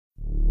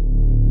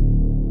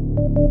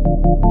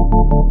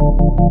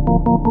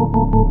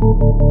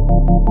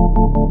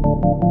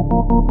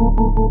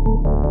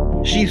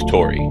She's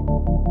Tori,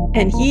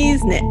 And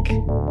he's Nick,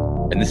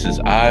 and this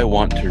is I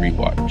Want to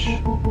Rewatch,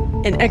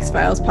 an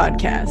X-Files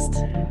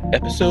podcast.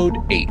 Episode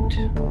 8.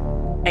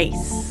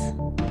 Ace.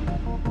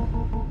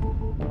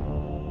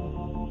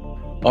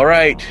 All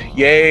right,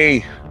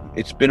 yay!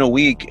 It's been a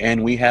week,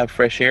 and we have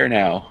fresh air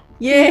now.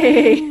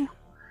 Yay!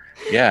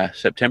 Yeah,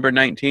 September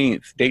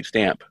 19th, date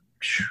stamp.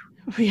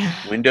 Yeah.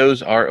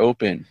 Windows are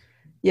open.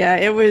 Yeah,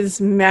 it was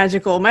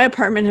magical. My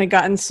apartment had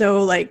gotten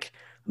so,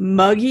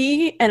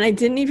 muggy, and I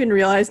didn't even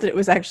realize that it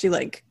was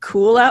actually,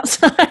 cool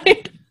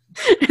outside.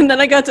 And then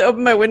I got to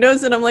open my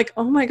windows, and I'm like,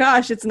 oh my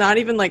gosh, it's not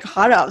even,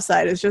 hot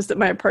outside. It's just that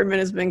my apartment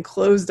has been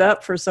closed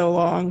up for so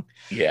long.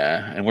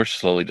 Yeah, and we're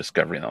slowly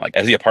discovering that,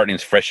 as the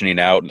apartment's freshening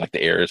out, and,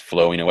 the air is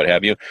flowing and what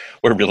have you,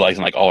 we're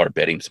realizing, all our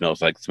bedding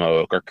smells like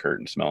smoke, our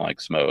curtains smell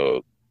like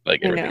smoke.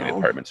 Everything in the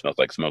apartment smells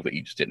like smoke, but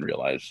you just didn't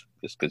realize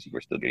just because you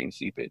were still getting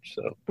seepage.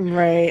 So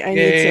right, I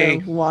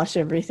need to wash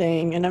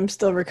everything, and I'm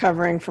still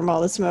recovering from all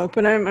the smoke,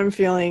 but I'm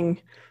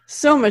feeling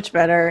so much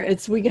better.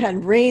 We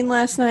had rain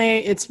last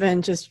night. It's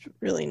been just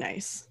really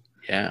nice.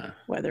 Yeah,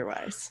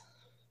 weather-wise.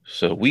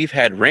 So we've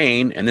had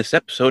rain, and this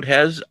episode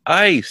has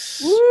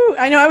ice. Woo!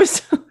 I know.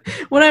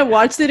 When I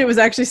watched it, it was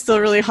actually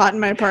still really hot in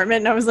my apartment,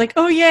 and I was like,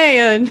 "Oh yay,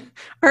 an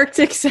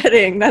Arctic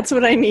setting! That's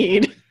what I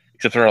need."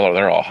 Except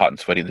they're all hot and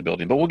sweaty in the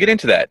building, but we'll get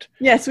into that.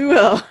 Yes, we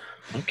will.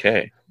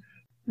 Okay.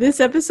 This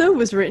episode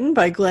was written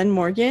by Glenn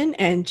Morgan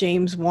and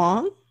James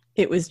Wong.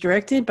 It was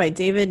directed by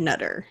David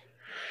Nutter.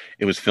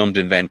 It was filmed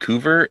in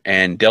Vancouver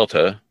and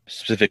Delta,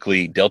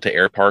 specifically Delta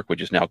Air Park,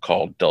 which is now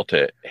called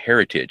Delta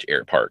Heritage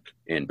Air Park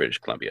in British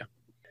Columbia.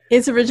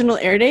 Its original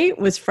air date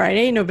was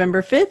Friday,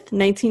 November 5th,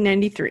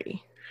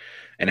 1993.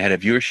 And it had a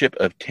viewership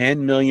of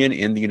 10 million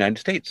in the United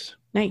States.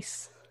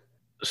 Nice.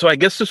 So I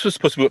guess this was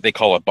supposed to be what they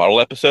call a bottle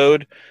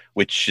episode,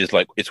 which is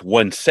it's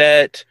one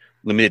set,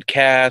 limited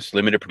cast,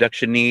 limited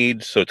production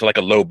needs. So it's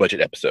a low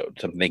budget episode,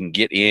 something they can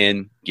get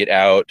in, get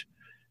out,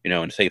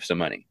 and save some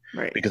money.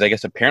 Right. Because I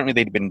guess apparently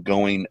they'd been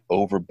going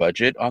over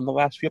budget on the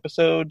last few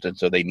episodes, and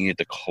so they needed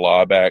to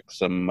claw back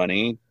some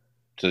money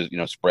to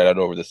spread out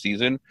over the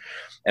season.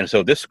 And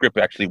so this script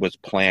actually was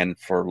planned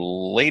for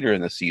later in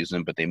the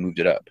season, but they moved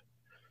it up.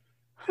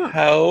 Huh.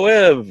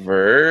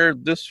 However,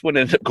 this one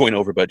ended up going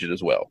over budget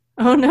as well.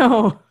 Oh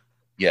no.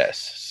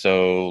 Yes.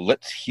 So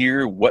let's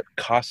hear what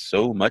cost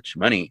so much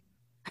money.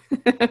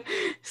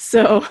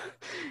 So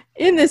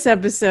in this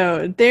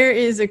episode, there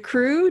is a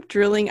crew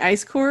drilling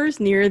ice cores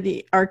near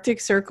the Arctic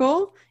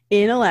Circle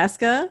in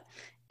Alaska,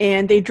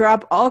 and they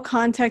drop all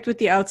contact with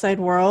the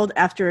outside world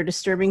after a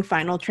disturbing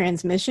final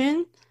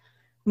transmission.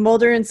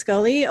 Mulder and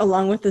Scully,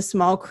 along with a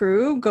small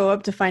crew, go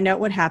up to find out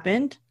what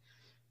happened.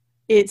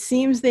 It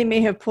seems they may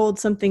have pulled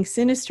something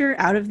sinister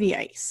out of the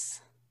ice,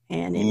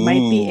 and it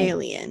might be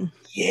alien.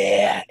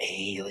 Yeah,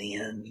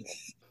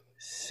 aliens.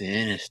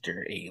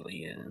 Sinister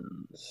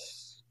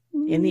aliens.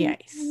 In the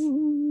ice.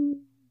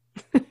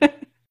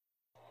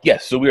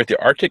 Yes, so we're at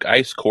the Arctic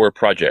Ice Core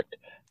Project,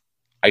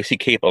 Icy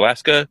Cape,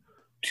 Alaska,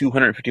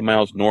 250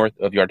 miles north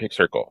of the Arctic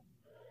Circle.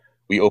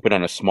 We open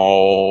on a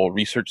small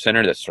research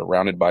center that's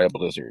surrounded by a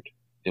blizzard.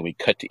 Then we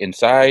cut to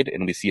inside,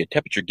 and we see a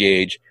temperature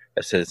gauge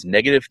that says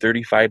negative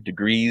 35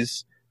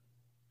 degrees,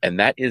 and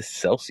that is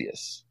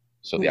Celsius.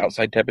 So the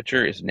outside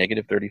temperature is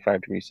negative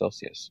 35 degrees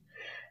Celsius.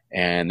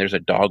 And there's a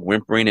dog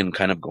whimpering and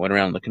kind of going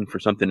around looking for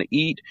something to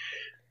eat.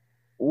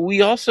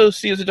 We also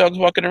see, as the dog's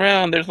walking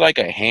around, there's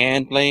a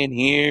hand laying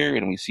here,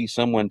 and we see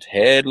someone's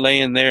head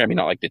laying there. I mean,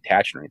 not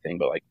detached or anything,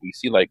 but we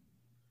see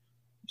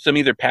some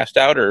either passed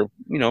out or,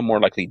 more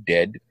likely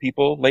dead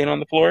people laying on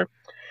the floor.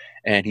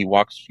 And he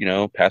walks,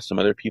 past some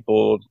other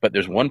people, but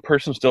there's one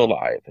person still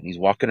alive, and he's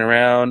walking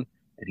around,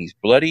 and he's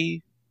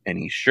bloody, and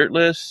he's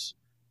shirtless,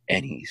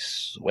 and he's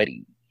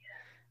sweaty.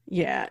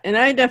 Yeah, and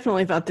I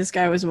definitely thought this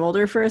guy was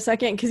Mulder for a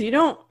second, because you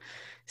don't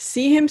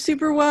see him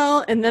super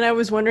well, and then I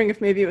was wondering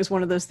if maybe it was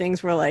one of those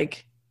things where,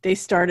 they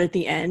start at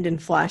the end and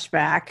flash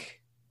back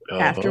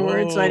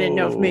afterwards, so I didn't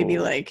know if maybe,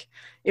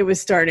 it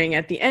was starting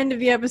at the end of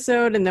the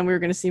episode, and then we were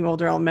going to see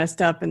Mulder all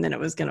messed up, and then it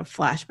was going to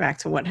flash back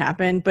to what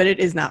happened. But it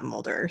is not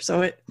Mulder,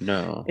 so it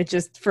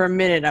just for a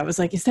minute I was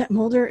like, "Is that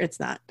Mulder?" It's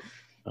not.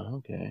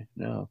 Okay,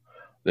 no.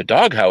 The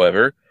dog,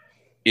 however,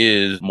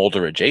 is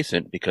Mulder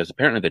adjacent because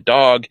apparently the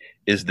dog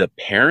is the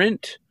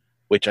parent,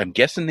 which I'm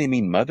guessing they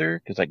mean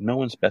mother because no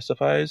one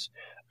specifies,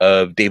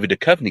 of David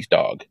Duchovny's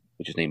dog,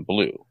 which is named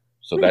Blue.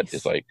 So nice. That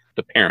is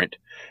the parent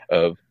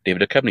of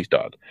David Duchovny's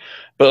dog.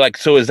 But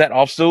so is that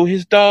also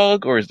his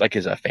dog, or is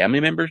is a family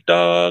member's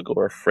dog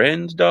or a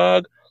friend's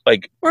dog?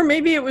 Or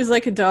maybe it was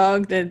a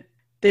dog that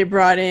they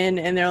brought in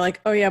and they're like,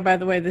 oh yeah, by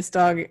the way, this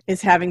dog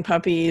is having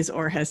puppies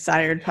or has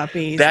sired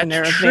puppies. That's and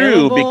they're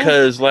true available.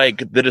 Because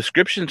the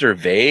descriptions are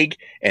vague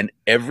and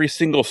every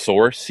single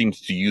source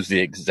seems to use the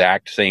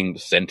exact same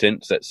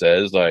sentence that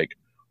says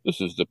this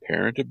is the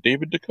parent of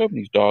David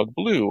Duchovny's dog,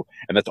 Blue.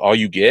 And that's all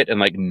you get.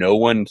 And no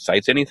one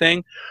cites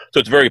anything. So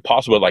it's very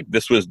possible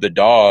this was the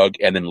dog.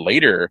 And then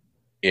later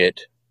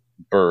it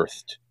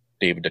birthed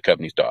David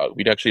Duchovny's dog.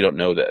 We actually don't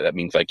know that. That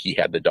means like he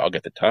had the dog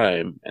at the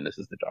time, and this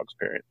is the dog's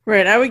parent.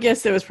 Right. I would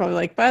guess it was probably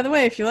like, by the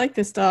way, if you like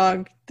this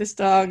dog is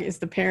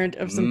the parent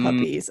of some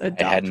puppies.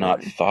 Adopt I had not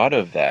one. thought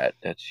of that.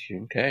 That's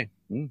okay.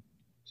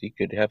 So you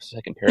could have a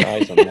second pair of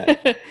eyes on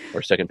that,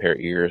 or a second pair of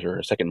ears, or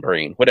a second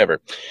brain, whatever.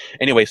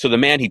 Anyway, so the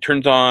man, he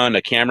turns on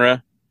a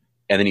camera,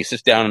 and then he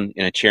sits down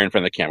in a chair in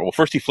front of the camera. Well,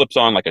 first he flips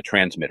on like a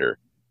transmitter,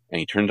 and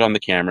he turns on the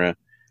camera,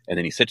 and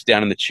then he sits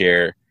down in the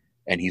chair,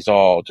 and he's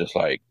all just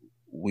like,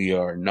 we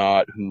are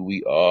not who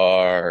we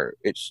are.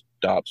 It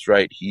stops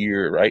right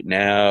here, right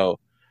now.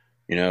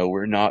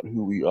 We're not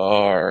who we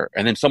are.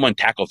 And then someone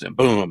tackles him,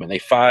 boom, and they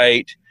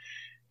fight.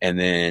 And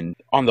then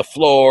on the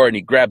floor, and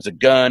he grabs a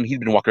gun. He'd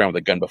been walking around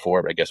with a gun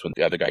before, but I guess when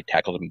the other guy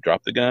tackled him, he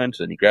dropped the gun.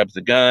 So then he grabs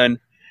the gun,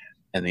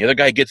 and the other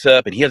guy gets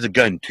up, and he has a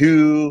gun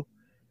too.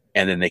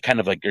 And then they kind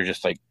of like, they're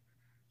just like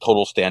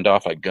total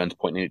standoff, like guns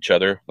pointing at each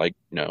other, like,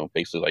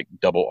 basically like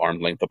double arm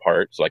length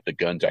apart. So like the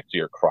guns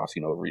actually are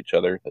crossing over each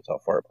other. That's how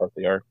far apart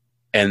they are.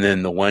 And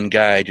then the one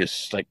guy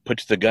just like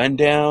puts the gun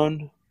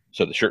down.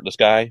 So the shirtless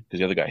guy, because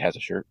the other guy has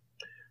a shirt.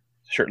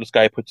 The shirtless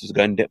guy puts his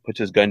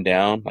gun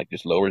down, like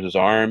just lowers his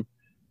arm.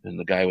 And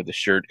the guy with the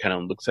shirt kind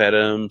of looks at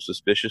him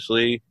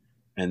suspiciously.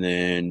 And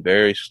then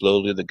very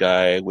slowly, the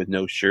guy with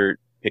no shirt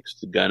picks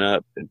the gun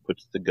up and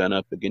puts the gun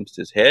up against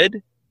his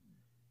head.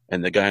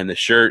 And the guy in the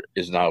shirt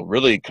is now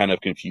really kind of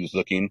confused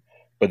looking,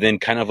 but then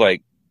kind of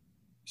like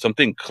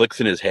something clicks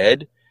in his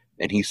head,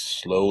 and he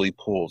slowly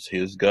pulls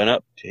his gun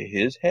up to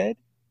his head.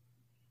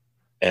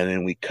 And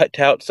then we cut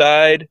to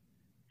outside,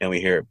 and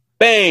we hear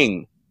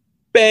bang,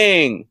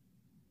 bang.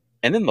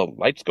 And then the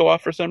lights go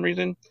off for some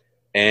reason,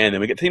 and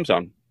then we get the theme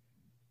song.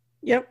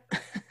 Yep.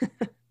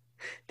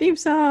 Theme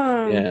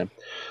song. Yeah.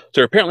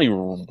 So apparently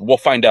we'll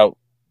find out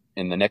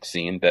in the next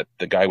scene that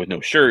the guy with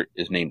no shirt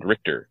is named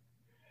Richter.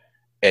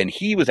 And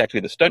he was actually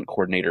the stunt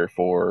coordinator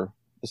for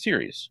the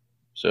series.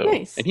 So,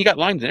 nice. And he got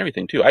lines and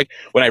everything too.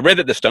 When I read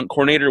that the stunt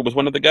coordinator was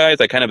one of the guys,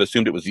 I kind of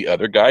assumed it was the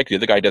other guy, because the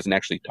other guy doesn't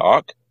actually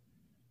talk.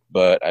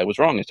 But I was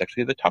wrong. It's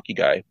actually the talkie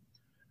guy.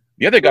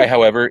 The other guy,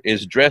 however,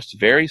 is dressed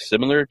very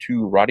similar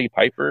to Roddy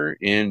Piper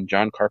in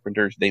John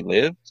Carpenter's They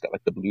Live. He's got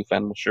like the blue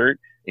flannel shirt.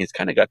 And he's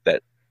kind of got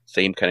that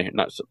same kind of,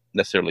 not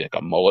necessarily like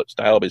a mullet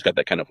style, but he's got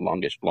that kind of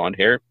longish blonde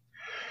hair.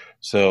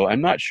 So I'm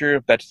not sure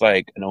if that's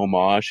like an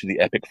homage to the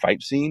epic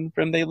fight scene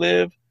from They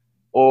Live,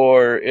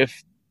 or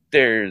if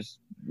there's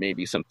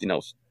maybe something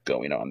else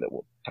going on that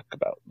we'll talk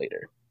about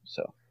later.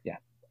 So, yeah.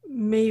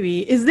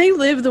 Maybe. Is They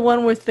Live the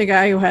one with the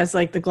guy who has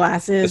like the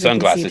glasses? The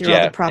sunglasses, yeah.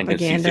 All the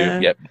propaganda.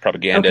 Yep,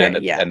 propaganda,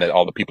 okay, and that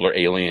all the people are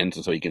aliens,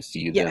 and so you can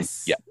see them.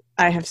 Yes. Yeah.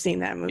 I have seen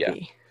that movie.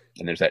 Yeah.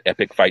 And there's that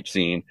epic fight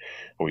scene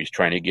where he's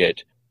trying to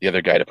get the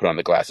other guy to put on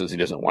the glasses. He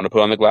doesn't want to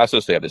put on the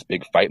glasses. They have this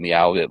big fight in the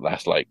alley that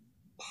lasts like,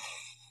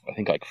 I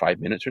think like 5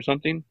 minutes or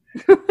something.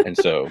 And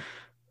so,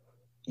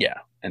 yeah.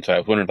 And so I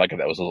was wondering if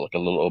that was a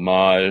little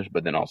homage,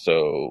 but then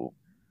also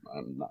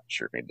I'm not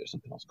sure. Maybe there's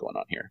something else going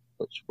on here,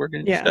 which we're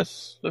going to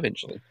discuss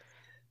eventually.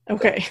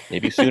 Okay.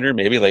 Maybe sooner,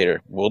 maybe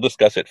later. We'll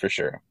discuss it for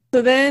sure.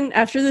 So then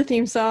after the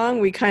theme song,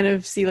 we kind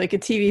of see like a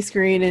TV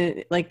screen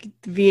and like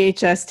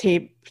VHS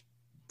tape.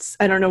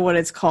 I don't know what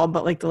it's called,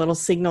 but like the little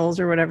signals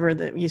or whatever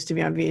that used to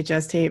be on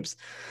VHS tapes.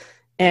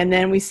 And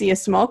then we see a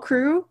small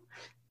crew,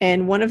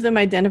 and one of them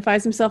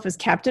identifies himself as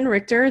Captain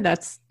Richter.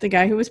 That's the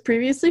guy who was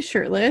previously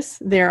shirtless.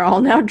 They're all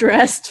now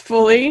dressed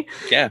fully.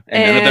 Yeah,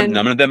 and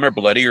none of them are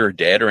bloody or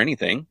dead or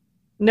anything.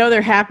 No,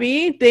 they're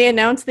happy. They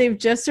announced they've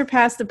just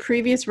surpassed the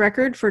previous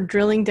record for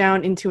drilling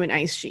down into an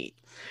ice sheet.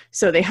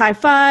 So they high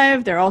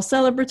five. They're all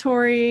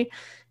celebratory.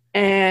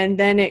 And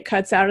then it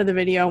cuts out of the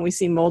video, and we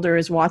see Mulder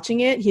is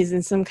watching it. He's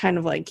in some kind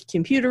of like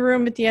computer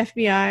room at the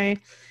FBI,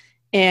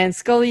 and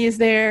Scully is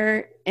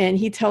there, and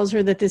he tells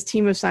her that this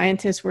team of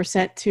scientists were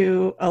sent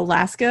to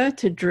Alaska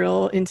to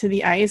drill into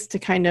the ice to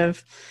kind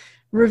of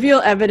reveal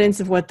evidence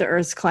of what the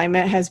Earth's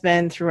climate has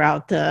been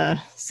throughout the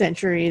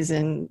centuries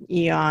and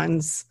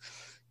eons.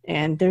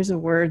 And there's a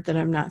word that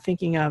I'm not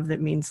thinking of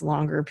that means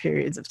longer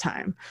periods of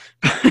time.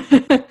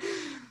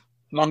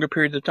 Longer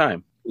periods of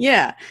time.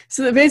 Yeah.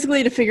 So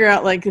basically to figure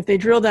out, like, if they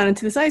drill down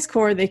into this ice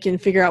core, they can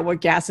figure out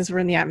what gases were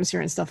in the atmosphere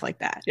and stuff like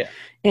that. Yeah.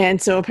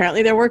 And so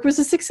apparently their work was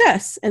a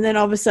success. And then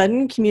all of a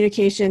sudden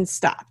communication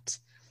stopped.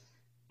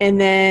 And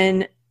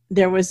then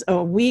there was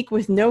a week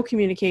with no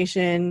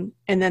communication.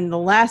 And then the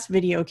last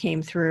video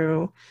came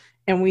through,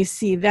 and we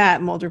see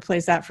that Mulder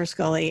plays that for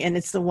Scully. And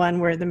it's the one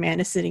where the man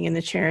is sitting in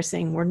the chair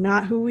saying, "We're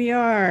not who we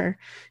are."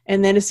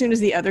 And then as soon as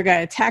the other guy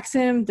attacks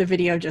him, the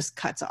video just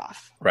cuts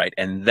off. Right.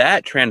 And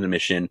that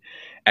transmission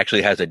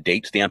actually has a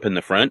date stamp in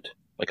the front,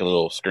 like a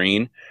little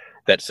screen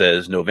that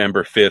says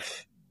November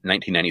 5th,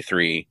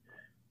 1993,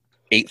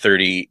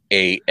 8:30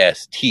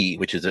 AST,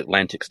 which is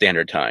Atlantic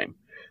Standard Time,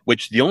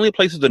 which the only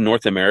places in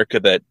North America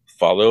that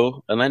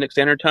follow Atlantic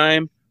Standard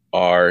Time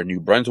are New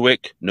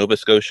Brunswick, Nova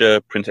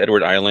Scotia, Prince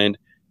Edward Island,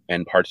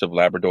 and parts of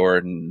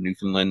Labrador,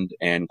 Newfoundland,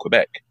 and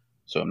Quebec.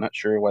 So I'm not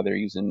sure why they're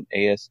using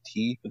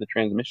AST for the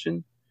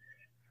transmission,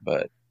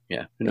 but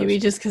yeah. Maybe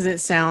just because it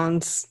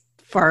sounds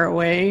far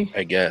away.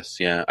 I guess,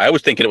 yeah. I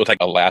was thinking it was like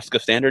Alaska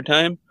Standard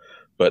Time,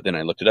 But then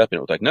I looked it up and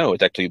it was like, no,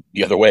 it's actually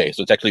the other way.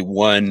 So it's actually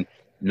one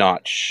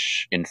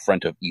notch in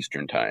front of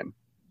Eastern time.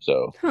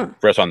 So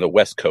for us on the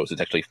West Coast, it's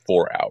actually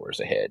 4 hours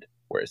ahead,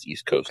 whereas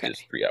East Coast is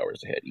 3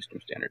 hours ahead, Eastern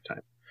Standard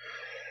Time.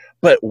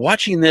 But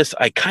watching this,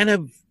 I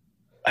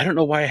don't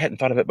know why I hadn't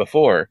thought of it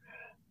before.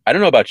 I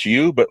don't know about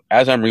you, but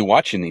as I'm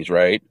rewatching these,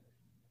 right,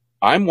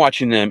 I'm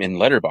watching them in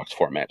letterbox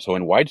format, so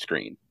in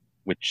widescreen,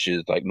 which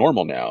is like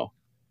normal now.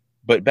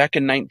 But back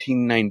in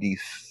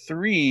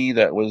 1993,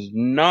 that was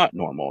not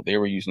normal. They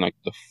were using like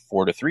the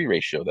 4:3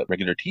 ratio that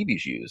regular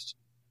TVs used.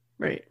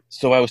 Right.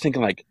 So I was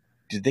thinking, like,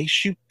 did they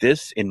shoot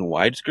this in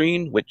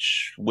widescreen?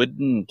 Which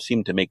wouldn't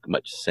seem to make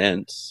much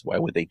sense. Why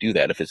would they do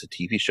that if it's a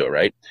TV show,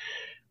 right?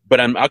 But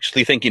I'm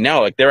actually thinking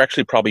now, like, they're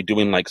actually probably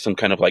doing like some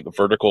kind of like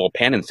vertical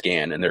pan and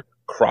scan, and they're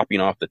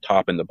cropping off the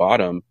top and the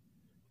bottom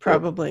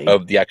probably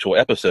of the actual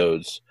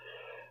episodes.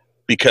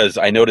 Because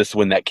I noticed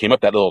when that came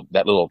up, that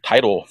little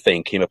title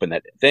thing came up in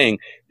that thing,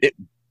 it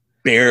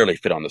barely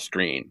fit on the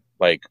screen.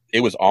 Like, it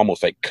was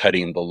almost like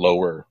cutting the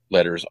lower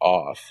letters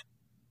off.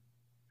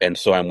 And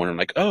so I'm wondering,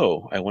 like,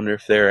 oh, I wonder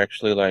if they're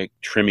actually like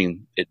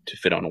trimming it to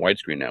fit on a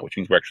widescreen now, which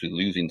means we're actually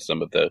losing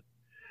some of the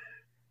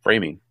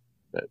framing.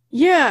 But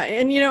yeah,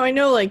 and I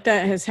know like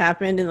that has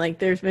happened, and like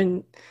there's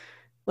been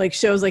like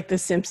shows like The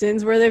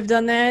Simpsons where they've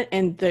done that,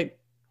 and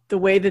the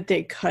way that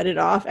they cut it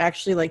off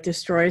actually like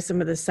destroys some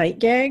of the sight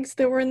gags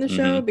that were in the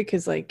show,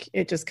 because like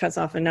it just cuts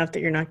off enough that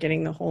you're not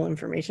getting the whole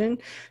information.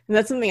 And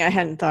that's something I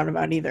hadn't thought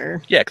about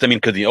either. Yeah, because in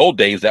the old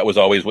days, that was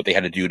always what they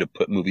had to do to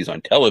put movies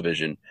on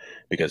television,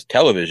 because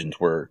televisions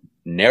were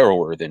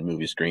narrower than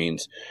movie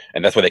screens.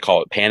 And that's why they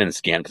call it pan and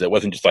scan, because it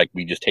wasn't just like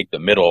we just take the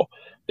middle.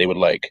 They would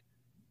like,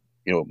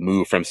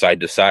 move from side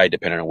to side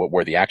depending on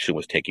where the action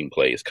was taking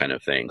place, kind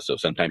of thing. So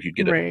sometimes you'd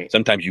get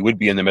sometimes you would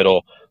be in the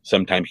middle,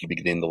 sometimes you'd be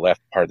getting the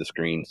left part of the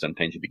screen,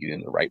 sometimes you'd be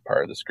getting the right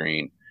part of the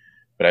screen.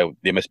 But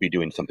they must be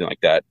doing something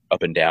like that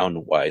up and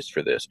down wise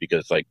for this,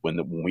 because like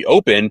when we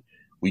open,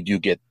 we do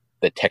get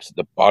the text at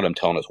the bottom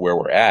telling us where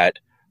we're at.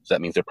 So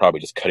that means they're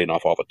probably just cutting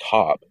off all the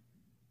top.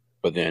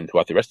 But then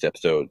throughout the rest of the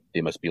episode,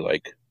 they must be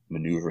like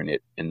maneuvering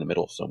it in the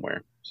middle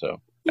somewhere.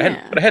 So I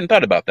hadn't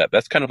thought about that.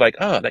 That's kind of like,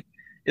 oh, that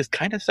is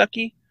kind of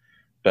sucky.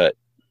 But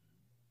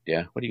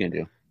yeah, what are you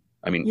gonna do?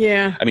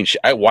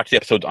 I watch the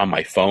episodes on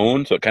my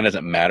phone, so it kind of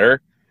doesn't matter.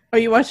 Oh,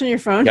 you watch on your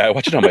phone? Yeah, I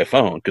watch it on my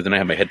phone because then I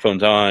have my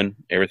headphones on,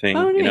 everything,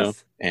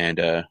 nice. And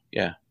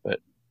yeah.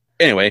 But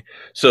anyway,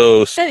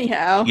 so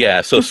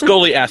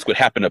Scully asked what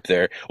happened up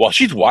there. While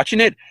she's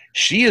watching it,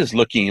 she is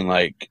looking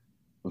like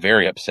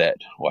very upset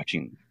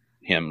watching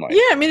him. Like,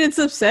 yeah, I mean, it's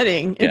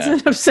upsetting. Yeah. It's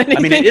an upsetting. I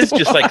mean, it is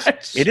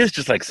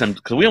just like some,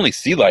 because we only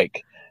see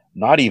like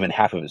not even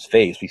half of his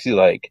face. We see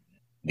like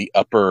the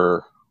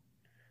upper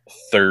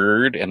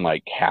third and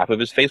like half of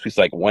his face. We see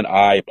like one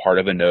eye, part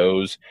of a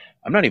nose.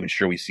 I'm not even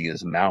sure we see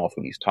his mouth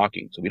when he's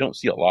talking, so we don't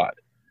see a lot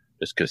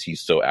just because he's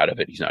so out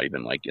of it. He's not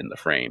even like in the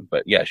frame.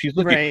 But yeah, she's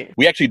looking. Right.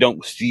 We actually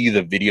don't see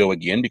the video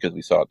again because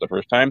we saw it the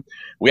first time.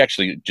 We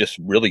actually just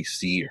really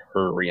see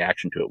her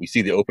reaction to it. We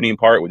see the opening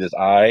part with his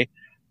eye,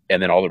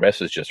 and then all the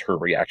rest is just her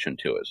reaction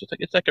to it. So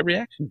it's like a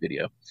reaction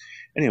video.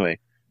 Anyway,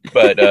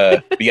 but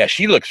yeah,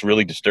 she looks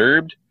really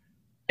disturbed.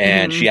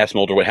 And she asked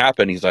Mulder what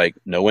happened. He's like,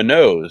 no one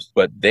knows.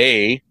 But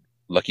they,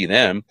 lucky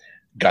them,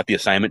 got the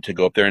assignment to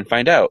go up there and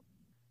find out.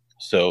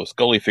 So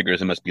Scully figures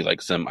it must be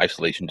like some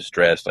isolation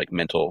distress, like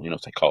mental,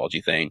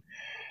 psychology thing.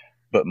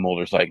 But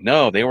Mulder's like,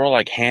 no, they were all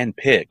like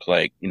handpicked,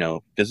 like,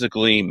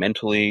 physically,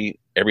 mentally,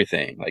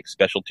 everything, like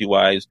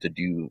specialty-wise to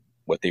do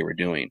what they were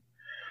doing.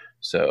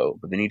 So,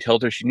 but then he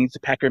tells her she needs to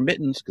pack her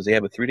mittens because they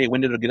have a 3-day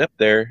window to get up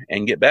there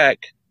and get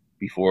back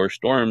before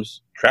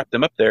storms trap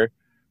them up there.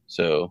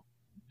 So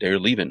they're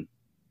leaving.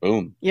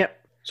 Boom. Yep.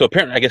 So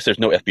apparently, I guess there's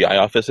no FBI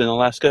office in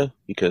Alaska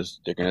because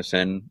they're going to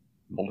send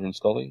Mulder and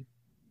Scully.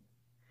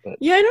 But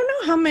yeah, I don't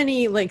know how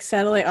many like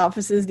satellite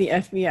offices the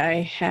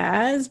FBI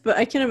has, but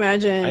I can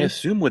imagine. I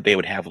assume they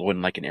would have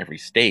one like in every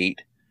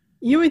state.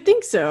 You would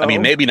think so. I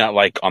mean, maybe not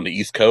like on the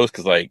East Coast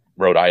because like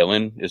Rhode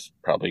Island is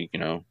probably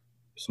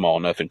small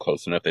enough and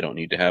close enough they don't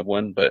need to have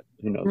one. But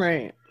who knows?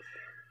 Right.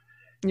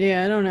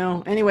 Yeah, I don't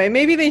know. Anyway,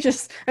 maybe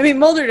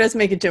Mulder does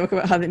make a joke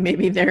about how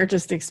maybe they're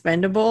just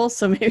expendable.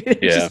 So maybe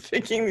they're just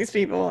picking these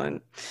people and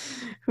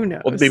who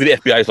knows? Well, maybe the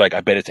FBI is like, I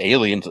bet it's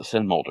aliens that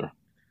send Mulder.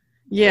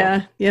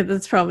 Yeah. So. Yeah,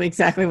 that's probably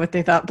exactly what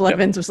they thought.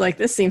 Blevins was like,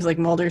 this seems like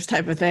Mulder's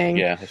type of thing.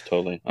 Yeah, that's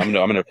totally. I'm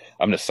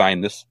gonna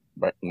sign this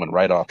one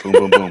right off. Boom,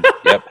 boom, boom.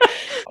 Yep.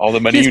 All the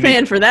money He's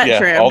paying for that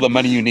trip. All the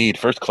money you need.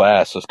 First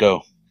class. Let's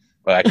go.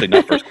 Well, actually,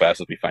 not first class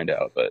as we find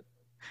out, but.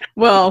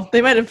 Well,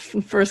 they might have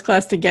first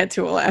class to get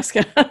to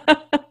Alaska.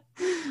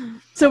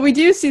 So we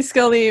do see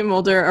Scully and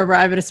Mulder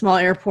arrive at a small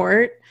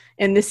airport,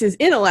 and this is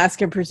in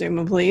Alaska,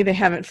 presumably. They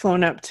haven't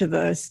flown up to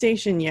the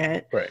station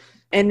yet. Right.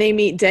 And they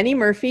meet Denny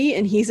Murphy,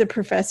 and he's a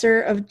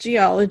professor of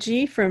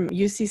geology from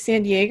UC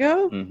San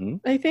Diego,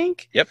 I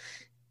think. Yep.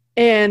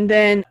 And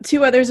then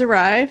two others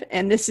arrive,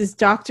 and this is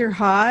Dr.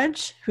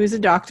 Hodge, who's a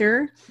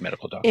doctor.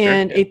 Medical doctor.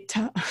 And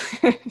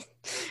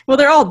well,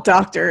 they're all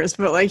doctors,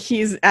 but like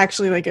he's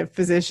actually like a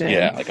physician.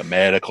 Yeah, like a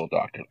medical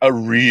doctor. A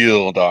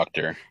real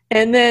doctor.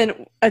 And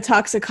then a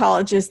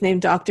toxicologist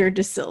named Dr.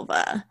 De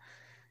Silva.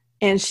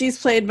 And she's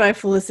played by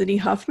Felicity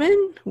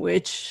Huffman,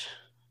 which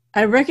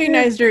I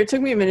recognized her. It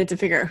took me a minute to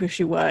figure out who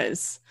she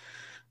was.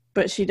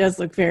 But she does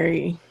look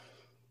very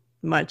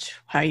much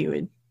how you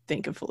would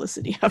think of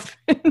Felicity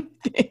Huffman.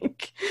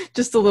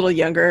 Just a little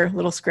younger, a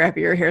little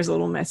scrappier, hair's a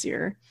little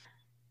messier.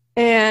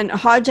 And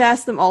Hodge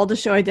asked them all to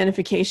show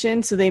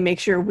identification so they make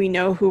sure we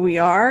know who we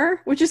are,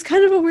 which is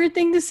kind of a weird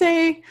thing to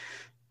say.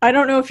 I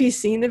don't know if he's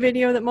seen the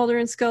video that Mulder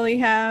and Scully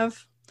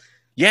have.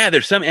 Yeah,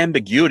 there's some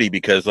ambiguity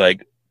because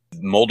like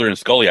Mulder and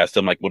Scully asked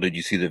them like, well, did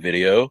you see the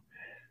video?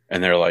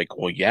 And they're like,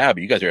 well, yeah,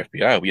 but you guys are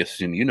FBI. We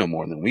assume you know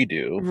more than we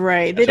do.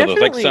 Right. They so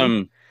definitely,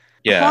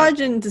 like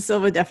Hodge and De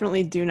Silva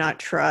definitely do not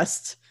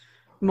trust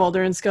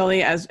Mulder and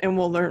Scully, and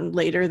we'll learn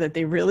later that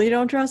they really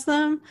don't trust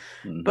them.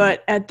 Mm-hmm.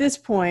 But at this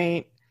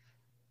point,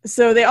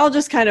 so they all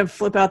just kind of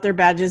flip out their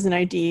badges and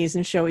IDs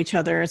and show each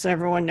other so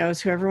everyone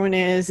knows who everyone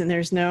is, and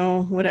there's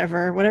no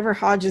whatever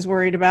Hodge is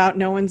worried about.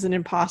 No one's an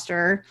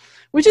imposter,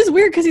 which is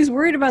weird because he's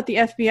worried about the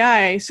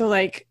FBI. So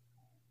like,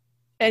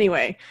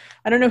 anyway,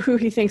 I don't know who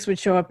he thinks would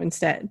show up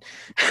instead.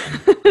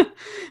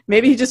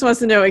 Maybe he just wants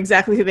to know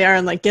exactly who they are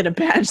and like get a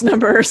badge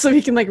number so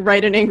he can like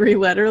write an angry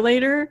letter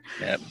later.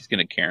 Yeah, he's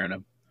gonna Karen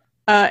him.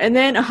 And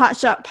then a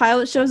hotshot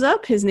pilot shows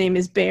up. His name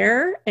is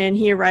Bear, and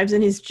he arrives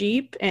in his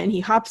Jeep, and he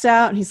hops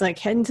out, and he's, like,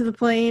 heading to the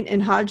plane,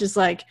 and Hodge is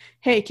like,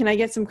 hey, can I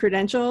get some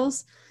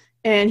credentials?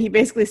 And he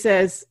basically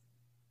says,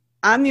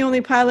 I'm the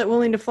only pilot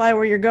willing to fly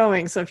where you're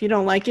going, so if you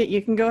don't like it,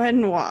 you can go ahead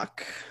and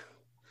walk.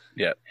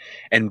 Yeah.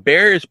 And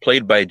Bear is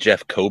played by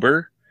Jeff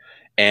Kober,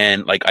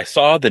 and, like, I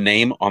saw the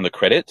name on the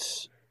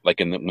credits, like,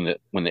 when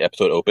the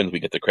episode opens, we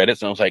get the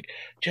credits, and I was like,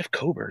 Jeff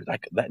Kober,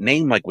 like, that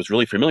name, like, was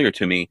really familiar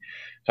to me,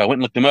 so I went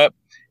and looked him up.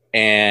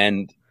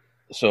 And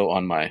so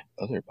on my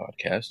other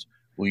podcast,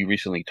 we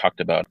recently talked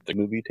about the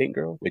movie Tank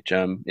Girl, which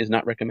is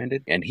not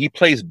recommended. And he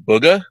plays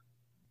Booga,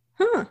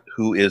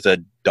 who is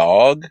a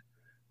dog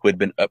who had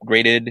been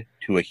upgraded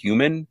to a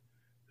human,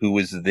 who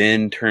was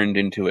then turned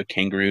into a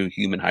kangaroo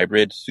human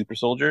hybrid super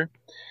soldier,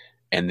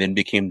 and then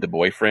became the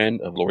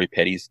boyfriend of Lori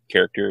Petty's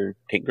character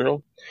Tank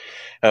Girl.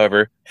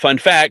 However, fun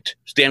fact,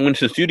 Stan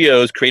Winston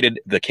Studios created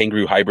the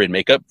kangaroo hybrid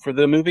makeup for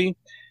the movie.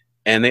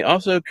 And they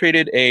also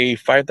created a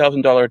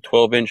 $5,000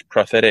 12-inch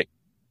prosthetic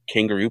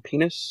kangaroo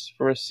penis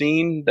for a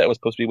scene that was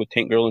supposed to be with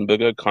Tank Girl and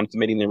Booga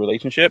consummating their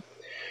relationship.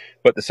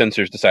 But the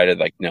censors decided,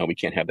 like, no, we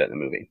can't have that in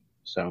the movie.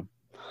 So,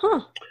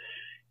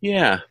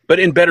 yeah. But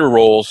in better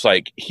roles,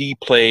 like, he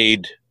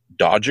played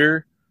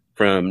Dodger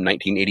from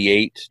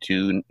 1988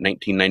 to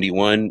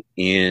 1991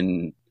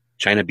 in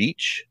China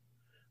Beach,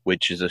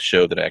 which is a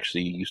show that I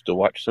actually used to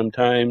watch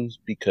sometimes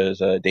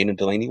because Dana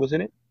Delaney was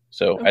in it.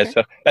 So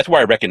that's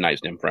where I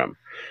recognized him from.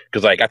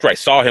 Because like after I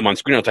saw him on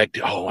screen, I was like,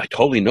 oh, I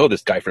totally know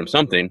this guy from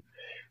something.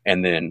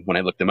 And then when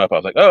I looked him up, I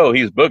was like, oh,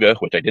 he's Booga,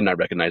 which I did not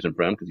recognize him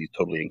from because he's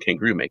totally in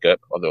kangaroo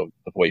makeup, although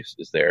the voice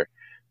is there.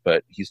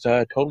 But he's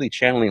totally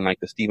channeling like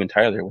the Steven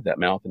Tyler with that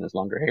mouth and his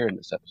longer hair in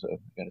this episode,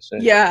 I gotta say.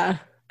 Yeah,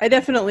 I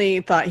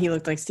definitely thought he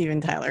looked like Steven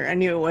Tyler. I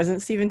knew it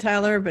wasn't Steven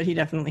Tyler, but he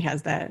definitely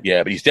has that.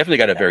 Yeah, but he's definitely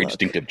got a very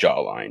distinctive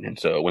jawline. And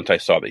so once I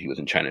saw that he was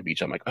in China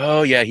Beach, I'm like,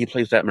 oh yeah, he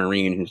plays that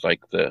Marine who's like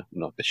the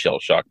shell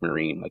shock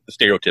Marine, like the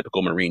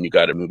stereotypical Marine you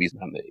got in movies in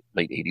the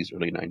late 80s,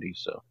 early 90s.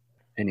 So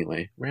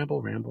anyway,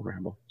 ramble.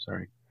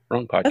 Sorry,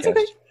 wrong podcast.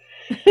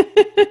 That's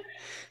okay.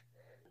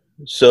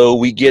 So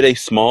we get a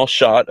small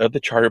shot of the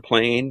charter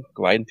plane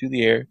gliding through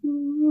the air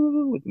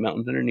with the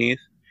mountains underneath.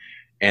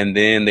 And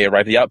then they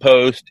arrive at the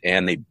outpost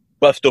and they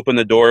bust open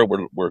the door.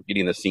 We're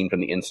getting the scene from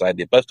the inside.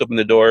 They bust open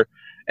the door,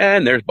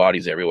 and there's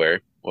bodies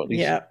everywhere. Well, at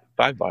least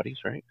 5 bodies,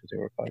 right? Because there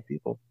were 5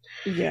 people.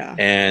 Yeah.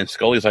 And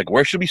Scully's like,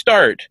 where should we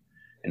start?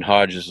 And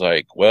Hodge is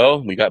like,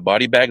 well, we got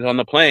body bags on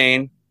the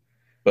plane.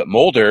 But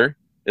Mulder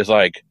is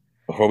like,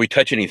 before we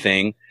touch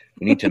anything,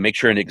 we need to make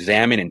sure and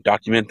examine and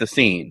document the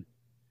scene.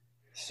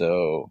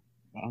 So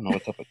I don't know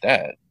what's up with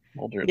that.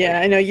 Mulder. Yeah,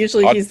 like, I know.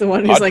 Usually he's the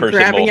one who's like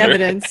grabbing Mulder.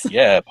 Evidence.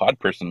 Yeah, pod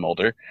person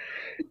Mulder.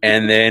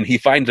 And then he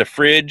finds a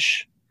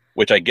fridge,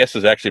 which I guess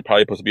is actually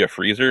probably supposed to be a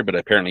freezer, but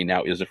apparently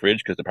now is a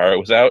fridge because the power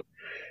was out,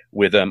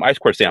 with ice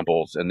core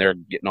samples, and they're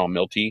getting all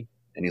melty.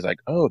 And he's like,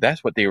 oh,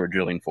 that's what they were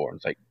drilling for. And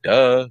it's like,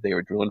 duh, they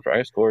were drilling for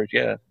ice cores,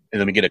 yeah. And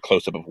then we get a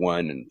close-up of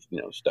one and,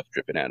 stuff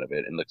dripping out of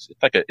it. And it's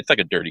like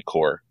a dirty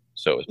core.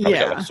 So it's probably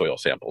got like soil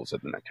samples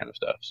and that kind of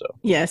stuff. So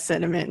yeah,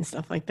 sediment and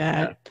stuff like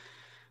that.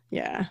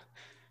 Yeah.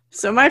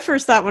 So my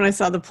first thought when I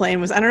saw the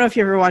plane was, I don't know if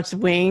you ever watched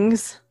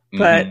Wings,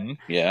 but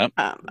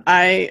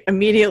I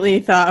immediately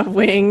thought of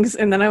Wings,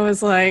 and then I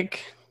was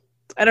like,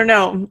 I don't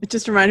know, it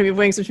just reminded me of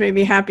Wings, which made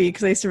me happy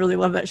because I used to really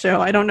love that show.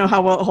 I don't know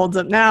how well it holds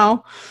up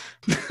now.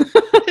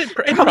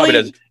 It probably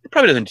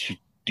doesn't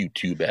do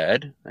too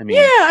bad. I mean,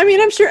 yeah, I mean,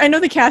 I'm sure. I know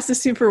the cast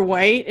is super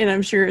white, and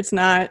I'm sure it's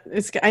not.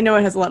 I know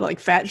it has a lot of like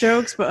fat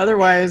jokes, but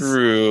otherwise,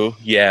 true.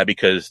 Yeah,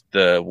 because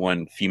the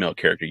one female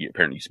character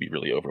apparently used to be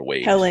really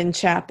overweight. Helen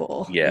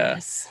Chapel. Yeah.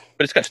 Yes.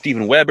 But it's got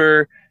Steven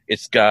Weber.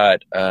 It's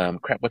got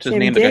what's his Tim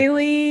name?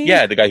 Daly.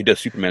 The guy who does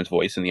Superman's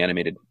voice in the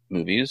animated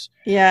movies.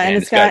 Yeah, and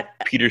it's got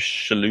Peter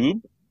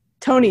Shalhoub.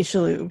 Tony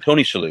Shalhoub.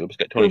 Tony Shalhoub. It's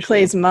got Tony who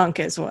plays Monk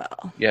as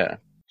well. Yeah.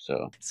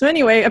 So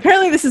anyway,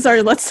 apparently this is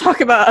our let's talk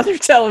about other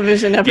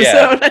television episode.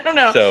 Yeah. I don't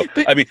know. So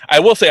I mean,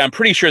 I will say I'm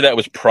pretty sure that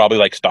was probably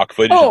like stock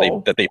footage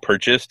that they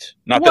purchased.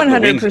 Not that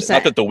 100%.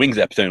 Not that the Wings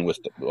episode was.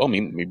 Well, I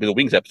mean, maybe the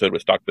Wings episode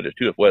was stock footage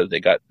too. If it was,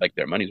 they got like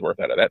their money's worth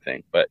out of that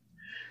thing. But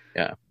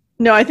yeah.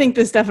 No, I think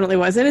this definitely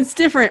was, and it's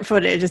different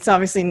footage. It's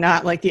obviously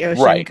not like the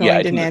ocean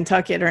going to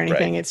Nantucket or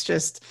anything. Right. It's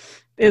just.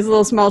 Is a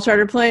little small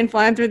charter plane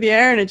flying through the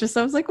air, and it just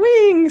sounds like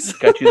wings.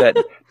 Got you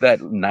that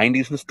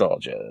 90s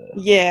nostalgia.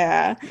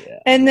 Yeah.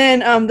 And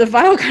then the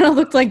vial kind of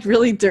looked like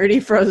really dirty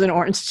frozen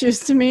orange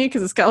juice to me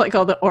because it's got like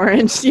all the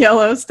orange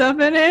yellow stuff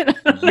in it.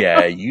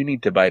 Yeah, you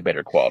need to buy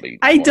better quality.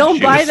 I don't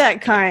buy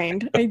that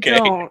kind. I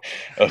don't.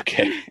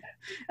 Okay.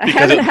 I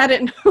haven't had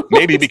it.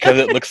 Maybe because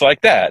it looks like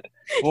that.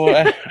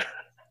 Well,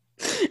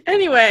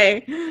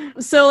 anyway,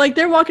 so like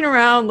they're walking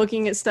around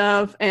looking at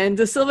stuff, and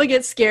Da Silva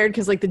gets scared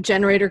because like the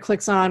generator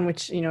clicks on,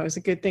 which is a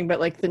good thing,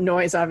 but like the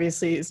noise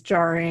obviously is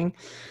jarring.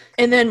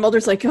 And then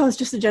Mulder's like, "Oh, it's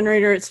just a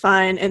generator, it's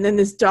fine." And then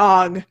this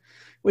dog,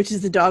 which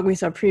is the dog we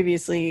saw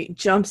previously,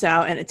 jumps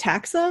out and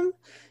attacks them,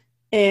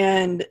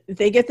 and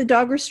they get the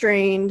dog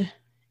restrained,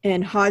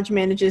 and Hodge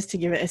manages to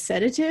give it a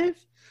sedative,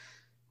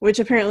 which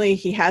apparently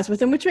he has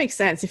with him, which makes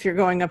sense if you're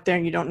going up there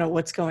and you don't know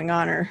what's going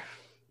on or.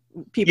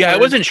 I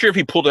wasn't sure if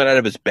he pulled it out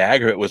of his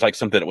bag or it was like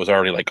something that was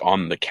already like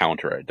on the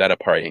counter. That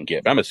part I didn't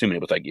get. But I'm assuming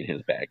it was like in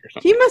his bag or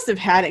something. He must have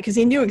had it because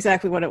he knew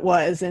exactly what it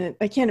was, and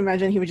I can't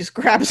imagine he would just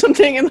grab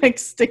something and like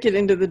stick it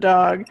into the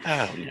dog.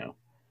 Oh,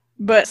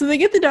 But so they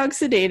get the dog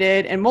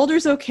sedated, and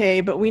Mulder's okay,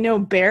 but we know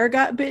Bear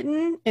got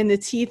bitten, and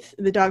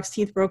the dog's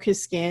teeth broke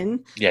his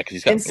skin. Yeah,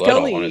 because he's got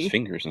blood all on his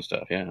fingers and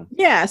stuff. Yeah.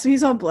 Yeah, so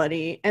he's all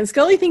bloody, and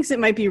Scully thinks it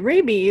might be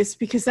rabies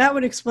because that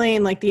would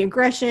explain like the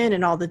aggression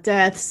and all the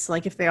deaths,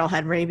 like if they all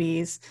had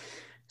rabies.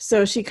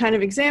 So she kind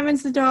of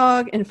examines the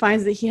dog and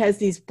finds that he has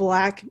these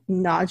black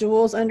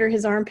nodules under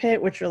his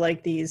armpit, which are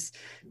like these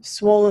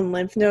swollen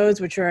lymph nodes,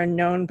 which are a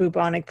known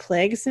bubonic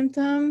plague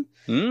symptom.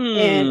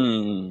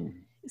 And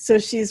so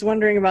she's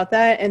wondering about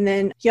that. And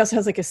then he also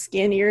has like a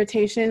skin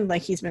irritation,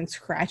 like he's been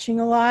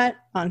scratching a lot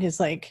on his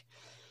like,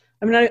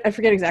 I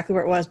forget exactly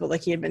where it was, but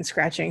like he had been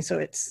scratching. So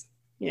it's,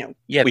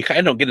 Yeah, we kind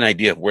of don't get an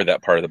idea of where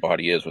that part of the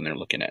body is when they're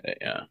looking at it.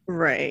 Yeah.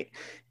 Right.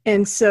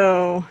 And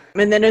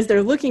then as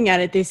they're looking at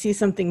it, they see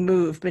something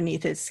move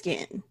beneath his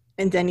skin.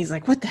 And Denny's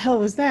like, what the hell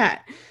was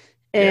that?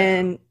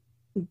 And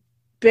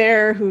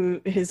Bear,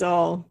 who is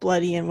all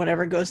bloody and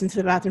whatever, goes into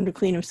the bathroom to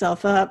clean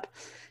himself up.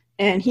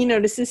 And he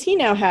notices he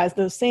now has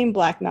those same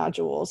black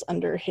nodules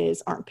under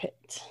his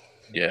armpit.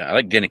 Yeah, I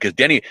like Denny because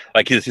Denny,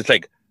 like, he's just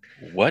like,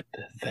 what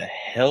the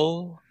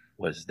hell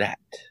was that?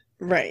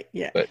 Right,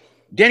 yeah. But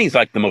Denny's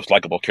like the most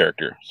likable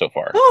character so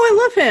far. Oh,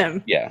 I love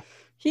him. Yeah.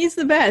 He's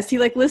the best. He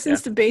like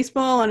listens to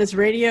baseball on his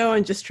radio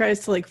and just tries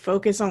to like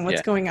focus on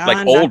what's going on.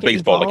 Like old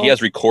baseball. Involved. Like he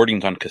has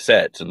recordings on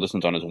cassettes and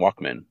listens on his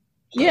Walkman.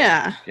 So,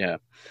 yeah.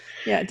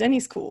 Yeah,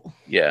 Denny's cool.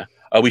 Yeah.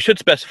 We should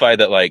specify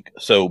that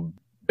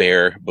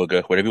Bear,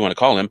 Booga, whatever you want to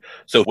call him.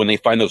 So when they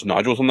find those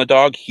nodules on the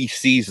dog, he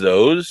sees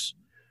those,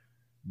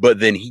 but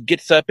then he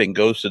gets up and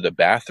goes to the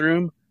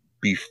bathroom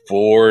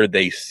before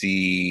they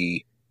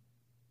see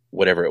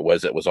whatever it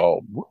was that was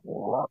all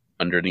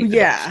underneath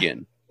the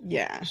skin.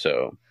 Yeah.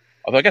 So,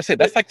 although like I said,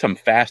 that's like some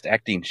fast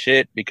acting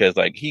shit because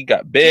like he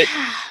got bit,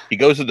 he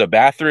goes to the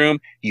bathroom,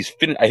 I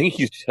think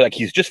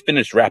he's just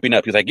finished wrapping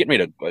up. He's like getting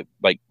ready to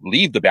like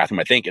leave the bathroom,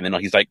 I think, and then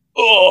he's like,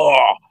 oh,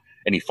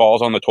 and he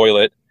falls on the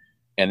toilet,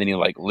 and then he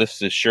like lifts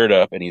his shirt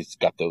up, and he's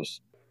got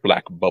those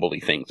black bubbly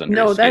things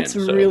under his skin. That's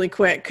really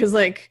quick because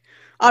like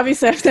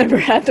obviously I've never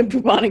had the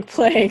bubonic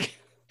plague.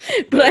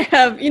 But I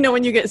have,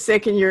 when you get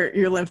sick and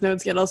your lymph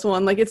nodes get all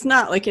swollen, like it's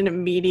not like an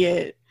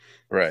immediate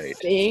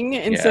thing.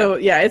 And so,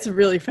 it's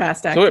really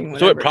fast acting.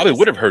 So it probably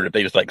would have hurt if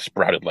they just like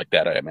sprouted like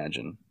that, I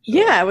imagine. So,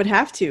 yeah, I would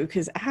have to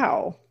because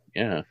ow.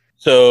 Yeah.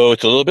 So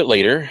it's a little bit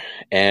later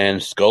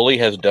and Scully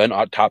has done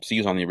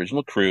autopsies on the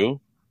original crew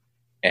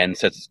and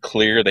says it's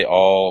clear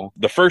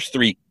the first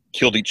three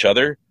killed each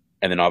other.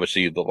 And then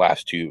obviously the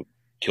last two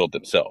killed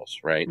themselves,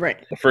 right?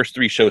 Right. The first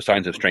three show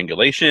signs of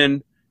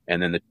strangulation.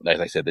 And then, as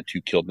I said, the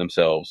two killed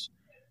themselves.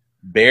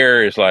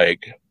 Bear is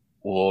like,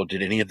 well,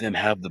 did any of them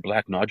have the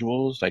black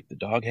nodules like the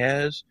dog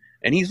has?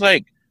 And he's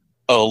like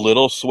a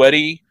little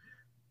sweaty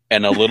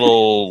and a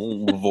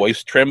little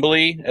voice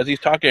trembly as he's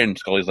talking. And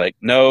Scully's like,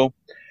 no.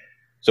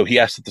 So he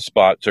asks if the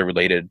spots are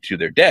related to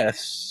their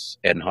deaths.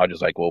 And Hodge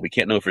is like, well, we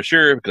can't know for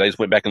sure because I just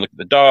went back and looked at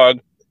the dog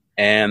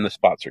and the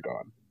spots are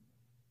gone.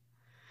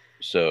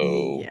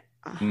 So,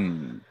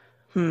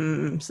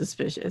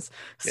 suspicious.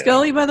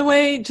 Scully, by the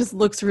way, just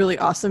looks really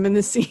awesome in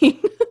this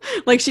scene.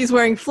 Like she's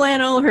wearing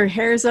flannel, her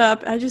hair's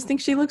up. I just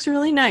think she looks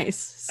really nice.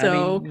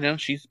 So, I mean, you know,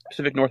 she's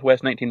Pacific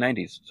Northwest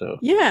 1990s. So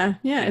yeah,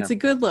 yeah. it's a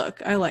good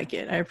look. I like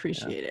it. I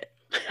appreciate it.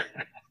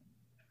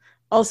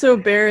 Also,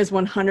 Bear is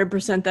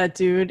 100% that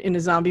dude in a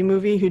zombie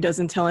movie who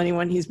doesn't tell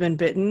anyone he's been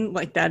bitten.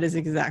 Like, that is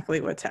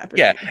exactly what's happening.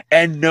 Yeah,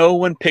 and no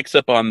one picks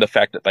up on the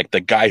fact that, like, the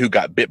guy who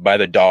got bit by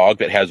the dog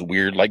that has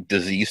weird, like,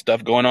 disease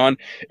stuff going on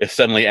is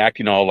suddenly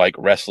acting all, like,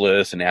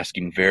 restless and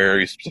asking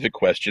very specific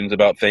questions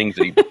about things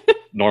that he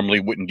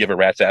normally wouldn't give a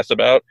rat's ass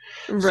about.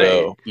 Right.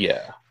 So,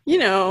 yeah. You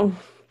know,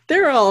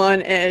 they're all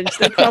on edge.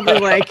 They're probably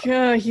like,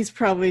 oh, he's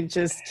probably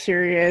just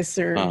curious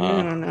or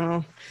I don't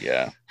know.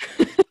 Yeah.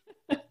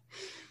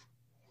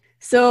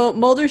 So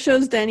Mulder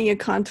shows Denny a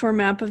contour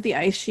map of the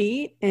ice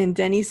sheet, and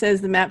Denny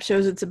says the map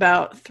shows it's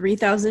about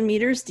 3,000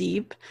 meters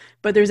deep,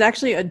 but there's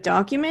actually a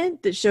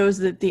document that shows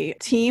that the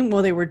team,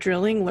 while they were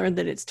drilling, learned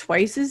that it's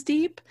twice as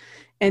deep.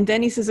 And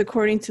Denny says,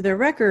 according to their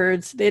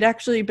records, they'd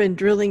actually been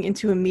drilling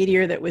into a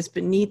meteor that was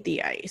beneath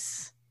the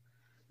ice.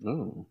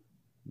 Oh,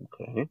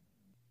 okay.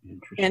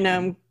 Interesting.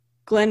 And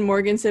Glenn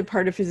Morgan said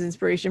part of his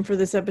inspiration for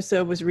this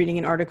episode was reading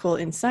an article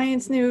in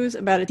Science News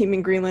about a team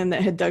in Greenland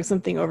that had dug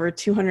something over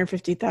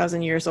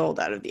 250,000 years old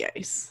out of the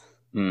ice.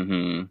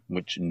 Mm-hmm.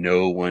 Which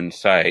no one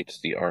cites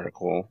the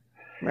article.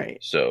 Right.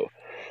 So,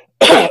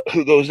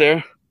 who goes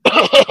there?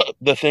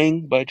 The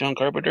Thing by John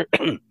Carpenter.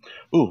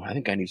 Ooh, I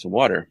think I need some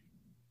water.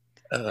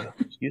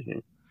 Excuse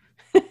me.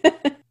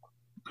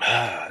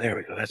 There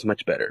we go. That's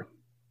much better.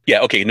 Yeah,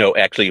 okay, no,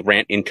 actually,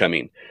 rant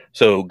incoming.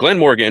 So, Glenn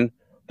Morgan,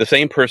 the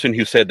same person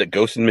who said that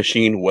Ghost in the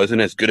Machine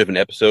wasn't as good of an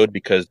episode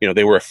because, you know,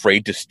 they were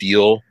afraid to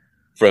steal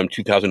from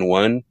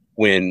 2001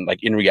 when, like,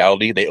 in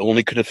reality, they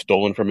only could have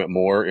stolen from it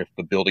more if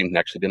the building had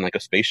actually been like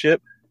a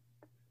spaceship.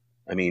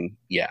 I mean,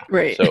 yeah.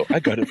 Right. So I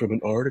got it from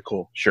an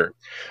article. Sure.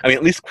 I mean,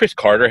 at least Chris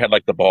Carter had,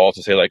 like, the balls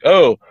to say, like,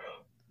 oh,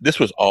 this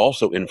was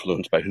also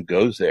influenced by Who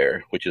Goes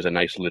There, which is a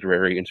nice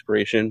literary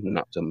inspiration,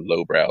 not some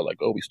lowbrow, like,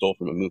 oh, we stole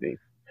from a movie.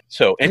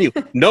 So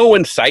anyway, no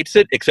one cites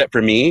it except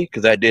for me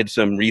because I did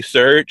some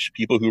research.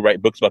 People who write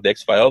books about the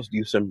X-Files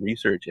do some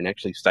research and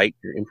actually cite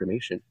your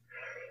information.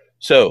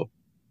 So,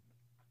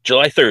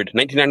 July 3rd,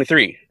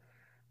 1993.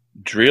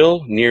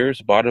 Drill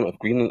nears bottom of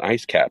Greenland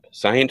ice cap.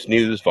 Science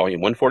News,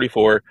 volume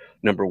 144,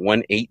 number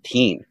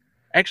 118.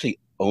 I actually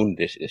owned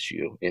this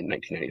issue in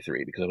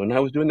 1993 because when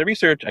I was doing the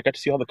research, I got to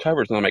see all the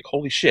covers and I'm like,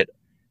 holy shit.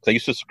 Because I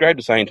used to subscribe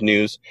to Science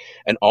News,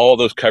 and all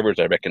those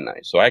covers I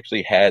recognized. So I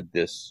actually had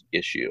this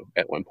issue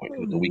at one point. It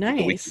was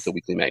the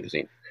weekly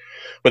magazine.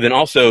 But then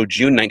also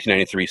June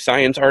 1993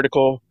 Science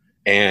article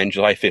and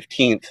July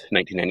 15th,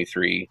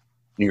 1993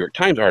 New York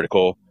Times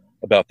article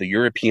about the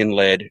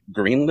European-led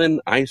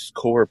Greenland Ice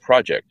Core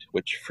Project,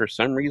 which for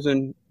some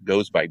reason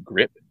goes by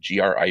GRIP,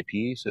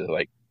 G-R-I-P. So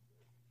like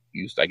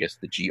used, I guess,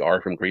 the GR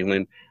from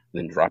Greenland,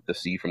 then dropped the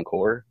C from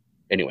core.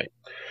 Anyway.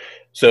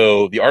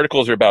 So the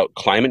articles are about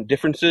climate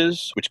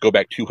differences, which go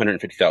back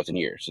 250,000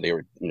 years. So they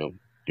were, you know,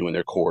 doing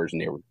their cores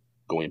and they were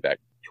going back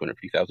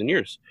 250,000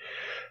 years.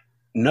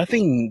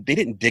 They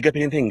didn't dig up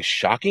anything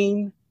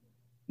shocking,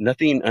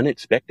 nothing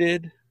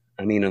unexpected.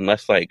 I mean,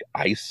 unless like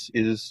ice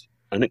is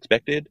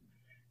unexpected.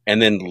 And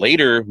then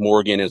later,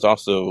 Morgan is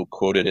also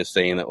quoted as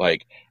saying that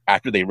like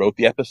after they wrote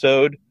the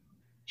episode,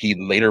 he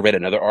later read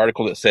another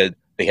article that said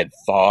they had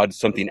thawed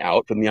something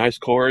out from the ice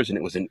cores and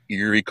it was an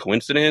eerie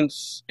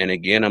coincidence. And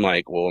again, I'm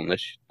like, well,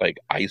 unless like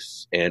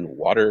ice and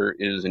water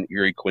is an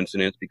eerie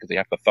coincidence because they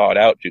have to thaw it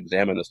out to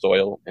examine the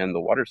soil and the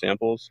water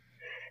samples.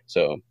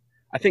 So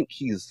I think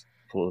he's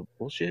full of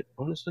bullshit,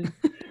 honestly.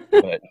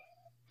 And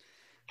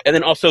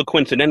then also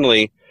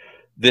coincidentally,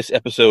 this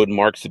episode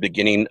marks the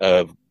beginning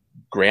of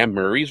Graham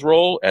Murray's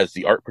role as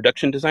the art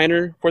production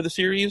designer for the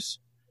series.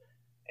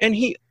 And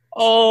he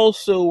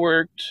also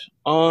worked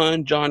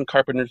on John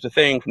Carpenter's The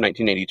Thing from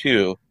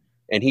 1982,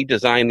 and he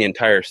designed the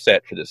entire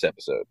set for this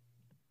episode.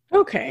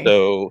 Okay.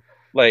 So,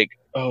 like,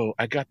 oh,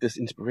 I got this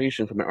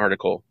inspiration from an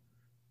article.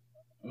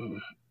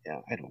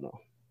 Yeah, I don't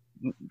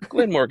know.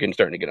 Glenn Morgan's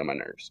starting to get on my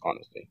nerves,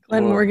 honestly.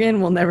 Glenn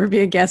Morgan will never be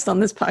a guest on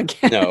this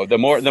podcast. No,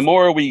 the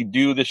more we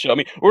do this show, I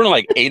mean, we're only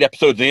like 8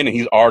 episodes in, and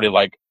he's already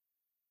like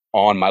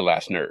on my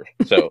last nerve.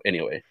 So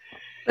anyway.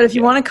 But if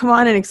you want to come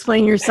on and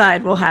explain your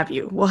side, we'll have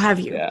you.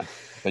 Yeah.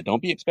 But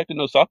don't be expecting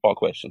those softball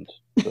questions.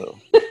 So.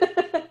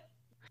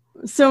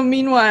 So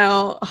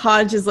meanwhile,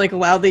 Hodge is like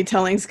loudly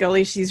telling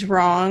Scully she's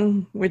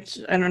wrong, which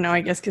I don't know,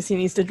 I guess because he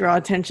needs to draw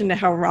attention to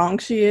how wrong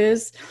she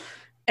is.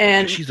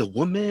 And she's a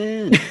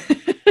woman.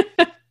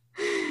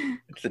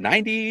 It's the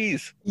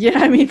 90s. Yeah,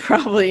 I mean,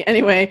 probably.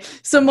 Anyway,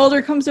 so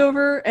Mulder comes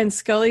over and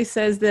Scully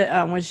says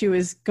that when she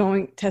was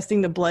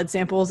testing the blood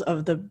samples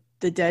of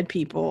the dead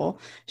people,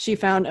 she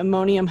found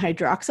ammonium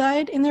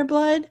hydroxide in their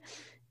blood.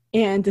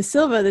 And De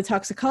Silva, the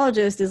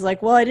toxicologist, is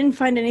like, well, I didn't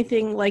find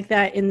anything like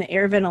that in the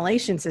air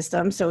ventilation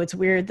system, so it's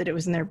weird that it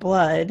was in their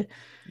blood.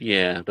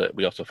 Yeah, but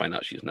we also find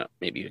out she's not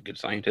maybe a good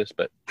scientist,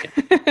 but...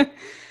 Yeah.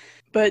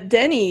 But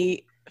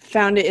Denny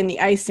found it in the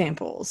ice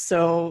samples,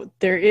 so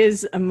there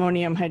is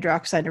ammonium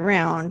hydroxide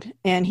around,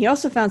 and he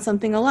also found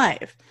something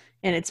alive.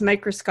 and it's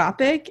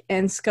microscopic.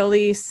 And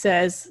Scully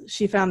says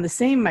she found the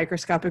same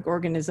microscopic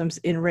organisms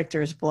in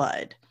Richter's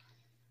blood.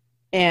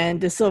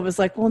 And De Silva's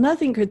like, well,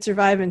 nothing could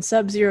survive in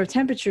sub-zero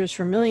temperatures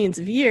for millions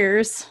of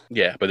years.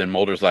 Yeah, but then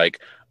Mulder's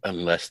like,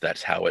 unless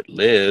that's how it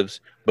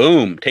lives.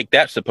 Boom, take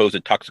that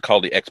supposed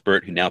toxicology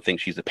expert who now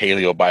thinks she's a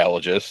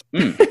paleobiologist.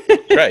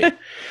 Right.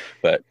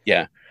 But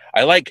yeah,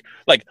 I like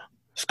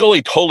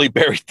Scully totally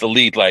buries the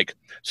lead. Like,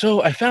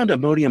 so I found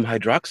ammonium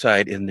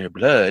hydroxide in their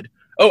blood.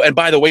 Oh, and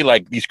by the way,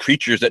 like these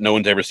creatures that no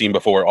one's ever seen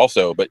before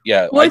also. But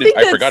yeah, well,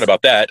 I forgot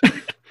about that.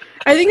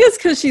 I think that's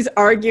because she's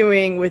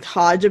arguing with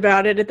Hodge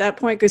about it at that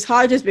point, because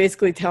Hodge is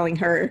basically telling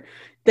her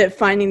that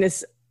finding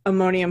this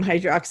ammonium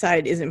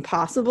hydroxide is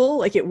impossible.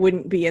 Like, it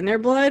wouldn't be in their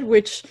blood,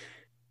 which,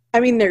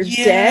 I mean, they're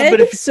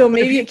dead, so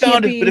maybe it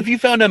can't be. But if you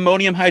found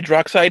ammonium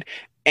hydroxide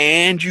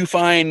and you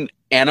find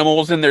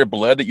animals in their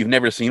blood that you've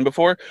never seen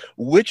before,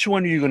 which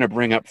one are you going to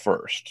bring up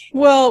first?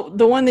 Well,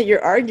 the one that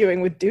you're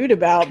arguing with Dude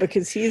about,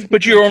 because he's...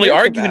 But you're only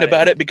arguing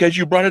about it because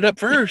you brought it up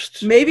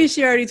first. Maybe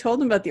she already told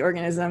him about the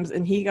organisms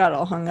and he got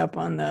all hung up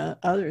on the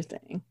other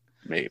thing.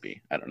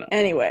 Maybe. I don't know.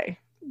 Anyway.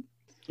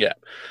 Yeah.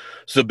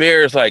 So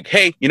Bear's like,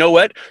 hey, you know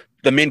what?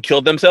 The men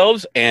killed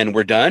themselves and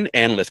we're done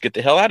and let's get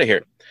the hell out of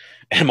here.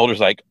 And Mulder's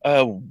like,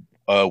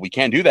 we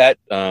can't do that.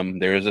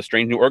 There is a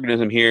strange new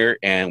organism here,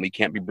 and we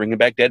can't be bringing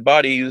back dead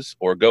bodies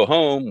or go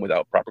home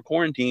without proper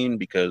quarantine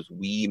because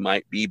we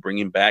might be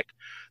bringing back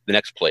the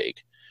next plague.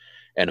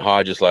 And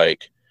Hodge is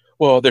like,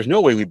 well, there's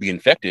no way we'd be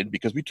infected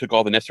because we took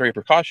all the necessary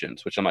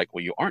precautions, which I'm like,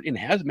 well, you aren't in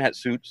hazmat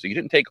suits, so you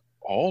didn't take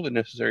all the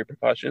necessary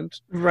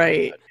precautions.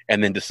 Right.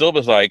 And then De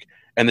Silva's like,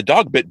 and the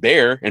dog bit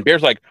Bear, and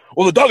Bear's like,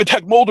 well, the dog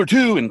attacked Mulder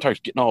too, and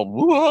starts getting all,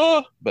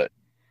 whoa. But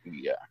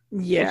yeah.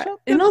 Yeah.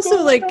 And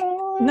also, like,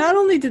 not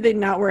only did they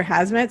not wear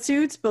hazmat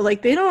suits, but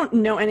like they don't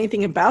know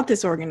anything about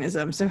this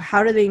organism. So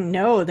how do they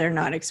know they're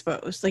not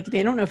exposed? Like,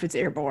 they don't know if it's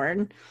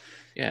airborne.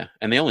 Yeah.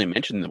 And they only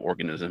mentioned the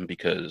organism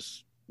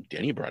because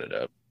Denny brought it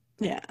up.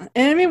 Yeah.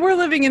 And I mean, we're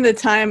living in the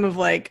time of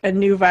like a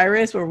new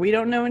virus where we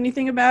don't know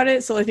anything about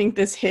it. So I think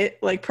this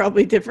hit like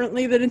probably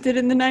differently than it did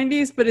in the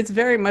 90s, but it's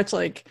very much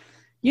like,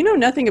 you know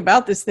nothing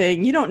about this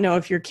thing. You don't know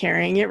if you're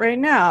carrying it right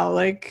now.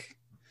 Like,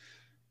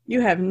 you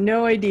have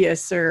no idea,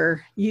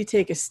 sir. You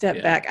take a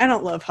step back. I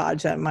don't love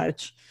Hodge that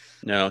much.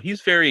 No,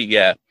 he's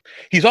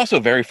he's also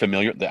very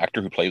familiar. The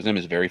actor who plays him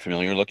is very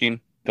familiar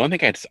looking. The only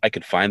thing I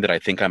could find that I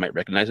think I might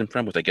recognize him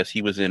from was I guess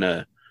he was in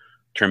a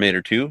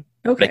Terminator 2. Okay.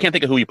 But I can't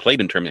think of who he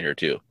played in Terminator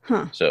 2.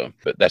 Huh. So,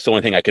 but that's the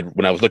only thing I could,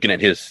 when I was looking at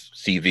his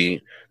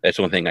CV, that's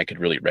the only thing I could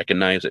really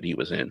recognize that he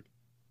was in.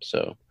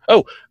 So,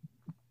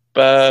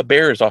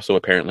 Bear is also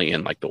apparently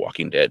in like The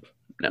Walking Dead.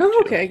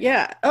 Okay,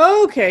 yeah.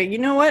 Okay, you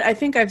know what? I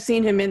think I've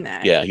seen him in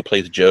that. Yeah, he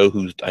plays Joe,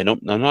 I'm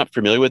not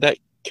familiar with that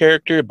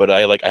character, but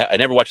I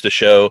never watched the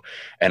show,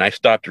 and I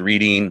stopped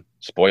reading,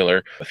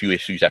 spoiler, a few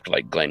issues after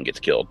like Glenn gets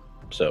killed.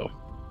 So,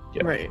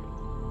 yeah. Right.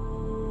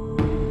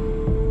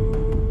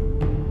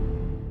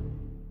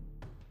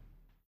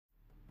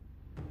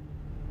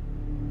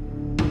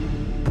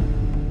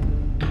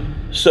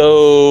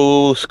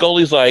 So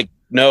Scully's like,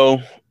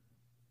 no,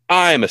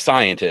 I'm a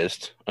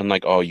scientist,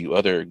 unlike all you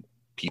other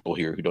people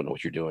here who don't know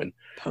what you're doing.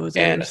 Posers.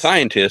 And a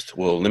scientist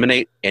will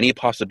eliminate any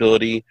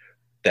possibility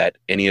that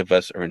any of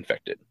us are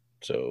infected.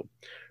 So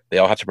they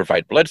all have to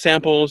provide blood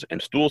samples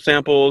and stool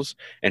samples,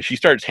 and she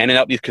starts handing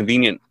out these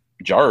convenient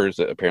jars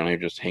that apparently are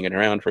just hanging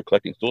around for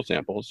collecting stool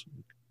samples.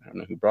 I don't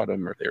know who brought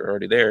them or if they were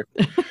already there.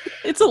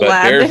 It's a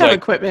lab. Bear's they have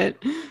equipment.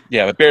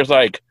 Yeah, but Bear's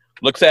like,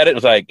 looks at it and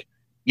is like,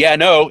 yeah,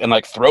 no, and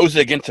like throws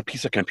it against a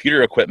piece of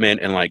computer equipment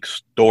and like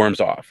storms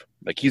off.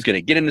 Like he's going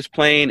to get in his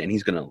plane and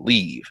he's going to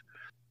leave.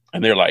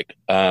 And they're like,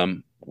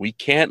 we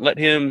can't let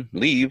him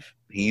leave.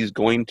 He's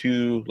going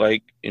to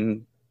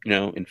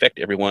infect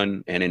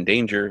everyone and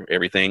endanger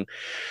everything.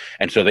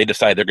 And so they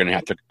decide they're going to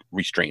have to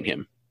restrain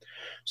him.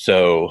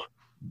 So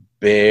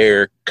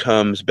Bear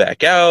comes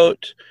back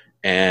out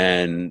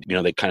and,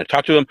 they kind of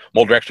talk to him.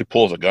 Mulder actually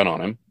pulls a gun on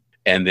him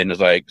and then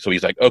is like, so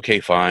he's like, okay,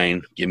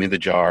 fine, give me the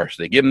jar.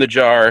 So they give him the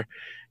jar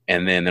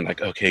and then they're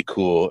like, okay,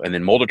 cool. And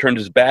then Mulder turns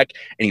his back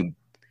and he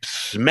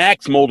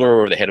smacks Mulder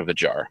over the head of the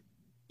jar.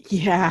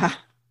 Yeah.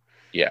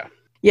 Yeah.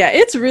 Yeah,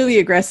 it's really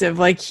aggressive.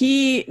 Like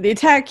he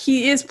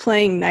is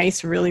playing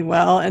nice really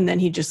well, and then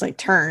he just like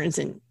turns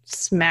and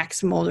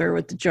smacks Mulder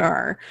with the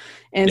jar.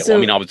 And yeah, so well,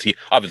 I mean,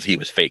 obviously he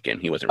was faking.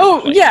 He wasn't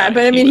really yeah, nice.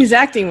 But I mean his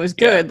acting was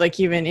good, like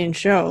even in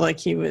show, like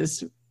he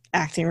was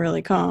acting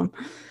really calm.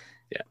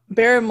 Yeah.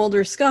 Bear and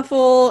Mulder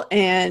scuffle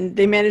and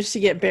they manage to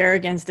get Bear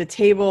against the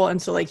table, and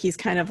so like he's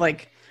kind of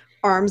like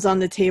arms on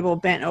the table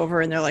bent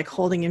over and they're like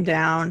holding him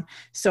down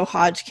so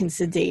Hodge can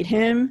sedate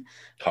him.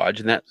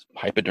 Hodge and that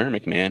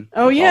hypodermic, man.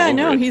 Oh yeah,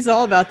 no, he's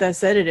all about that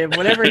sedative.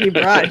 Whatever he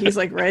brought, he's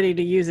like ready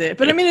to use it.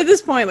 But I mean, at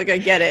this point, like I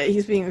get it.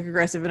 He's being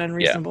aggressive and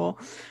unreasonable.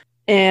 Yeah.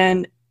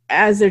 And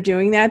as they're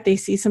doing that, they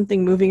see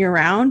something moving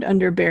around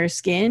under Bear's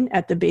skin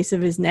at the base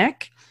of his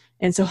neck.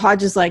 And so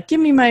Hodge is like,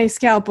 give me my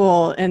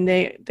scalpel. And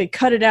they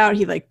cut it out.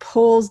 He like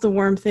pulls the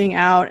worm thing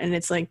out and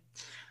it's like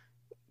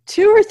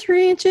 2 or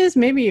 3 inches,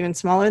 maybe even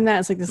smaller than that.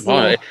 It's like this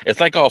little... It's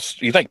like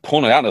he's like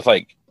pulling it out and it's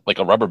like like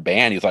a rubber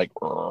band. He's like,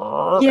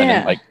 and Yeah.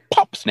 then like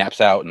pop,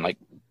 snaps out, and like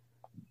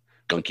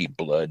gunky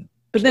blood.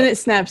 But then it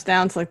snaps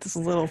down to like this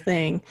little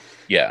thing.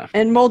 Yeah.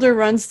 And Mulder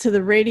runs to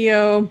the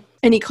radio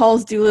and he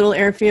calls Doolittle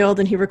Airfield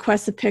and he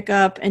requests a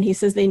pickup and he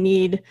says they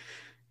need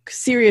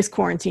serious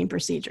quarantine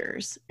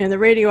procedures. And the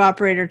radio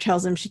operator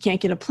tells him she can't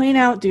get a plane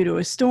out due to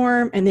a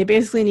storm and they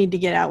basically need to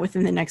get out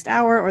within the next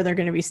hour or they're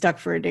going to be stuck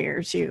for a day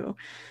or two.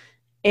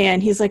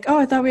 And he's like, oh,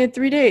 I thought we had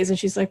 3 days. And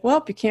she's like,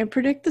 well, you can't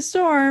predict the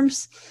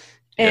storms.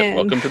 And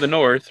welcome to the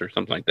North or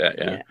something like that.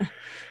 Yeah.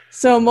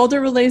 So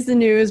Mulder relays the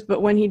news,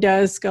 but when he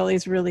does,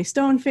 Scully's really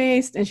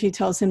stone-faced, and she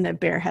tells him that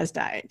Bear has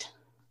died.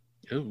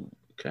 Oh,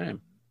 okay.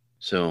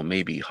 So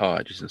maybe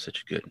Hodge isn't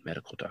such a good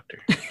medical doctor.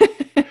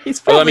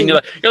 He's probably... Well, I mean,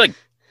 you're like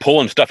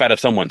pulling stuff out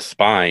of someone's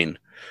spine.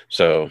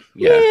 So,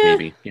 yeah,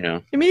 maybe, you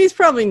know. I mean, he's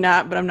probably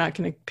not, but I'm not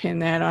going to pin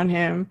that on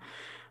him.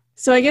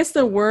 So I guess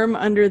the worm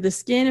under the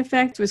skin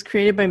effect was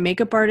created by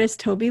makeup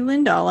artist Toby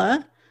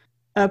Lindala.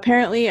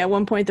 Apparently, at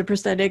one point, the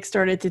prosthetic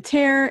started to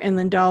tear, and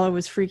Lindala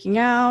was freaking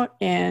out,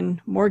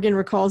 and Morgan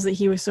recalls that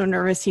he was so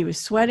nervous he was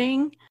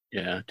sweating.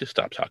 Yeah, just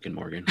stop talking,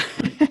 Morgan.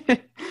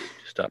 Just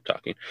stop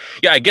talking.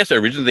 Yeah, I guess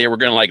originally they were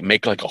going to, like,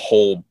 make, like, a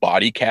whole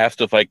body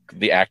cast of, like,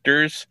 the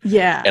actors.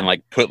 Yeah. And,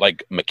 like, put,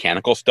 like,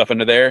 mechanical stuff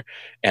into there.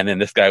 And then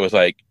this guy was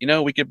like, you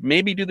know, we could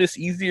maybe do this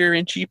easier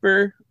and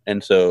cheaper.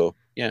 And so,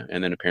 yeah,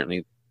 and then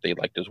apparently they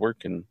liked his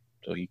work, and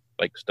so he,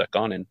 like, stuck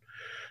on, and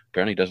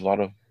apparently does a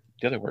lot of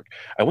the other work.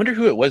 I wonder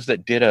who it was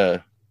that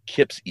did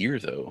Kip's ear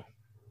though,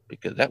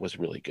 because that was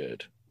really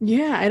good.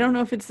 Yeah, I don't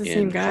know if it's the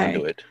same guy.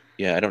 Conduit.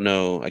 Yeah, I don't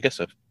know. I guess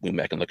if we went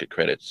back and look at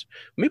credits,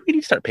 maybe we need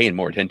to start paying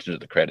more attention to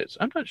the credits.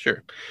 I'm not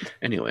sure.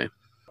 Anyway.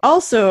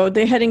 Also,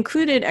 they had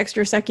included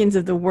extra seconds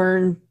of the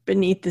worm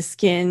beneath the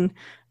skin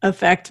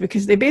effect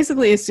because they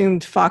basically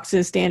assumed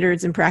Fox's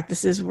standards and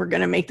practices were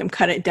going to make them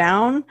cut it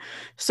down.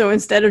 So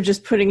instead of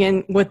just putting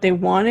in what they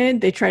wanted,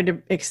 they tried to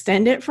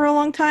extend it for a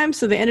long time.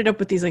 So they ended up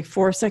with these like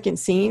 4-second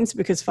scenes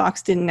because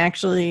Fox didn't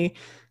actually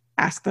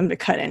ask them to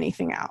cut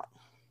anything out.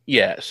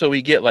 Yeah, so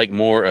we get like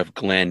more of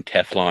Glenn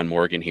Teflon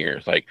Morgan here.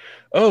 It's like,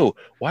 oh,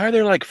 why are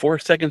there like 4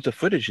 seconds of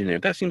footage in there?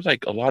 That seems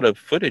like a lot of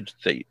footage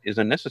that is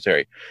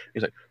unnecessary.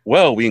 He's like,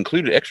 well, we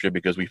included extra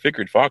because we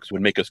figured Fox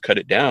would make us cut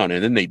it down,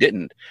 and then they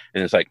didn't.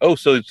 And it's like, oh,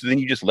 so then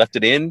you just left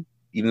it in,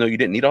 even though you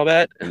didn't need all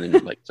that? And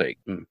then like, it's like,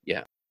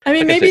 yeah. I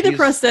mean, like maybe the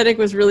prosthetic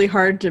was really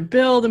hard to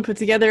build and put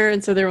together,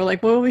 and so they were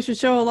like, well, we should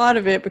show a lot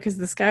of it because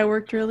this guy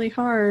worked really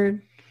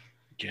hard.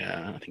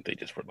 Yeah, I think they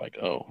just were like,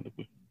 oh,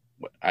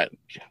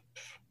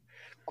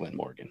 Glenn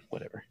Morgan,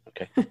 whatever.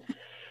 Okay.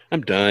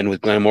 I'm done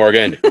with Glenn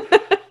Morgan.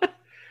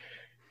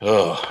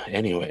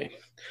 Anyway.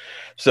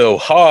 So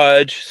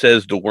Hodge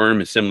says the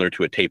worm is similar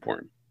to a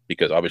tapeworm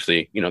because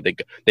obviously, you know,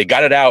 they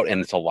got it out and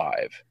it's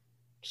alive.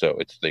 So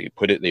they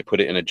put it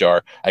in a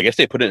jar. I guess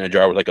they put it in a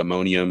jar with like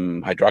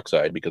ammonium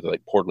hydroxide because they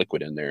like poured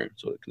liquid in there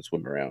so it can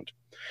swim around.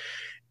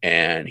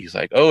 And he's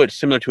like, oh, it's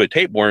similar to a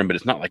tapeworm, but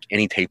it's not like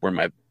any tapeworm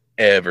I've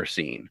ever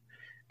seen.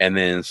 And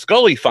then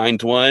Scully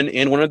finds one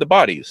in one of the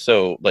bodies.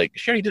 So, like,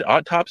 she already did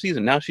autopsies,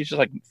 and now she's just,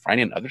 like,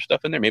 finding other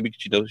stuff in there. Maybe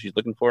she knows what she's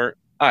looking for.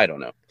 I don't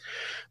know.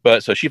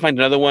 But so she finds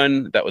another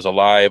one that was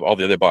alive. All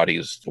the other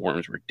bodies, the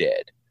worms were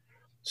dead.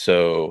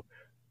 So,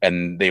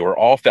 and they were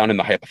all found in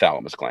the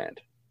hypothalamus gland.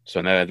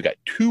 So now they've got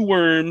 2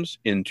 worms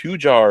in 2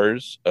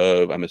 jars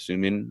of, I'm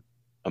assuming,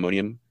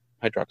 ammonium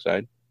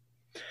hydroxide.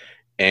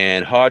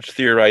 And Hodge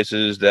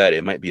theorizes that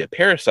it might be a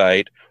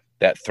parasite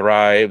that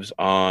thrives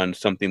on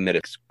something that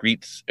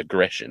excretes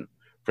aggression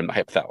from the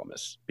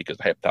hypothalamus because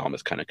the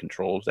hypothalamus kind of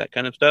controls that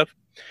kind of stuff.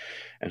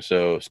 And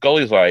so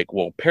Scully's like,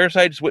 well,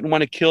 parasites wouldn't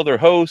want to kill their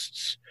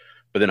hosts.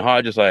 But then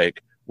Hodge is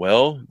like,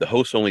 well, the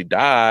hosts only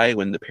die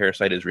when the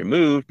parasite is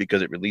removed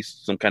because it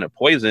released some kind of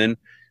poison.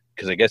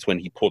 Because I guess when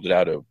he pulled it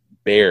out of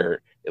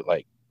Bear, it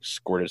like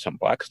squirted some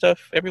black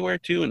stuff everywhere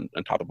too. And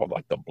on top of all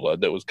like the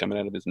blood that was coming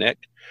out of his neck.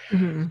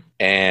 Mm-hmm.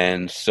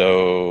 And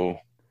so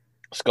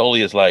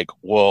Scully is like,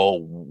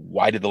 well,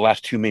 why did the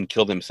last 2 men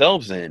kill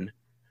themselves then?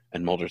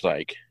 And Mulder's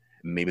like,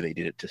 maybe they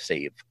did it to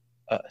save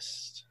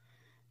us.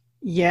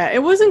 Yeah,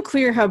 it wasn't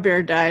clear how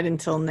Bear died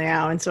until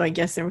now. And so I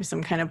guess there was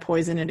some kind of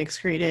poison it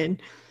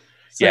excreted.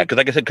 So yeah, because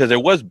like I said, because there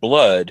was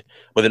blood,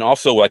 but then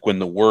also like when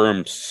the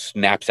worm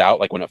snaps out,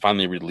 like when it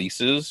finally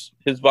releases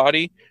his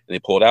body and they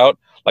pull it out,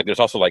 like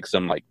there's also like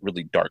some like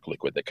really dark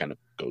liquid that kind of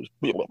goes,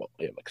 like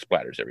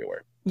splatters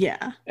everywhere.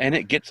 Yeah. And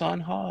it gets on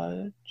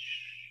Hodge.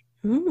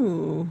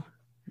 Ooh.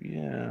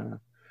 Yeah.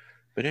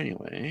 But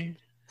anyway.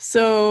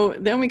 So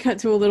then we cut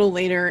to a little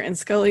later and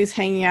Scully's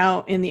hanging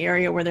out in the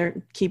area where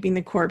they're keeping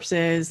the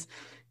corpses.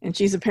 And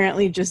she's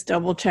apparently just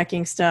double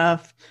checking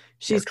stuff.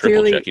 She's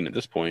triple checking at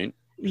this point.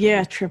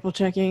 Yeah, triple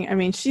checking. I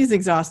mean, she's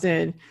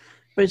exhausted,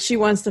 but she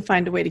wants to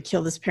find a way to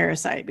kill this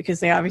parasite because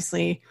they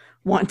obviously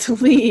want to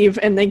leave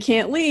and they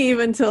can't leave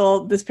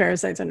until this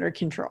parasite's under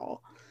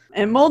control.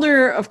 And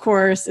Mulder, of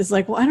course, is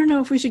like, well, I don't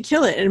know if we should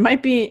kill it. It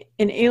might be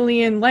an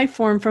alien life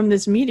form from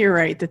this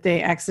meteorite that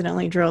they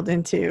accidentally drilled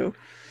into.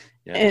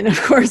 Yeah. And, of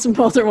course,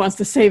 Mulder wants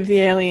to save the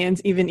aliens,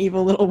 even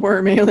evil little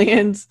worm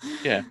aliens.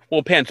 Yeah.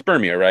 Well,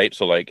 panspermia, right?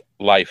 So, like,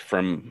 life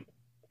from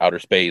outer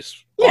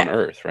space on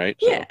Earth, right?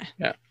 So,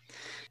 yeah.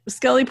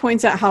 Scully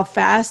points out how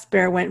fast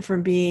Bear went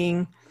from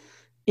being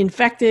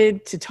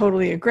infected to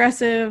totally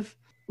aggressive.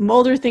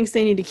 Mulder thinks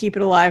they need to keep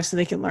it alive so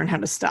they can learn how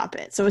to stop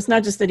it. So it's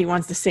not just that he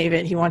wants to save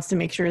it. He wants to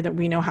make sure that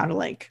we know how to,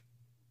 like,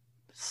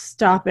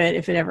 stop it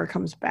if it ever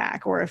comes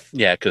back, or if...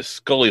 Yeah, because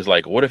Scully's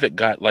like, what if it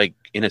got, like,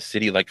 in a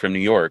city like from New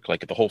York?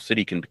 Like, the whole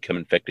city can become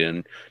infected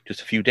in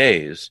just a few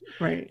days.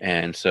 Right.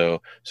 And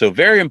so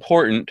very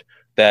important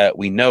that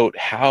we note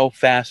how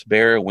fast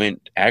Bear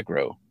went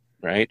aggro,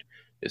 right?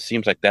 It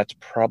seems like that's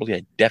probably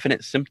a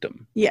definite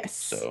symptom. Yes.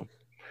 So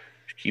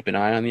keep an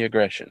eye on the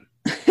aggression.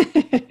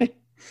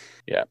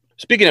 Yeah.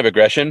 Speaking of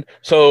aggression,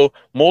 so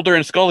Mulder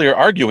and Scully are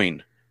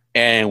arguing,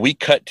 and we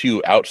cut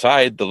to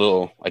outside the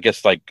little, I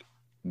guess, like,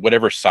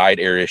 whatever side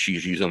area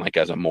she's using, like,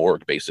 as a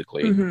morgue,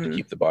 basically, to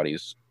keep the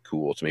bodies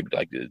cool. So maybe,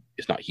 like,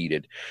 it's not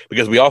heated.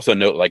 Because we also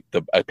know, like,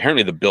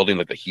 apparently the building,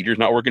 like, the heater's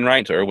not working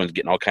right, so everyone's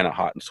getting all kind of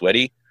hot and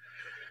sweaty.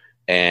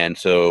 And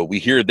so we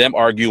hear them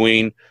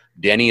arguing.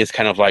 Denny is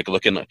kind of, like,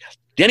 looking like...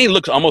 Denny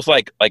looks almost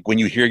like when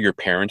you hear your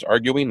parents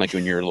arguing, like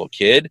when you're a little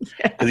kid,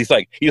 because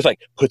he just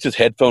puts his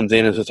headphones in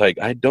and is just like,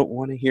 I don't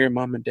want to hear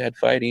mom and dad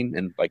fighting,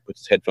 and, like, puts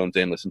his headphones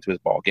in, listen to his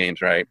ball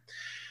games, right?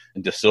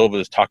 And De Silva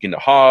is talking to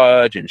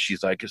Hodge, and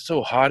she's like, it's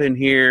so hot in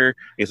here.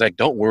 He's like,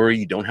 don't worry,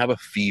 you don't have a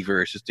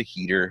fever, it's just a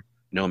heater,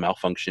 no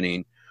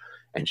malfunctioning.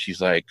 And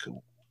she's like,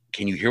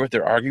 can you hear what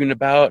they're arguing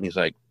about? And he's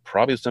like,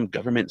 probably some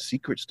government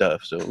secret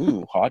stuff.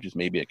 So, Hodge is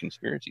maybe a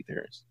conspiracy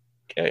theorist.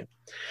 Okay.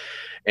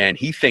 And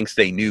he thinks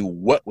they knew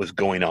what was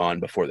going on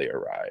before they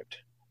arrived.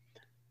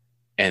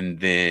 And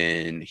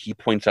then he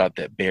points out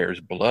that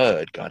Bear's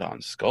blood got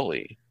on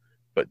Scully.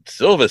 But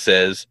Silva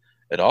says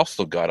it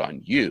also got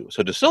on you.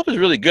 So De Silva's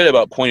really good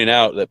about pointing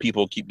out that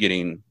people keep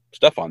getting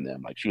stuff on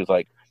them. Like, she was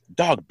like,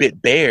 dog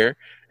bit Bear,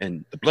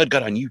 and the blood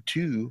got on you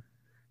too.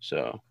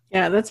 So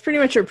yeah, that's pretty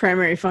much her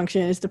primary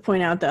function, is to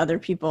point out that other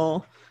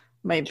people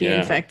might be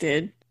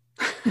infected.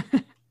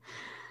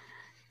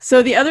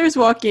 So the others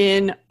walk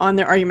in on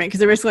their argument because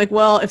they're basically like,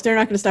 well, if they're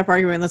not going to stop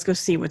arguing, let's go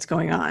see what's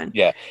going on.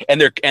 Yeah, and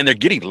they're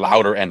getting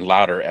louder and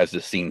louder as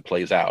the scene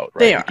plays out, right?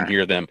 They are. You can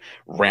hear them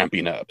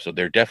ramping up. So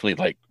they're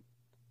definitely, like,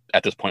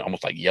 at this point,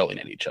 almost like yelling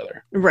at each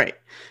other. Right.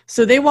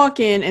 So they walk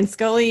in, and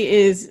Scully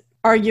is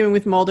arguing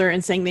with Mulder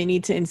and saying they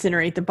need to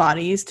incinerate the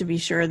bodies to be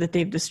sure that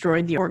they've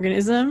destroyed the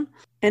organism.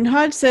 And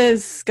Hodge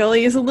says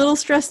Scully is a little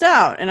stressed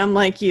out. And I'm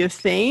like, you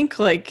think?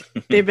 Like,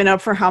 they've been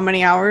up for how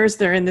many hours?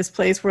 They're in this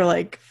place where,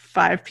 like,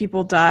 5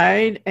 people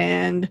died,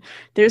 and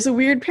there's a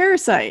weird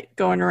parasite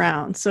going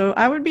around. So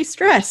I would be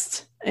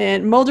stressed.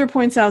 And Mulder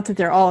points out that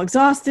they're all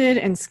exhausted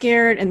and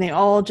scared, and they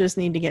all just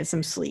need to get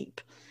some sleep.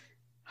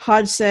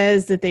 Hodge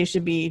says that they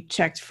should be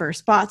checked for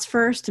spots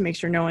first to make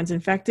sure no one's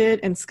infected,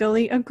 and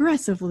Scully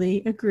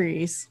aggressively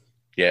agrees.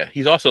 Yeah,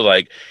 he's also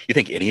like, you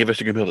think any of us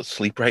are going to be able to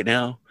sleep right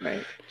now?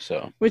 Right.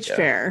 So, which,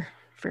 fair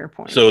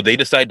point. So they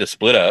decide to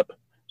split up.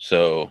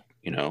 So,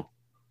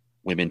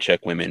 women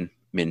check women,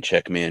 men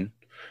check men.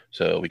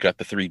 So we got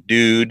the 3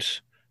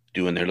 dudes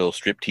doing their little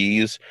strip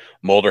tease.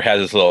 Mulder has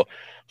his little,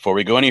 before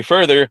we go any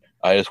further,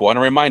 I just want to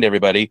remind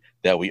everybody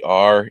that we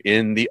are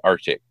in the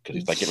Arctic, because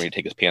he's like getting ready to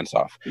take his pants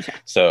off. Yeah.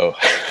 So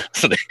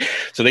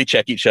they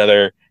check each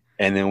other,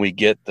 and then we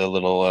get the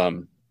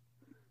little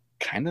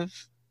kind of,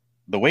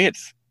 the way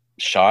it's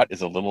shot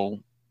is a little,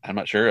 I'm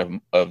not sure,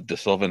 of De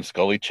Silva and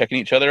Scully checking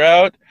each other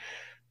out.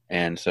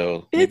 And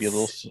so maybe a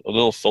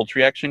little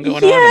sultry action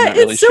going on. Yeah, it's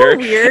really so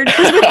weird.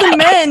 Because with the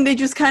men, they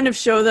just kind of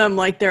show them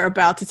like they're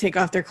about to take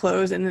off their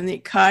clothes, and then they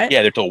cut.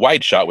 Yeah, there's a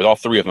wide shot with all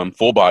 3 of them,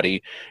 full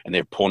body, and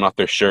they're pulling off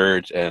their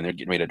shirts, and they're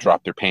getting ready to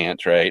drop their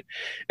pants, right?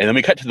 And then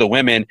we cut to the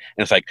women, and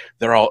it's like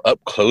they're all up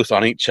close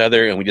on each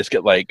other, and we just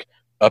get like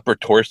upper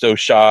torso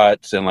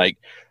shots, and like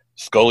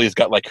Scully's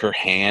got like her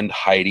hand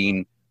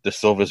hiding De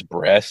Silva's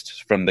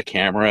breast from the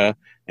camera.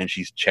 And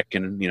she's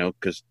checking,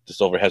 because De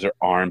Silva has her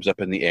arms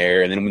up in the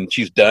air. And then when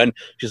she's done,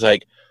 she's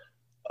like,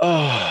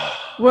 oh.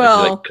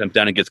 Well. She, like, comes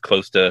down and gets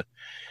close to.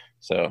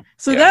 So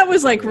yeah, that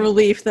was like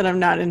relief that I'm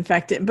not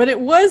infected. But it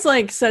was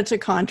like such a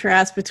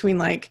contrast between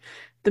like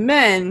the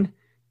men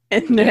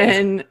and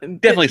then.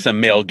 Definitely some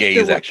male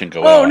gaze action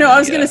going on. Oh, no, I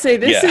was going to say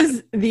this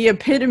is the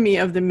epitome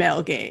of the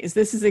male gaze.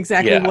 This is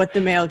exactly what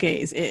the male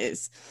gaze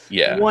is.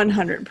 Yeah.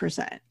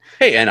 100%.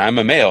 Hey, and I'm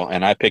a male,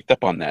 and I picked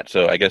up on that.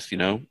 So I guess,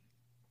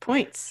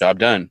 points. Job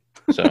done.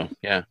 So,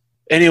 yeah.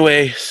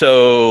 Anyway,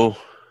 so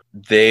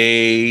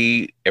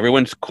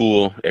everyone's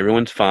cool.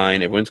 Everyone's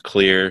fine. Everyone's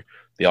clear.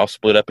 They all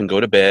split up and go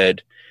to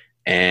bed.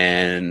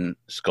 And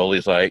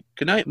Scully's like,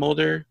 good night,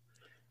 Mulder.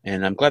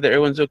 And I'm glad that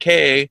everyone's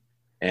okay.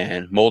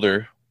 And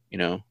Mulder,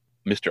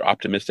 Mr.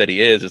 Optimist that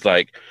he is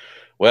like,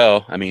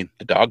 well, I mean,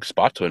 the dog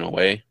spots went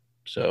away.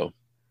 So,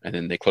 and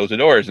then they close the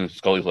doors, and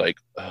Scully's like,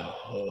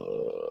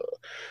 oh.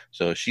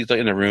 So she's like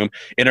in a room.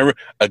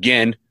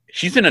 Again,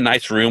 she's in a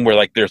nice room where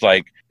like there's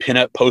like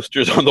pinup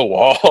posters on the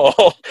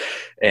wall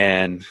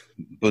and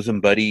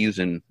bosom buddies,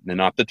 and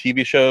not the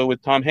TV show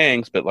with Tom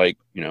Hanks, but like,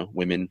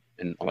 women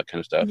and all that kind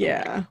of stuff.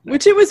 Yeah. And,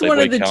 which it was one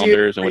of the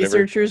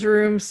researchers'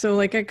 rooms. So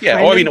like, and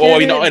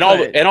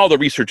all the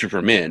researchers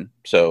were men.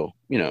 So,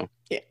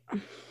 Yeah.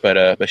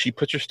 But she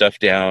puts her stuff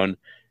down,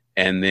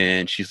 and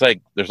then she's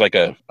like, there's like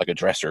a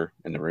dresser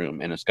in the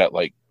room, and it's got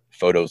like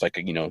photos, like,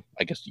 you know,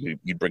 I guess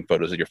you'd bring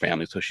photos of your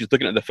family. So she's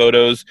looking at the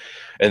photos,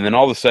 and then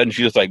all of a sudden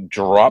she just like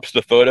drops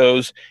the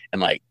photos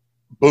and like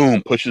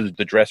boom, pushes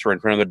the dresser in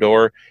front of the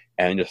door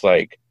and just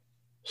like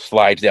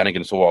slides down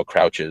against the wall,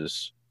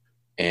 crouches,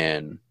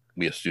 and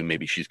we assume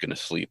maybe she's gonna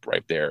sleep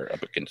right there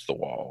up against the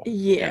wall.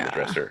 Yeah. And the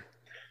dresser.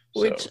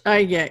 Which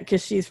I get,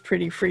 because she's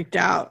pretty freaked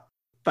out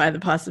by the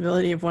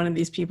possibility of one of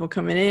these people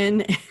coming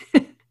in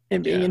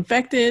and being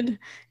infected.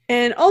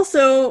 And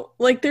also,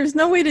 like, there's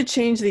no way to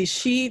change these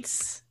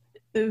sheets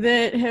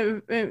that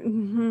have,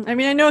 I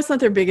mean, I know it's not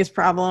their biggest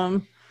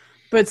problem,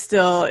 but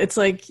still, it's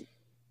like,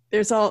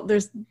 there's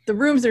the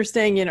rooms they're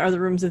staying in are the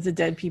rooms of the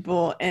dead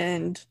people,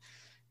 and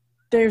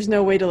there's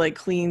no way to like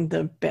clean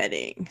the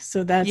bedding.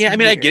 So that's I mean,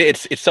 weird. I get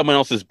it. It's someone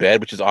else's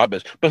bed, which is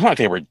obvious, but it's not like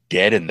they were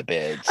dead in the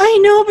beds. I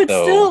know, but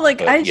So, still, like,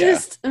 but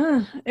just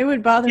it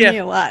would bother me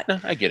a lot. No,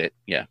 I get it.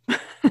 Yeah.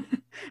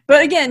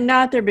 But again,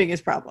 not their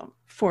biggest problem,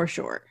 for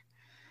sure.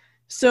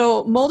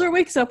 So Mulder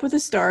wakes up with a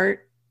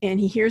start, and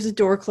he hears a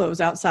door close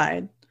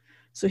outside.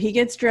 So he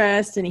gets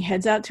dressed, and he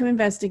heads out to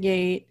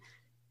investigate,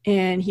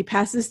 and he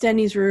passes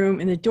Denny's room,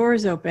 and the door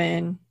is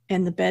open,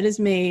 and the bed is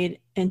made,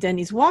 and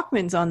Denny's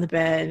Walkman's on the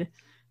bed,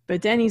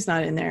 but Denny's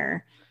not in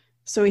there.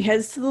 So he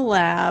heads to the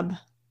lab,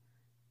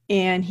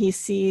 and he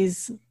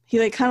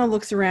like kind of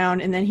looks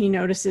around, and then he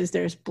notices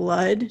there's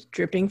blood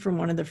dripping from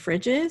one of the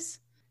fridges.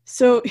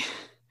 So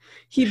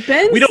he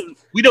bends.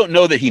 We don't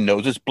know that he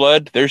knows it's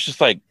blood. There's just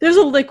like there's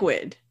a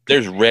liquid.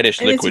 There's reddish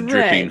And it's liquid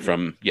dripping red.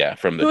 from the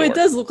So door. it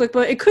does look like,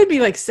 but it could be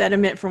like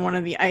sediment from one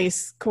of the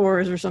ice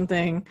cores or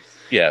something.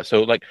 Yeah,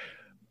 so like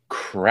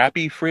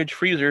crappy fridge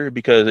freezer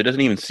because it doesn't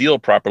even seal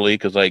properly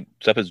because like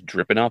stuff is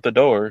dripping out the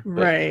door. But,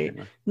 Right.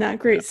 anyway. Not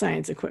great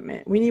science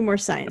equipment. We need more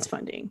science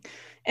funding.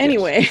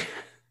 Anyway,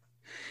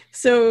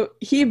 so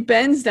he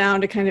bends down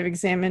to kind of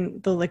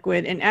examine the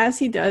liquid. And as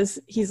he does,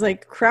 he's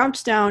like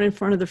crouched down in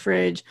front of the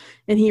fridge,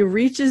 and he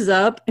reaches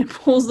up and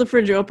pulls the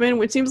fridge open,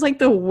 which seems like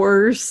the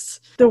worst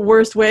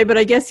way. But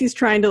I guess he's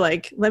trying to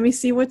like, let me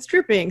see what's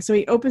dripping. So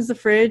he opens the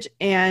fridge,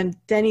 and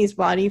Denny's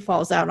body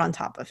falls out on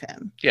top of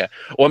him. Yeah.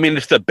 Well, I mean,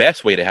 it's the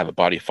best way to have a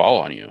body fall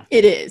on you.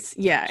 It is.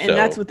 Yeah. And So-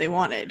 that's what they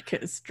wanted,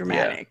 because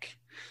dramatic.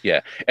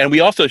 Yeah. And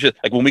we also just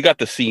like when we got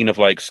the scene of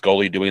like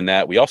Scully doing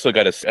that, we also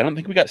got I don't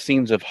think we got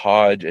scenes of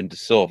Hodge and De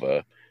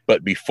Silva.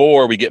 But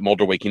before we get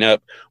Mulder waking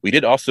up, we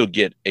did also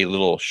get a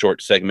little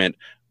short segment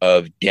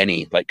of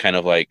Denny, like kind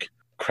of like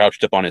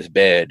crouched up on his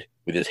bed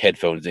with his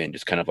headphones in,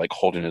 just kind of like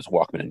holding his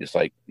Walkman and just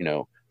like, you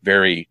know,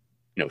 very,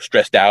 you know,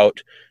 stressed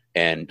out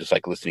and just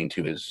like listening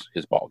to his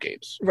ball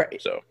games. Right.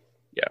 So,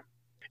 yeah.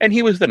 And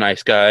he was the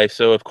nice guy.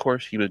 So, of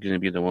course, he was going to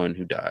be the one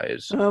who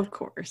dies. Of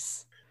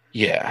course.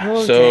 Yeah.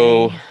 Oh,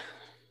 So Denny.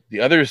 the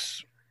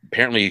others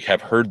apparently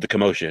have heard the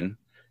commotion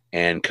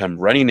and come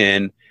running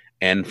in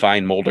and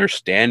find Mulder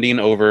standing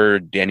over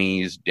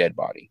Denny's dead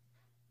body.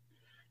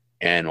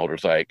 And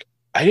Mulder's like,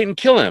 I didn't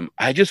kill him.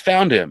 I just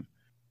found him.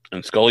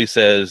 And Scully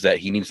says that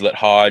he needs to let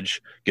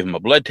Hodge give him a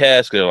blood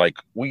test. They're like,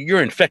 well,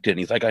 you're infected. And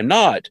he's like, I'm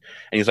not.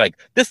 And he's like,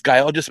 this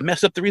guy will just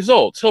mess up the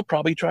results. He'll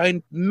probably try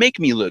and make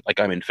me look like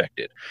I'm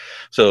infected.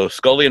 So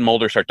Scully and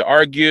Mulder start to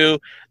argue.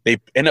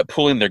 They end up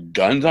pulling their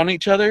guns on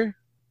each other.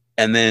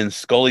 And then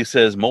Scully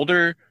says,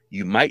 Mulder,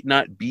 you might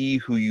not be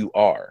who you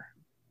are.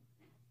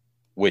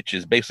 Which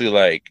is basically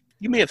like,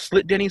 you may have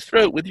slit Denny's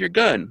throat with your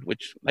gun.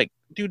 Which, like,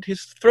 dude,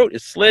 his throat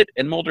is slit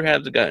and Mulder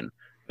has a gun.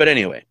 But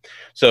anyway,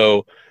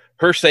 so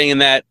her saying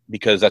that,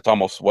 because that's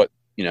almost what,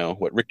 you know,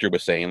 what Richter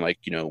was saying, like,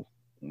 you know,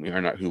 we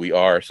are not who we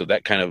are. So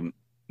that kind of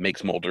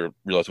makes Mulder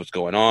realize what's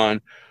going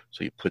on.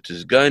 So he puts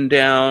his gun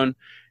down.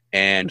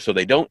 And so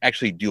they don't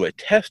actually do a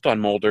test on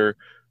Mulder,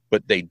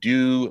 but they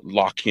do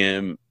lock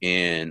him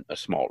in a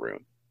small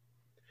room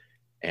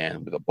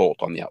and with a bolt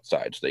on the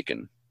outside so they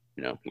can,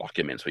 you know, lock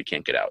him in so he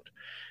can't get out.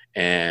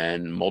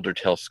 And Mulder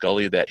tells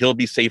Scully that he'll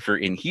be safer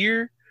in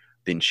here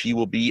than she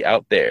will be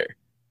out there.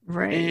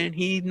 Right. And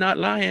he's not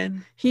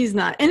lying. He's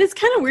not. And it's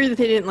kind of weird that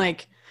they didn't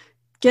like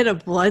get a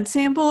blood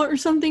sample or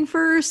something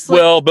first. Like,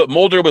 Well, but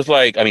Mulder was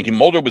like, I mean,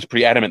 Mulder was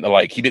pretty adamant that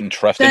like he didn't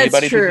trust That's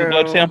anybody to do a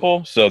blood true.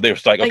 sample. So they were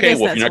like, I okay, guess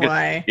well, that's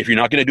why. if you're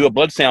not going to do a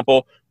blood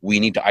sample, we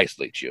need to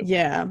isolate you.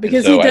 Yeah,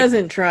 because so he I-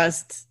 doesn't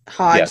trust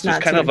Hodge Yeah, so not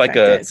it's kind to of like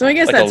infect it. So I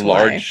guess like that's a why.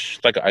 large,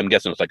 I'm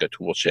guessing it's like a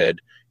tool shed,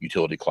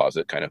 utility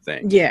closet kind of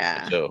thing.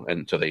 Yeah. So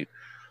they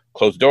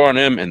close the door on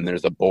him, and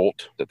there's a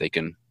bolt that they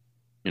can,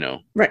 you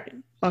know, Right.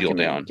 Lock seal him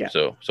in. down. Yeah.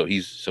 So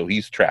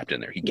he's trapped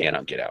in there. He Yeah.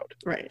 cannot get out.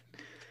 Right.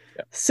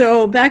 Yeah.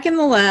 So back in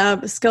the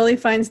lab, Scully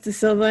finds De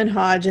Silva and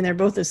Hodge, and they're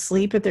both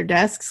asleep at their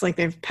desks, like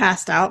they've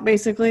passed out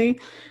basically.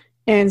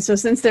 And so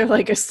since they're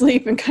like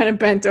asleep and kind of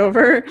bent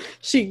over,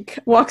 she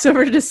walks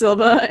over to De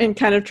Silva and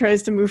kind of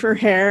tries to move her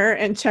hair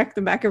and check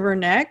the back of her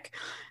neck.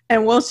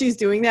 And while she's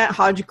doing that,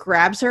 Hodge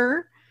grabs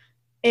her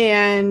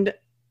and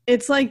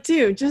It's like,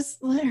 dude,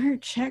 just let her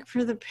check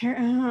for the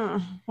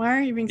parent. Why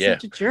are you being Yeah.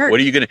 such a jerk? What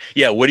are you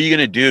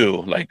gonna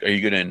do? Like, are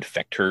you gonna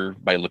infect her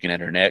by looking at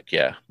her neck?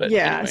 Yeah. But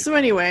Yeah. anyway. So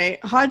anyway,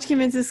 Hodge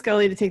convinces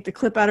Scully to take the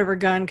clip out of her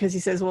gun because he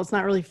says, well, it's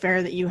not really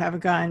fair that you have a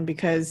gun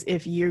because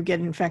if you get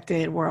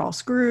infected, we're all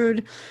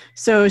screwed.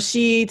 So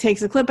she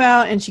takes the clip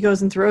out and she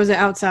goes and throws it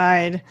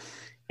outside.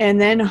 And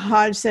then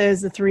Hodge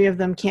says the three of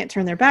them can't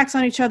turn their backs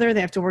on each other.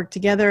 They have to work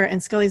together.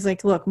 And Scully's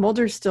like, look,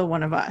 Mulder's still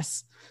one of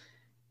us.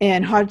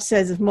 And Hodge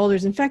says if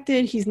Mulder's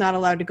infected, he's not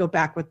allowed to go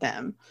back with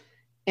them.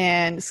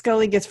 And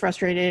Scully gets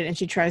frustrated and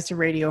she tries to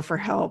radio for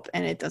help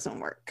and it doesn't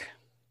work.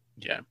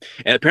 Yeah.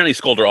 And apparently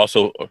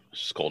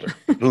Scolder.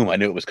 Boom, I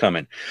knew it was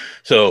coming.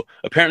 So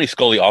apparently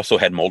Scully also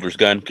had Mulder's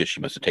gun because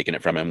she must have taken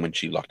it from him when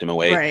she locked him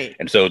away. Right.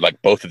 And so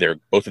like both of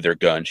their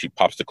guns, she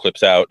pops the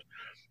clips out.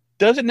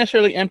 Doesn't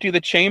necessarily empty the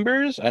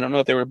chambers. I don't know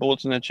if there were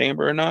bullets in the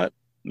chamber or not.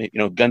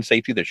 Gun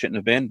safety, there shouldn't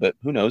have been, but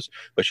who knows?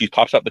 But she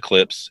pops out the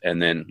clips and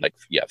then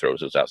throws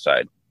those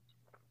outside.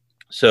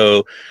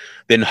 So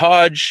then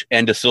Hodge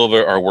and Da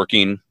Silva are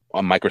working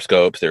on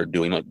microscopes. They're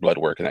doing like blood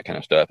work and that kind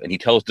of stuff. And he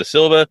tells Da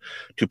Silva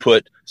to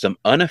put some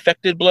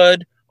unaffected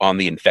blood on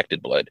the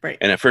infected blood. Right.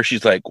 And at first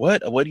she's like,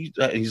 what do you,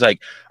 he's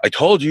like, I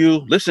told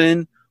you,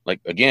 listen,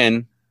 like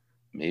again,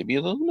 maybe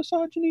a little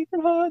misogyny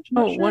from Hodge.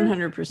 Oh, sure.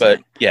 100%.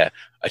 But yeah,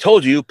 I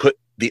told you, put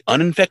the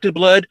uninfected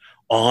blood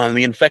on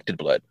the infected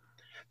blood.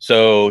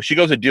 So she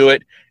goes to do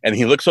it and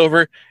he looks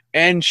over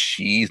and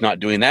she's not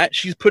doing that.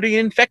 She's putting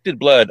infected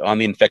blood on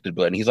the infected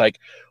blood. And he's like,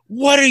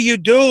 what are you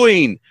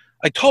doing?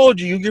 I told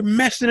you, you're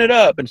messing it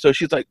up. And so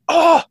she's like,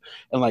 oh,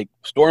 and like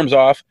storms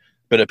off.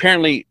 But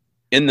apparently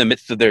in the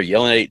midst of their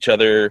yelling at each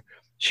other,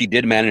 she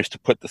did manage to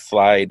put the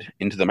slide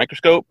into the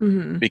microscope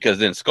because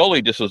then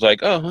Scully just was like,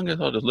 oh, I guess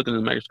I'll just look in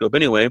the microscope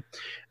anyway.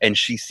 And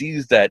she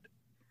sees that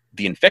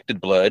the infected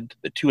blood,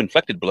 the two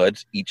infected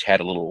bloods, each had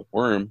a little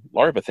worm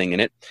larva thing in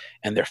it.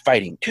 And they're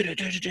fighting.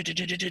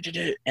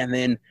 And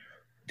then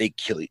they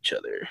kill each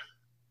other.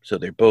 So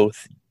they're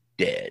both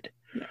dead.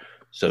 Yeah.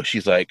 So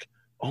she's like,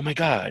 oh my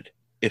God,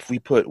 if we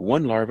put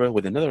one larva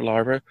with another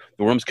larva,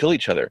 the worms kill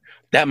each other.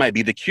 That might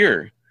be the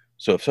cure.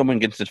 So if someone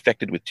gets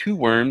infected with two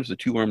worms, the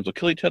two worms will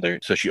kill each other.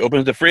 So she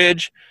opens the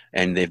fridge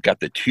and they've got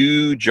the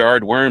two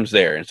jarred worms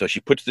there. And so she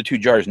puts the two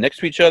jars next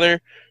to each other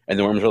and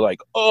the worms are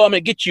like, oh, I'm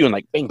going to get you. And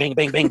like bang, bang,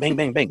 bang, bang, bang,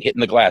 bang, bang, hitting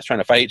the glass, trying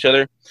to fight each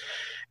other.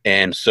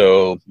 And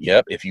so,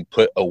 yep, if you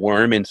put a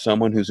worm in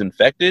someone who's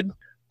infected,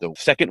 the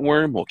second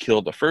worm will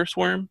kill the first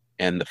worm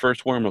and the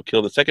first worm will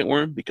kill the second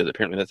worm because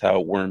apparently that's how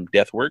worm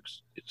death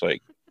works. It's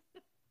like,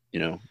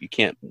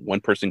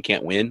 one person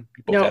can't win.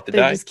 You both have to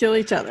die. They just kill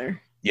each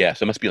other. Yeah,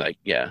 so it must be like,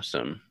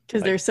 some...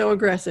 Because they're so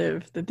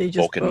aggressive that they just...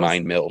 Vulcan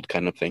mind meld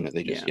kind of thing that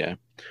they just,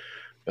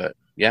 But,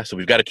 yeah, so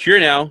we've got a cure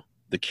now.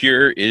 The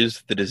cure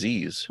is the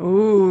disease.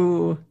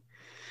 Ooh.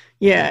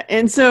 Yeah,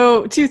 and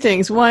so two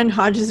things. One,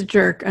 Hodge is a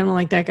jerk. I don't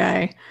like that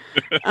guy.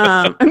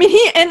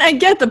 I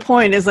get the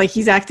point is like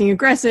he's acting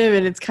aggressive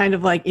and it's kind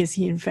of like, is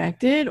he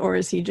infected or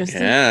is he just a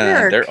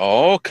jerk? They're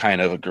all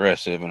kind of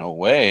aggressive in a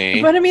way.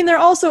 But they're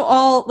also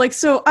all like,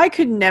 so I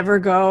could never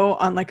go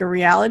on like a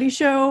reality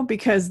show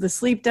because the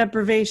sleep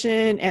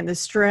deprivation and the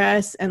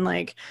stress and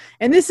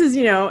this is,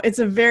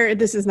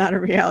 this is not a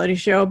reality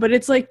show, but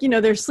it's like,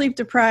 they're sleep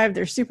deprived,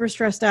 they're super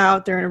stressed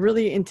out, they're in a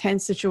really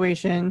intense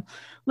situation.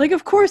 Like,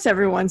 of course,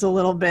 everyone's a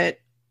little bit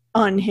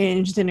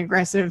unhinged and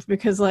aggressive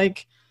because,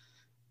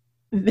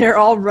 they're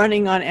all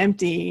running on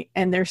empty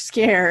and they're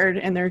scared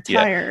and they're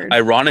tired. Yeah.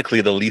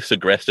 Ironically, the least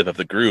aggressive of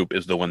the group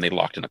is the one they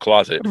locked in a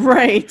closet.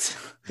 Right.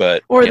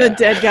 But the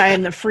dead guy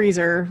in the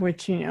freezer,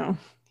 which, he was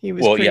he's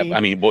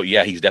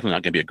definitely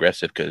not going to be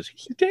aggressive because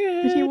he's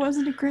dead. But he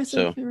wasn't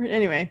aggressive. So,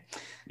 anyway.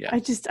 Yeah.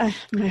 He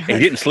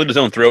didn't slit his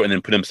own throat and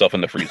then put himself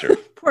in the freezer.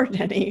 Poor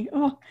Denny.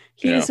 Oh,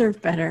 he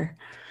deserved better.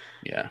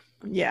 Yeah.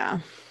 Yeah.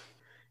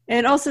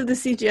 And also the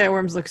CGI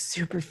worms look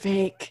super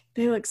fake.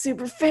 They look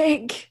super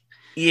fake.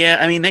 Yeah,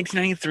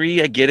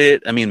 1993, I get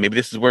it. Maybe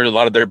this is where a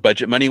lot of their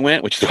budget money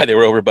went, which is why they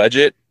were over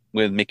budget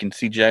with making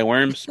CGI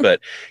worms. But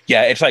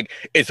yeah,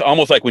 it's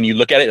almost like when you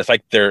look at it, it's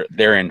like they're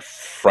in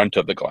front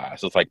of the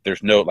glass. It's like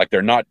there's no,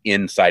 they're not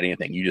inside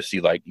anything. You just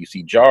see you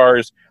see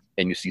jars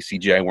and you see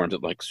CGI worms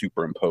that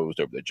superimposed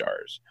over the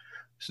jars.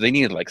 So they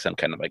needed some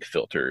kind of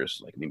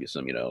filters, maybe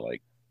some,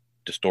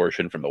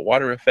 distortion from the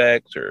water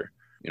effects or,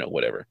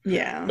 whatever.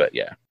 Yeah. But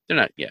yeah, they're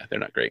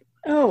not great.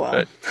 Oh, well.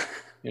 But,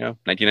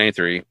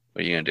 1993,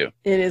 what are you going to do?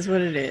 It is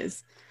what it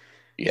is.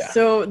 Yeah.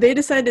 So they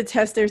decided to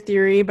test their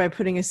theory by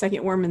putting a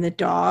second worm in the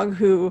dog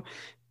who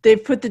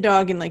they've put the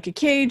dog in a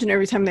cage. And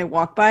every time they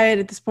walk by it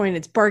at this point,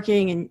 it's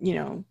barking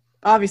and,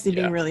 obviously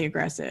being really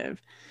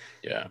aggressive.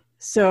 Yeah.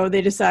 So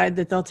they decide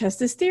that they'll test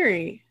this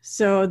theory.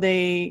 So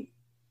they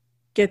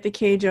get the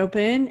cage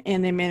open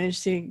and they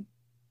manage to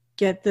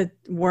get the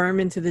worm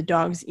into the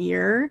dog's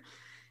ear.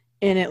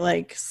 And it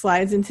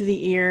slides into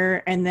the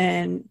ear and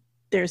then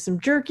there's some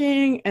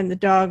jerking and the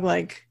dog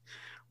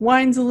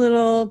whines a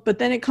little, but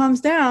then it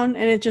calms down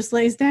and it just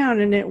lays down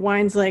and it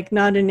whines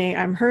not in a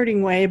I'm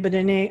hurting way, but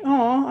in a,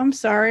 oh, I'm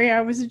sorry,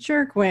 I was a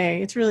jerk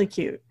way. It's really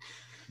cute.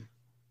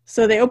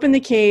 So they open the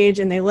cage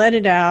and they let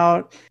it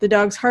out. The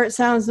dog's heart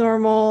sounds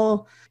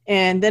normal.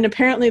 And then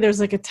apparently there's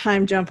like a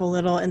time jump a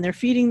little, and they're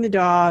feeding the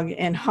dog,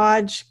 and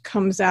Hodge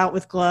comes out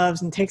with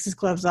gloves and takes his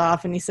gloves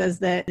off, and he says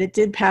that it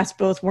did pass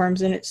both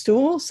worms in its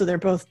stool, so they're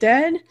both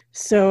dead.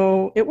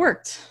 So it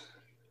worked.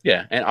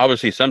 Yeah, and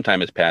obviously some time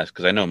has passed,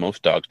 because I know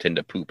most dogs tend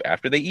to poop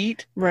after they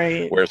eat.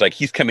 Right. Whereas like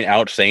he's coming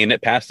out saying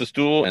it passed the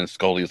stool, and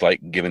Scully's like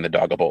giving the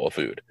dog a bowl of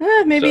food.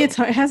 Maybe it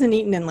hasn't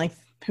eaten in like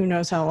who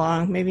knows how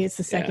long. Maybe it's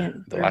the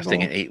second. The last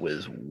thing it ate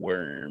was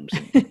worms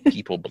and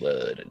people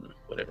blood and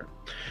whatever.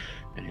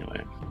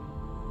 Anyway.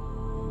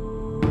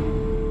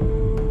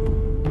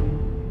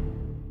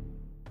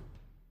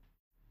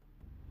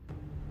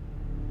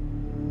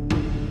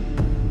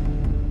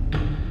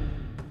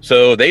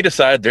 So they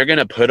decide they're going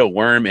to put a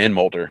worm in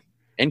Mulder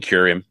and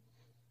cure him,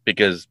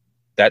 because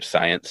that's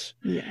science.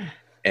 Yeah.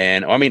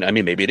 And I mean,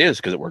 maybe it is,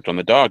 because it worked on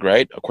the dog,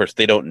 right? Of course,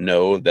 they don't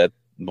know that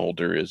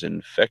Mulder is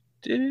infected.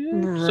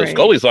 Right. So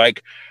Scully's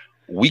like,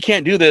 we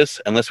can't do this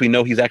unless we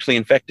know he's actually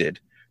infected,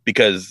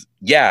 because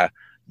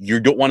you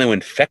don't want to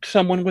infect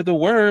someone with a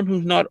worm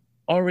who's not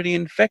already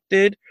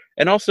infected.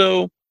 And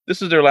also,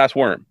 this is their last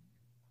worm.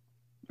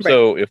 Right.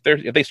 So if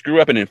they screw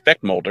up and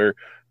infect Mulder,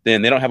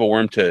 then they don't have a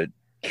worm to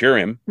cure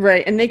him.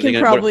 Right. And they can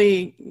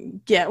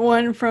probably get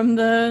one from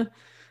the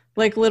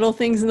like little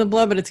things in the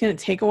blood, but it's going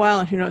to take a while,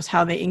 and who knows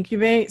how they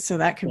incubate. So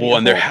that could be I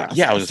was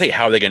going to say,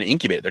 how are they going to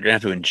incubate it? They're going to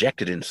have to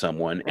inject it in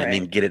someone and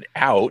then get it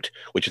out,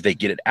 which if they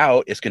get it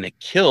out, it's going to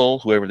kill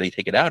whoever they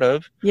take it out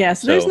of. Yeah,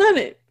 so there's not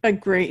a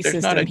great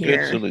system here. There's not a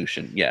good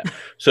solution, yeah.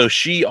 So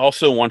she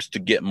also wants to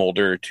get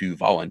Mulder to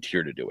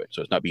volunteer to do it,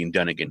 so it's not being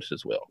done against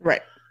his will.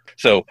 Right.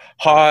 So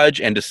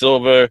Hodge and De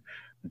Silva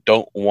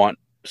don't want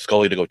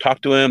Scully to go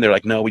talk to him. They're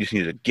like, no, we just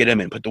need to get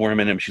him and put the worm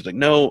in him. She's like,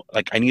 no,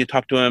 like I need to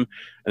talk to him.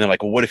 And they're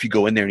like, well, what if you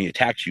go in there and he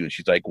attacks you? And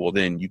she's like, well,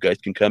 then you guys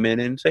can come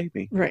in and save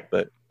me. Right.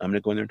 But I'm going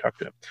to go in there and talk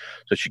to him.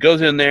 So she goes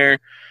in there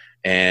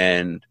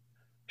and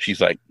she's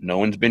like, no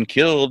one's been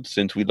killed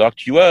since we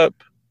locked you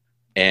up.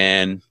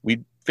 And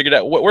we figured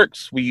out what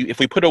works. If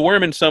we put a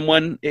worm in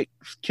someone, it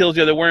kills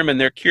the other worm and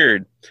they're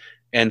cured.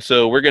 And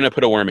so we're going to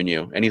put a worm in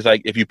you. And he's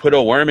like, if you put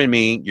a worm in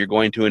me, you're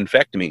going to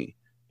infect me.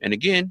 And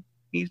again,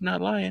 he's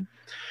not lying.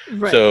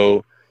 Right.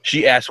 So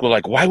she asked, well,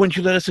 like, why wouldn't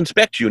you let us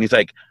inspect you? And he's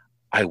like,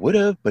 I would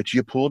have, but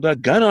you pulled a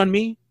gun on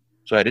me.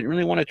 So I didn't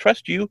really want to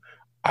trust you.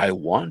 I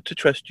want to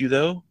trust you,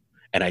 though.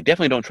 And I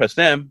definitely don't trust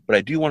them, but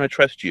I do want to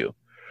trust you.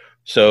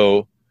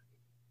 So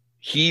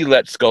he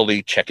let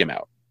Scully check him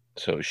out.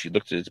 So she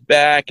looks at his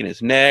back and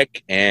his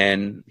neck,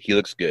 and he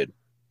looks good.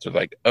 So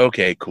like,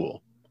 okay,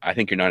 cool. I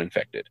think you're not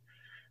infected.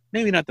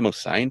 Maybe not the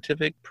most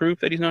scientific proof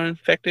that he's not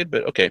infected,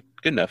 but okay,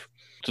 good enough.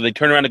 So they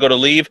turn around to go to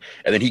leave,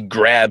 and then he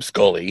grabs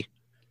Scully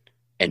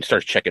and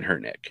starts checking her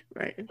neck.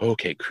 Right.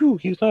 Okay, cool.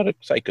 He's not a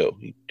psycho.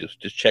 He's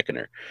just checking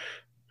her.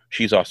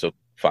 She's also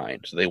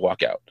fine. So they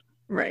walk out.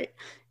 Right.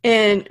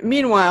 And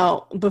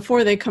meanwhile,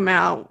 before they come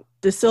out,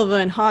 De Silva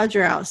and Hodge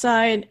are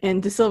outside,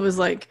 and De Silva's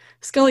like,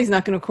 Scully's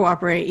not going to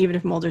cooperate even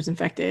if Mulder's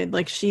infected.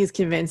 Like, she's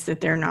convinced that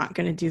they're not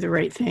going to do the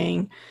right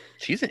thing.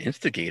 She's an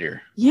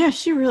instigator. Yeah,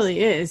 she really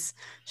is.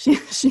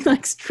 She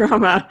likes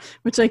drama,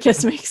 which I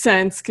guess makes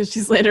sense because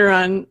she's later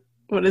on,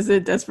 what is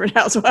it, Desperate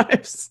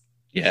Housewives?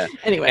 Yeah.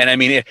 Anyway.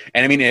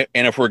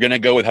 And if we're going to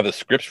go with how the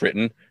script's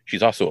written,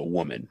 she's also a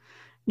woman.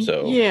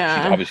 So she's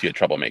obviously a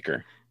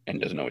troublemaker and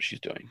doesn't know what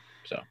she's doing.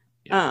 So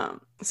yeah.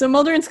 So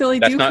Mulder and Scully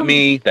That's not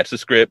me. That's the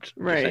script.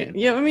 Right.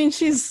 Yeah, I mean,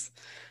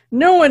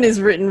 no one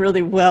is written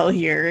really well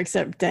here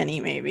except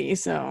Denny, maybe.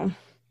 So.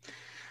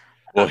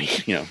 Well,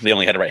 they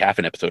only had to write half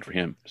an episode for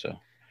him. So.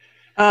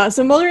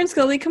 So Mulder and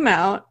Scully come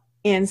out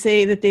and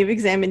say that they've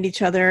examined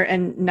each other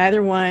and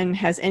neither one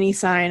has any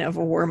sign of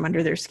a worm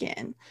under their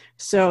skin.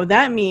 So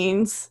that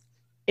means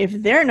if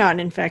they're not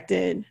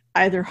infected,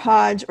 either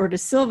Hodge or De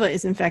Silva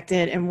is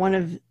infected and one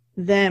of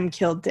them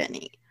killed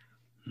Denny.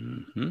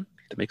 Mm-hmm.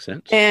 That makes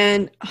sense.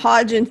 And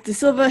Hodge and De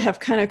Silva have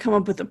kind of come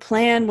up with a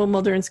plan while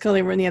Mulder and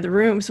Scully were in the other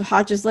room. So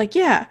Hodge is like,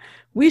 yeah,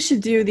 we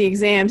should do the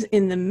exams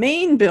in the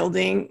main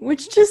building,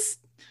 which just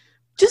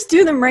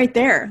do them right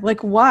there. Like,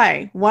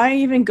 why? Why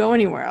even go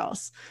anywhere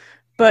else?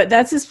 But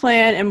that's his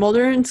plan. And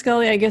Mulder and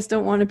Scully, I guess,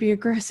 don't want to be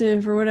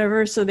aggressive or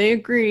whatever. So they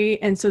agree.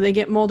 And so they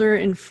get Mulder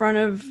in front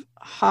of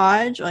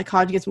Hodge. Like,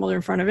 Hodge gets Mulder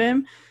in front of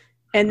him.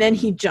 And then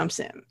he jumps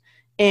him.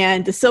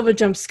 And De Silva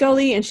jumps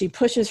Scully, and she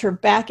pushes her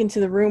back into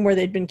the room where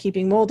they'd been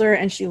keeping Mulder,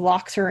 and she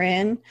locks her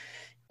in.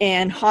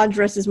 And Hodge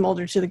wrestles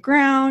Mulder to the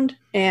ground,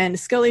 and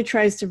Scully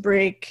tries to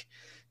break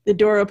the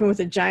door open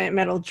with a giant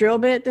metal drill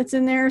bit that's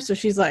in there. So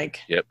she's like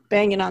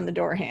banging on the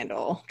door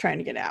handle, trying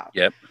to get out.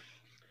 Yep.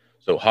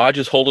 So Hodge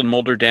is holding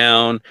Mulder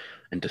down,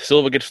 and De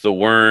Silva gets the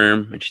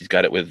worm, and she's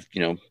got it with,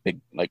 big,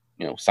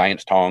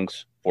 science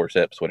tongs,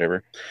 forceps,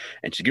 whatever.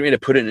 And she's getting ready to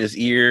put it in his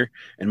ear,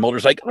 and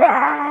Mulder's like,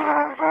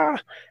 ah!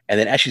 And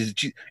then as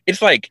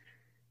it's like,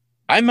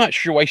 I'm not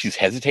sure why she's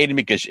hesitating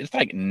because it's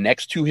like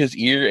next to his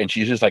ear, and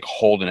she's just like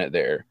holding it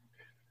there.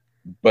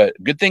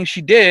 But good thing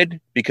she did,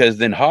 because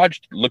then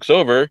Hodge looks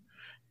over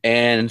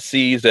and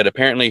sees that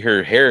apparently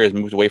her hair has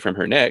moved away from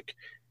her neck,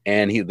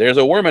 and there's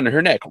a worm under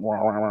her neck.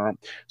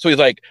 So he's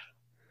like,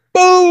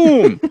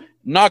 boom,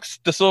 knocks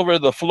De Silva to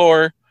the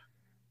floor.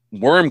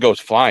 Worm goes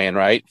flying,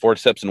 right?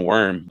 Forceps and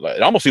worm.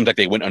 It almost seems like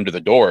they went under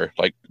the door,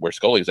 like where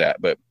Scully's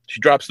at, but she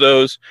drops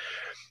those.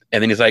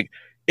 And then he's like,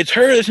 it's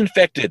her that's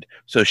infected.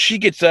 So she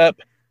gets up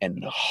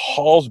and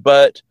hauls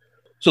butt.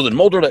 So then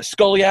Mulder lets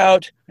Scully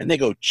out, and they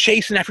go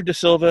chasing after De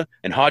Silva.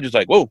 And Hodge is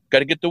like, whoa, got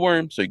to get the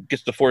worm. So he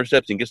gets the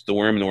forceps and gets the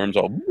worm, and the worm's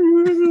all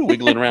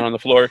wiggling around on the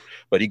floor.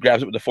 But he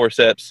grabs it with the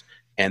forceps,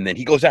 and then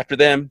he goes after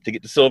them to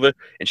get De Silva.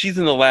 And she's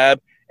in the lab,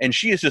 and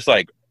she is just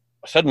like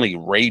suddenly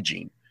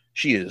raging.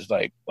 She is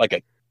like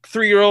a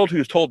 3-year-old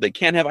who's told they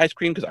can't have ice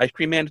cream because Ice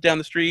Cream Man is down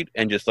the street,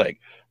 and just like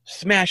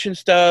smashing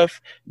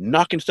stuff,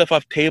 knocking stuff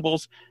off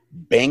tables,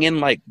 banging,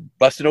 like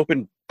busting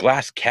open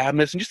glass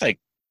cabinets, and just like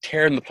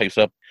tearing the place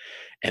up.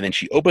 And then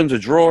she opens a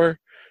drawer,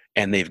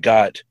 and they've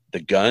got the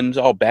guns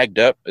all bagged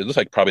up. It looks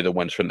like probably the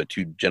ones from the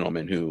 2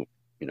 gentlemen who,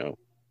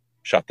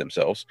 shot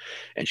themselves.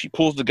 And she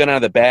pulls the gun out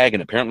of the bag,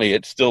 and apparently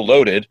it's still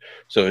loaded.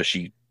 So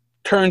she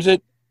turns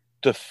it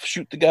to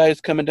shoot the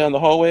guys coming down the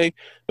hallway,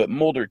 but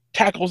Mulder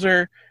tackles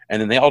her,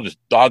 and then they all just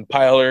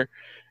dogpile her.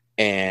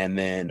 And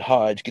then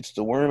Hodge gets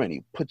the worm, and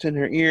he puts it in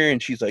her ear,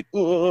 and she's like,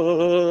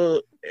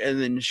 ugh,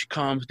 and then she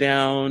calms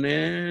down,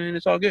 and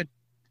it's all good.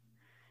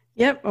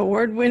 Yep,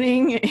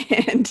 award-winning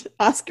and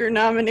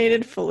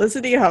Oscar-nominated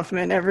Felicity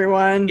Huffman,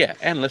 everyone. Yeah,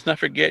 and let's not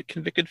forget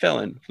convicted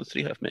felon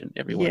Felicity Huffman,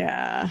 everyone.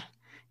 Yeah,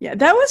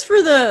 that was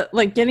for the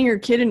getting her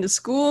kid into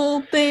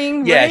school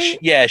thing. Yeah,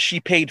 right?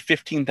 She paid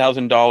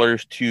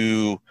 $15,000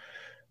 to,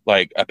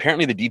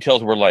 apparently the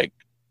details were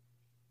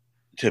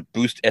to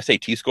boost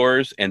SAT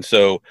scores, and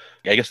so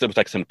I guess there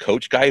was some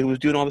coach guy who was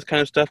doing all this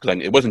kind of stuff,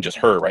 because it wasn't just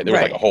her, right? There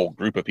was a whole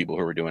group of people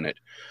who were doing it,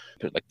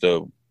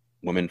 the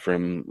woman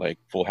from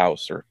Full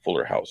House or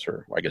Fuller House,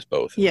 or I guess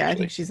both. Yeah, actually. I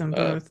think she's on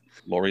both.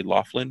 Lori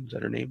Loughlin, is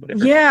that her name?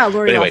 Whatever. Yeah,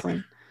 Lori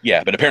Loughlin.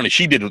 Yeah, but apparently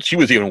she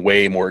was even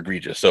way more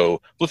egregious.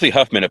 So Felicity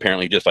Huffman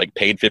apparently just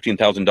paid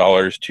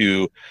 $15,000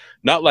 to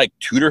not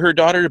tutor her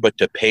daughter, but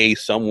to pay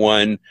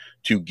someone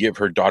to give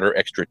her daughter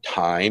extra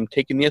time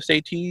taking the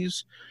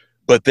SATs,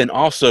 but then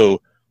also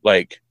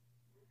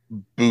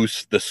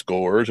boost the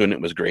scores when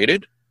it was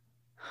graded.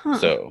 Huh.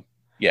 So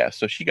yeah,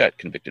 so she got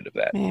convicted of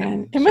that.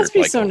 Man, it must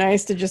be so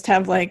nice to just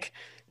have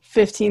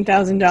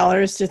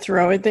 $15,000 to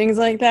throw at things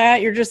like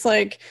that. You're just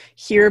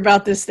hear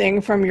about this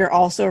thing from your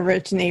also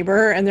rich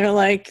neighbor, and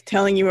they're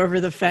telling you over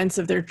the fence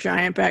of their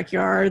giant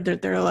backyard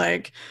that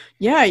they're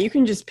yeah, you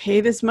can just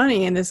pay this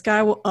money and this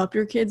guy will up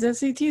your kid's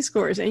SAT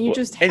scores, and you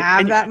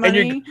have that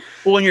money.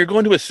 And you're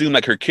going to assume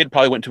her kid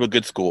probably went to a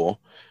good school,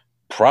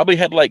 probably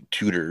had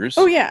tutors.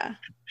 Oh yeah.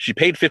 She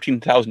paid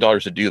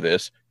 $15,000 to do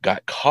this,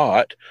 got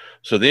caught,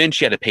 so then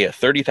she had to pay a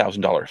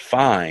 $30,000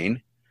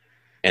 fine,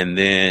 and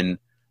then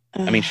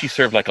she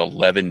served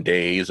 11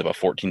 days of a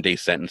 14-day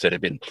sentence that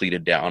had been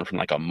pleaded down from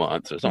a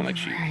month. So it's not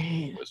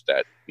she was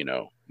that,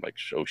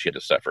 she had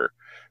to suffer.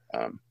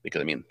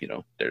 Because,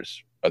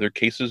 there's other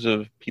cases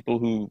of people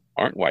who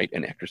aren't white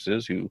and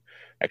actresses who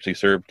actually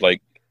served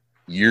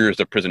years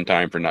of prison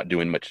time for not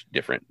doing much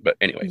different. But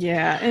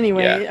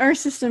anyway. Our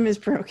system is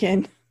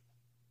broken.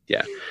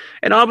 Yeah.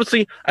 And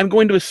obviously, I'm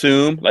going to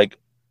assume,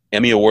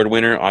 Emmy Award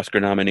winner, Oscar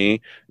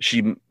nominee,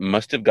 she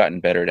must have gotten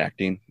better at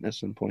acting at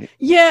some point.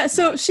 Yeah,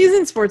 so she's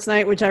in Sports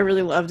Night, which I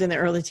really loved in the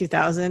early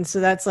 2000s.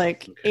 So that's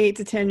 8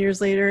 to 10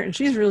 years later, and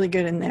she's really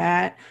good in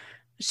that.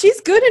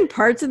 She's good in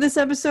parts of this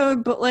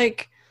episode, but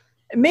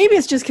maybe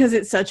it's just because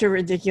it's such a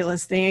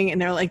ridiculous thing and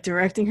they're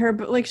directing her,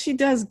 but she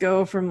does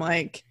go from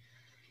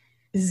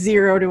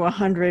 0 to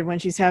 100 when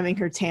she's having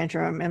her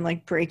tantrum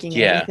and breaking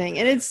everything.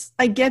 And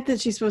I get that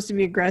she's supposed to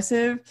be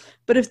aggressive,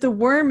 but if the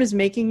worm is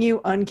making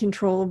you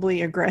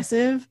uncontrollably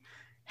aggressive,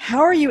 how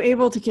are you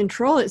able to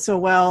control it so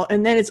well?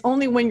 And then it's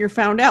only when you're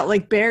found out.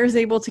 Bear's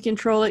able to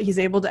control it. He's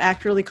able to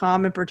act really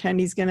calm and pretend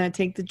he's gonna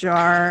take the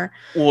jar.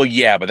 Well,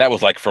 yeah, but that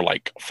was for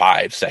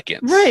 5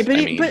 seconds.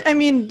 Right, but I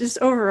mean, just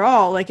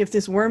overall, if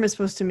this worm is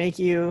supposed to make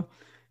you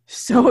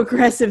so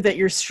aggressive that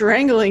you're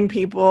strangling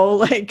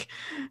people,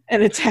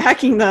 and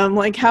attacking them,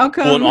 how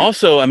come? Well, and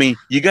also,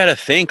 you got to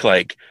think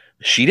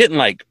she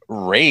didn't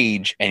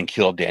rage and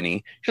kill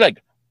Denny. She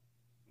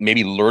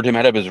maybe lured him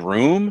out of his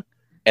room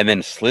and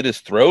then slit his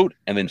throat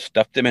and then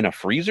stuffed him in a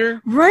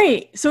freezer.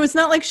 Right. So it's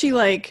not she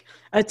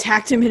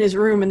attacked him in his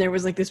room and there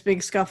was this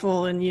big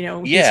scuffle and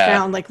he's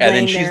found and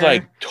then she's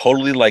there.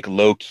 Totally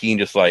low key and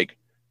just well,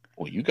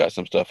 you got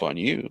some stuff on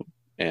you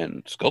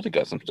and Scully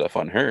got some stuff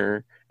on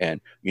her,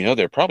 and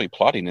they're probably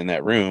plotting in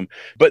that room.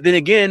 But then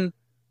again,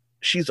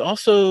 she's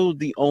also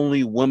the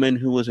only woman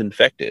who was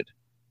infected.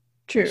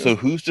 True. So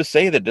who's to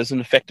say that doesn't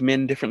affect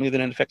men differently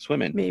than it affects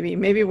women?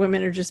 Maybe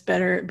women are just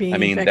better at being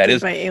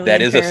infected by alien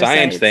that is parasites. A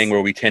science thing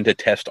where we tend to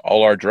test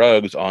all our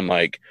drugs on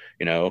the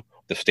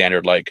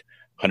standard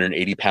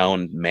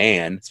 180-pound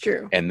man. It's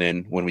true. And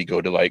then when we go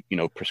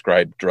to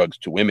prescribe drugs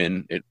to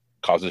women, it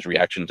causes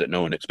reactions that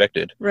no one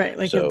expected. Right.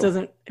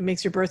 It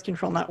makes your birth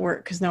control not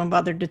work because no one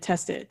bothered to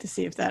test it to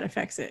see if that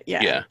affects it.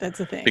 Yeah. That's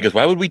the thing. Because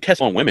why would we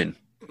test on women?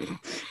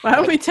 Why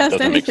would we test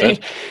Doesn't make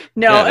anything? sense.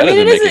 No, Yeah, I that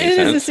mean, doesn't make any it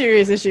is a sense.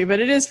 serious issue, but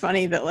it is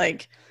funny that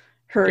like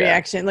her Yeah.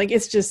 reaction, like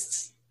it's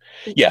just,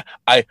 Yeah,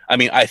 I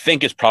mean, I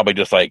think it's probably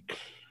just like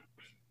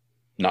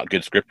not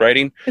good script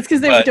writing. it's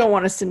because they But don't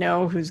want us to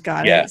know who's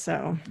got yeah, it.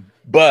 So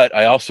but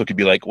I also could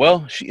be like,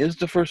 well, she is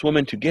the first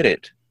woman to get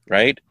it,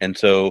 right? And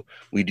so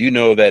we do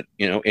know that,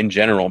 you know, in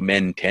general,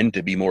 men tend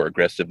to be more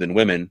aggressive than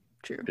women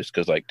true. just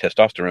because like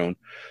testosterone.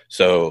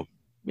 So,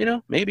 you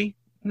know, maybe,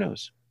 who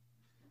knows?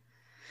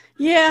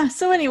 Yeah.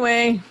 So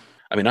anyway,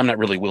 I mean, I'm not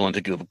really willing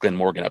to give Glenn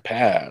Morgan a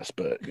pass,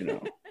 but, you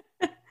know.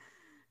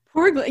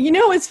 you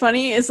know what's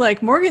funny is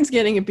like Morgan's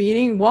getting a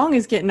beating. Wong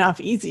is getting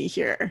off easy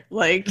here.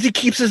 Like He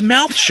keeps his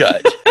mouth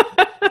shut.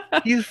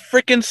 He's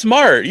freaking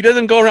smart. He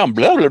doesn't go around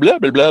blah, blah, blah,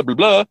 blah, blah, blah,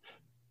 blah.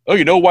 Oh,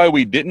 you know why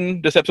we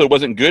didn't? This episode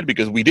wasn't good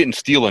because we didn't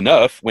steal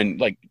enough when,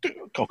 like,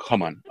 oh,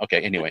 come on.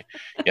 Okay, anyway.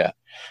 Yeah.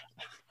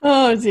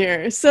 Oh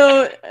dear.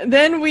 So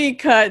then we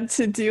cut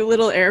to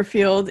Doolittle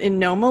Airfield in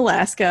Nome,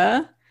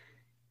 Alaska.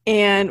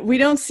 And we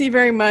don't see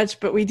very much,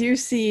 but we do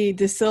see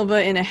De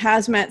Silva in a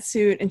hazmat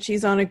suit, and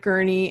she's on a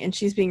gurney, and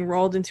she's being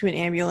rolled into an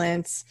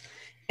ambulance.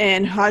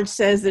 And Hodge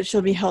says that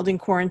she'll be held in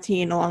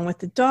quarantine along with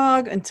the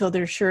dog until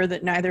they're sure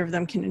that neither of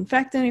them can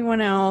infect anyone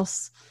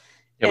else.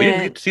 Yeah, we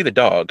didn't get to see the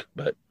dog,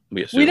 but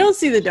we assume. We don't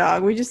see the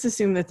dog. We just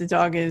assume that the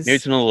dog is... Maybe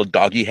it's in a little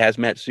doggy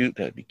hazmat suit.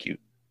 That'd be cute.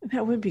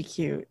 That would be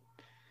cute.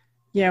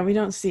 Yeah, we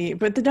don't see.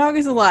 But the dog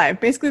is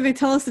alive. Basically, they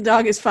tell us the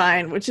dog is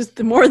fine, which is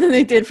more than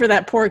they did for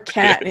that poor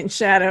cat in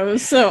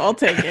Shadows. So I'll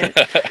take it.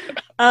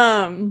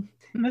 And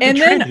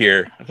then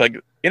here, it's like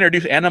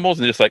introduce animals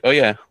and just like, oh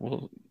yeah,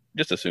 we'll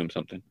just assume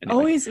something. Anyway.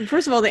 Always,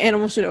 first of all, the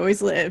animal should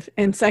always live,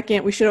 and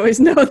second, we should always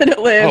know that it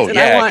lives. Oh, and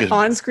yeah, I want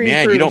on-screen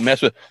man, proof. you don't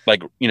mess with,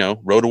 like, you know,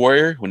 Road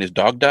Warrior when his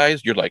dog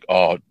dies. You're like,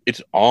 oh,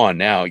 it's on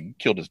now. You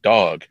killed his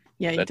dog.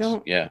 Yeah, you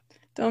don't. Yeah.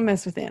 Don't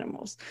mess with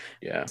animals.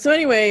 Yeah. So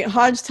anyway,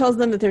 Hodge tells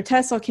them that their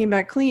tests all came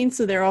back clean,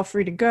 so they're all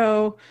free to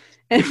go.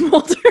 And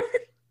Mulder,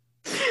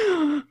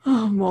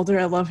 oh, Mulder,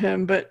 I love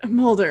him, but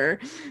Mulder,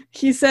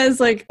 he says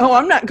like, oh,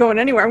 I'm not going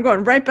anywhere. I'm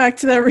going right back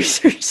to that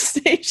research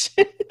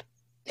station.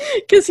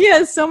 Because he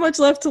has so much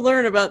left to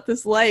learn about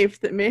this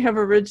life that may have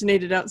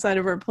originated outside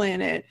of our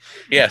planet.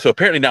 Yeah, so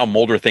apparently now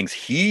Mulder thinks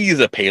he's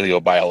a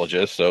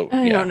paleobiologist, so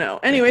I don't know.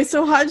 Anyway,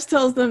 so Hodge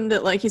tells them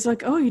that, like, he's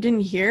like, oh, you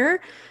didn't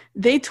hear?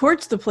 They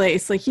torched the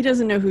place. Like, he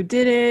doesn't know who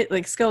did it.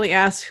 Like, Scully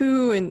asks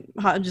who, and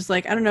Hodge is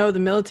like, I don't know, the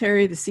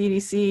military, the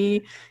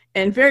CDC,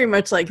 and very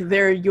much like,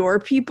 they're your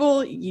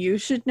people. You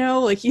should know.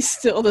 Like, he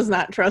still does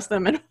not trust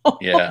them at all.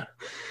 Yeah.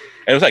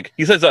 And it was like,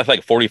 he says that's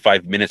like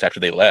 45 minutes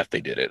after they left,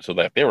 they did it. So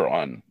that they were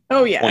on.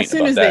 Oh, yeah. As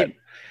soon as that. They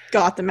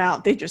got them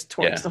out, they just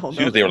torched the whole building. As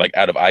soon as building. they were like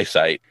out of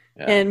eyesight.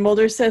 Yeah. And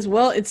Mulder says,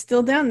 well, it's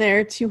still down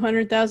there,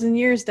 200,000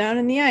 years down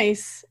in the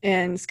ice.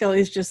 And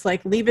Scully's just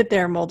like, leave it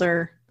there,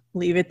 Mulder.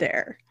 Leave it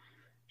there.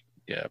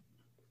 Yeah.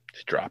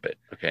 Just drop it,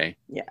 okay?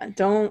 Yeah.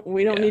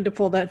 We don't need to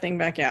pull that thing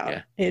back out.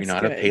 Yeah. It's You're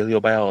not good. a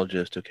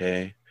paleobiologist,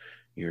 okay?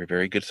 You're a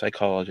very good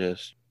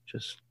psychologist.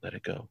 Just let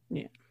it go.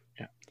 Yeah.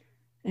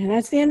 And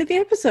that's the end of the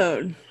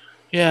episode.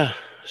 Yeah.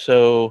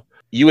 So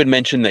you had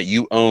mentioned that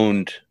you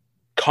owned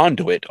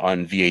Conduit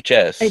on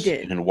VHS. I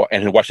did. And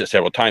had watched it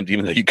several times,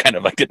 even though you kind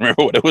of like didn't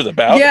remember what it was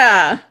about.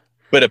 Yeah.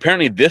 But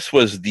apparently this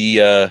was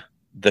the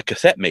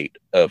cassette mate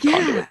of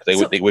Conduit.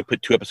 They would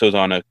put 2 episodes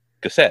on a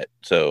cassette.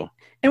 So.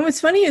 And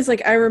what's funny is,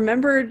 like, I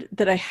remembered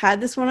that I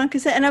had this one on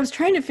cassette, and I was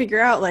trying to figure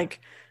out,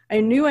 like, I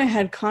knew I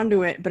had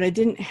Conduit, but I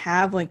didn't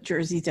have, like,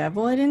 Jersey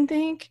Devil, I didn't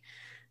think.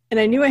 And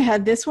I knew I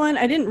had this one.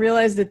 I didn't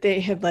realize that they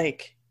had,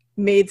 like,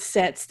 made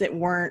sets that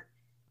weren't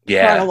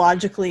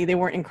chronologically, they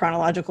weren't in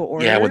chronological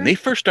order. Yeah, when they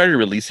first started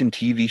releasing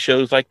TV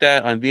shows like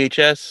that on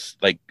VHS,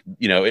 like,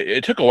 you know,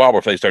 it took a while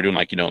before they started doing,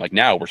 like, you know, like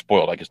now we're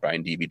spoiled, like, just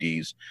buying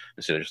DVDs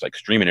instead of just, like,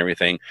 streaming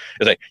everything.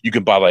 It's like, you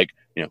can buy, like,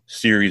 you know,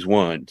 series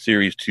 1,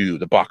 series 2,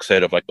 the box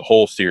set of, like, the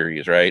whole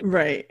series, right?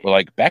 Right. Well,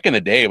 like, back in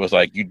the day, it was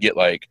like, you'd get,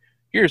 like,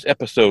 here's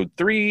episode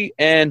 3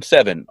 and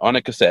 7 on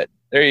a cassette.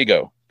 There you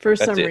go. For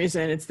some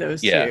reason, it's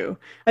those two.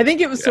 I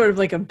think it was sort of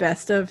like a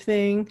best of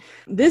thing.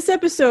 This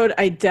episode,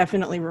 I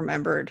definitely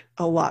remembered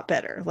a lot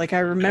better. Like, I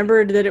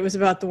remembered that it was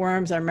about the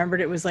worms. I remembered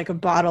it was like a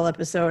bottle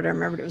episode. I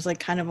remembered it was like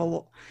kind of a,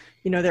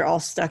 you know, they're all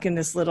stuck in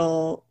this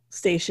little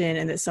station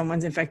and that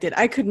someone's infected.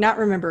 I could not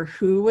remember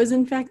who was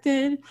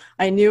infected.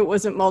 I knew it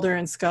wasn't Mulder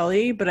and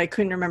Scully, but I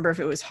couldn't remember if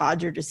it was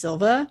Hodge or De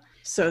Silva.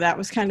 So that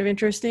was kind of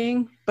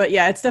interesting. But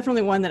yeah, it's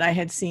definitely one that I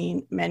had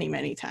seen many,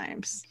 many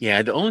times.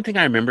 Yeah, the only thing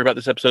I remember about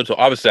this episode, so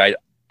obviously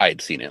I had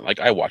seen it.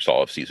 Like, I watched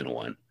all of season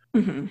 1.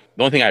 Mm-hmm.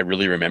 The only thing I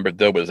really remembered,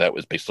 though, was that it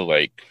was basically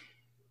like,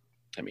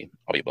 I mean,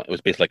 I'll be blunt, it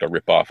was basically like a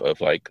ripoff of,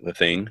 like, The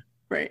Thing.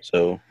 Right.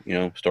 So, you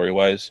know,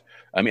 story-wise.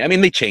 I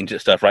mean, they changed it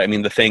stuff, right? I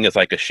mean, The Thing is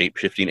like a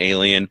shape-shifting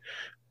alien.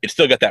 It's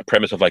still got that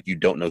premise of, like, you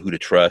don't know who to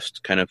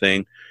trust kind of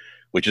thing,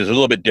 which is a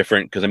little bit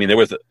different. Because, I mean,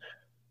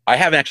 I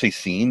haven't actually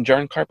seen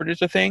John Carpenter's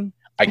The Thing.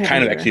 I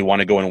kind of actually want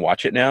to go and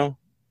watch it now.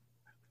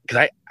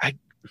 Because I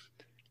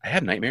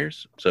have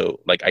nightmares, so,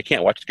 like, I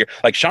can't watch scary.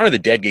 Like, Shaun of the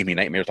Dead gave me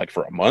nightmares, like,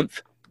 for a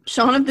month.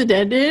 Shaun of the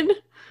Dead did?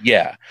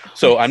 Yeah.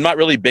 So I'm not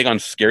really big on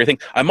scary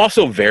things. I'm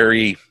also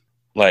very,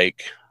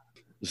 like,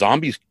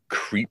 zombies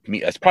creep me.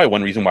 That's probably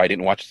one reason why I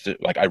didn't watch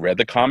like I read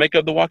the comic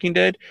of The Walking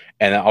Dead,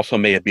 and that also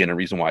may have been a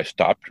reason why I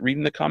stopped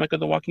reading the comic of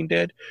The Walking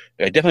Dead.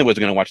 I definitely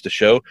wasn't going to watch the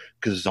show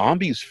because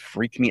zombies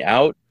freak me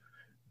out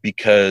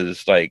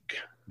because like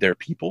they're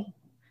people.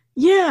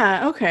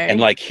 Yeah, And okay.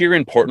 like here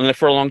in Portland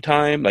for a long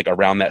time, like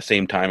around that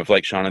same time of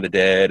like Shaun of the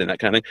Dead and that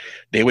kind of thing,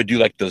 they would do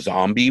like the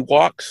zombie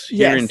walks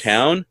here in Yes.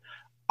 town.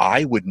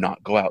 I would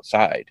not go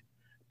outside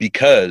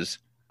because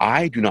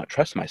I do not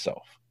trust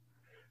myself.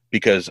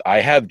 Because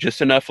I have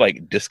just enough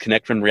like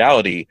disconnect from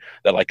reality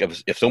that like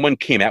if someone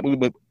came at me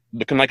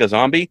looking like a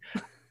zombie,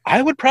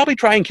 I would probably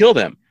try and kill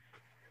them.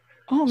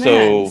 Oh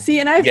man. So See,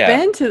 and I've yeah,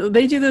 been to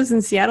they do those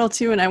in Seattle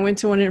too, and I went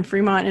to one in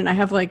Fremont and I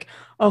have like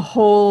a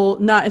whole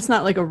not it's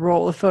not like a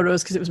roll of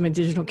photos because it was my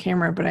digital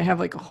camera, but I have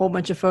like a whole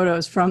bunch of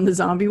photos from the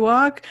zombie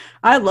walk.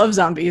 I love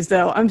zombies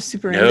though. I'm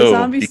super into no,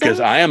 zombie because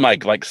I stuff. am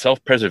like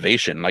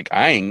self-preservation. Like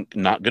I ain't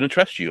not gonna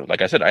trust you.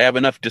 Like I said, I have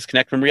enough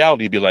disconnect from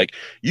reality to be like,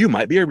 you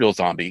might be a real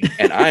zombie,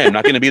 and I am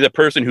not gonna be the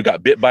person who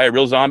got bit by a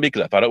real zombie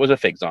because I thought it was a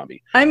fake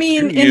zombie. I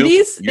mean, Screw you,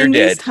 you're in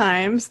these dead.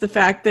 times, the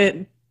fact that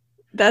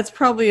that's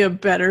probably a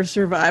better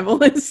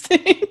survival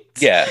instinct.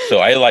 Yeah, so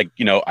I like,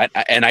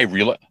 I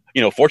realize,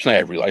 fortunately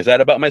I realized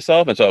that about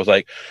myself. And so I was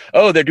like,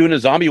 oh, they're doing a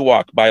zombie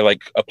walk by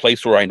like a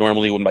place where I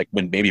normally would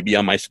maybe be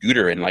on my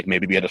scooter and like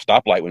maybe be at a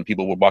stoplight when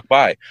people would walk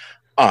by.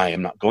 I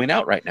am not going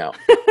out right now.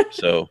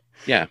 So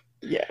yeah.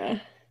 Yeah.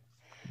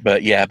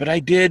 But I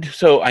did.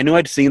 So I knew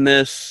I'd seen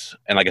this.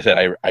 And like I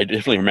said, I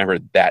definitely remember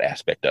that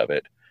aspect of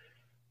it.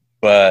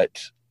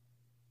 But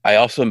I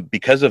also,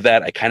 because of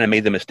that, I kind of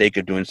made the mistake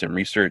of doing some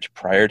research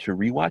prior to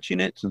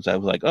rewatching it, since I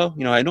was like, oh,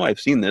 I know I've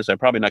seen this. I'm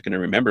probably not going to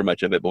remember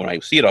much of it, but when I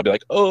see it, I'll be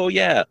like, oh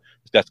yeah.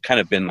 That's kind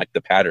of been like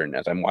the pattern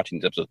as I'm watching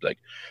these episodes. Like,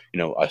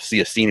 I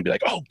see a scene and be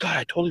like, oh god,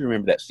 I totally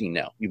remember that scene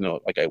now, even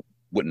though like I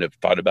wouldn't have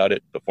thought about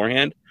it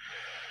beforehand.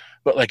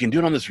 But like in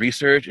doing all this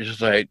research, it's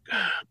just like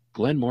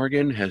Glenn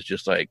Morgan has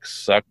just like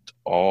sucked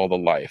all the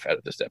life out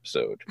of this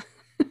episode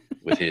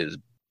with his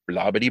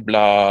blah blah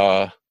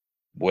blah,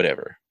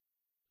 whatever.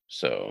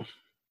 So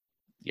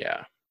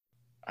yeah,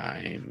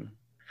 I'm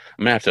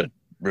gonna have to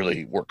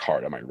really work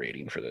hard on my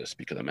rating for this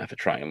because I'm gonna have to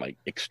try and like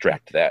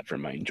extract that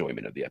from my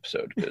enjoyment of the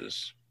episode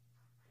because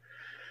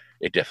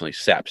it definitely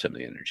saps some of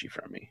the energy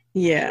from me.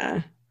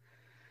 Yeah.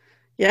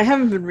 Yeah, I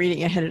haven't been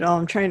reading ahead at all.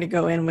 I'm trying to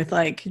go in with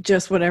like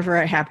just whatever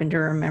I happen to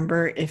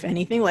remember, if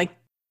anything. Like,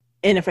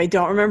 and if I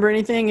don't remember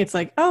anything, it's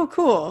like, oh,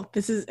 cool.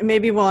 This is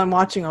maybe while I'm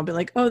watching, I'll be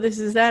like, oh, this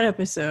is that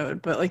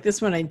episode. But like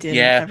this one, I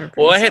didn't Yeah, have a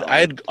well, pretty I had I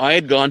solid. had I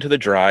had gone to the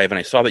drive and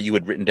I saw that you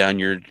had written down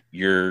your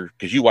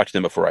because you watch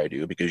them before I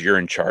do because you're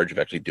in charge of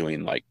actually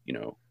doing like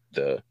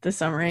the The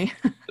summary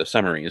the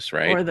summaries,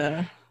 right? or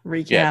the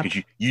Yeah, recap.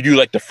 because you do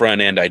like the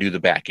front end, I do the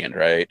back end,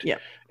 right?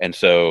 Yep. And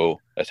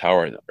so that's how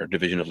our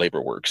division of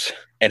labor works.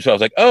 And so I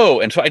was like, oh,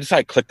 and so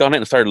I clicked on it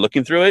and started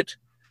looking through it.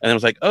 And then I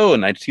was like, oh,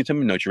 and I'd seen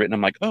some notes you written.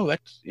 I'm like, oh,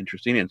 that's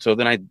interesting. And so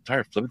then I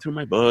started flipping through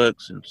my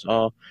books and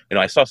saw,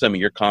 I saw some of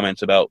your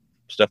comments about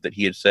stuff that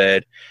he had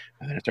said.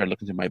 And then I started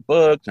looking through my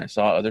books and I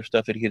saw other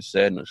stuff that he had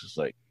said. And it was just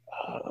like,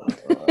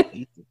 I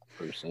hate this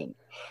person.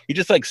 He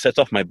just like sets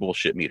off my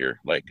bullshit meter.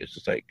 Like, it's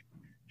just like,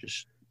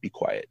 just be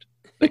quiet.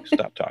 Like,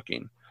 stop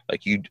talking.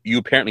 Like you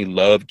apparently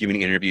love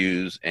giving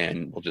interviews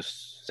and will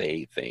just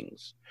say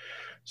things.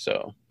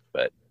 So,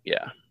 but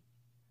yeah.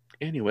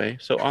 Anyway,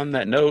 so on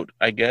that note,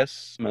 I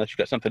guess unless you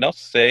got something else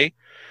to say,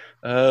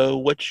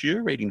 what's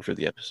your rating for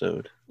the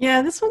episode?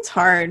 Yeah, this one's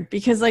hard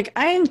because like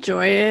I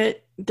enjoy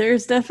it.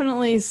 There's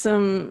definitely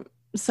some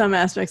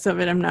aspects of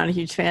it I'm not a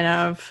huge fan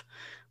of,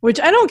 which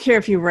I don't care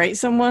if you write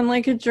someone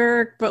like a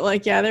jerk, but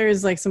like yeah, there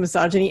is like some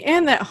misogyny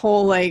and that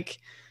whole like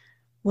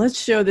let's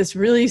show this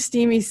really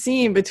steamy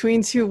scene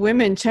between two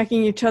women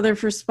checking each other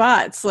for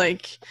spots.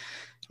 Like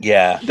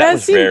Yeah, that that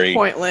was seemed very.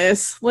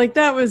 pointless. Like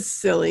that was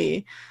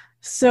silly.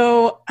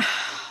 So,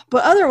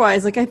 but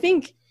otherwise, like I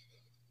think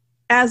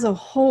as a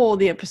whole,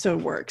 the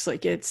episode works.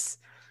 Like it's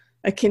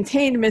a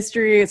contained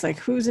mystery. It's like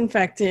who's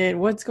infected,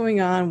 what's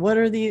going on, what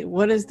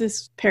is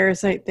this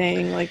parasite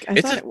thing? Like I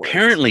It's thought it worked.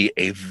 apparently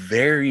a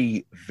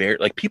very, very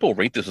like people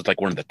rate this as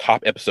like one of the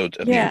top episodes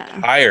of the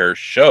Yeah. entire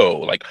show,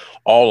 like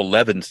all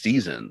 11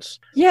 seasons.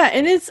 Yeah,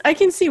 and it's I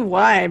can see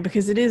why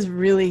because it is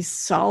really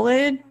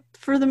solid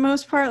for the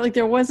most part. Like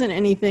there wasn't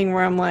anything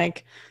where I'm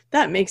like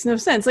that makes no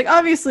sense. Like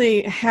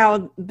obviously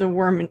how the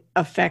worm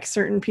affects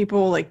certain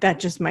people, like that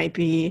just might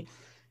be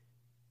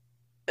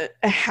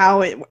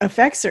how it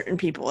affects certain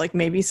people. Like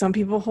maybe some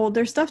people hold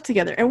their stuff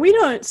together and we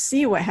don't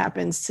see what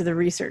happens to the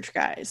research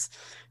guys.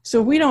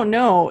 So we don't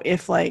know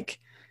if like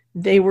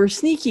they were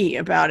sneaky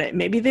about it.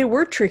 Maybe they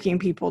were tricking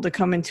people to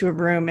come into a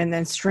room and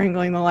then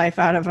strangling the life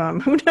out of them.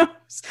 Who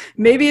knows?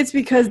 Maybe it's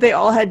because they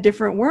all had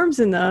different worms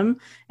in them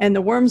and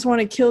the worms want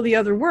to kill the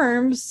other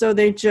worms. So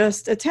they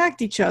just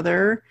attacked each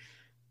other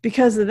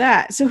because of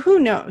that. So who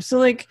knows? So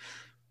like,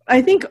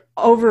 I think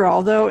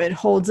overall, though, it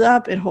holds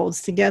up, it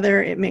holds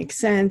together, it makes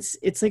sense.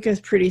 It's like a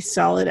pretty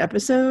solid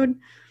episode.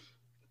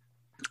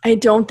 I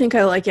don't think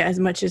I like it as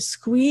much as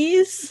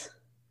Squeeze,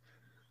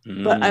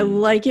 but I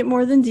Mm. like it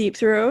more than Deep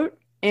Throat.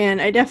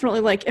 And I definitely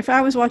like, if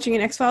I was watching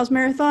an X-Files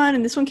marathon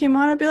and this one came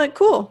on, I'd be like,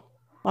 cool,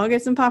 I'll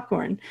get some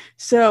popcorn.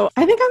 So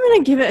I think I'm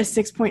going to give it a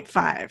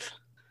 6.5.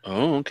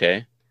 Oh,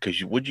 okay.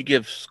 Because would you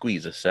give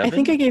Squeeze a 7? I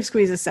think I gave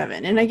Squeeze a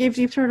 7, and I gave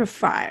Deep Throat a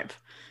 5.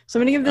 So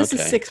I'm going to give this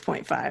a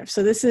 6.5.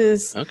 So this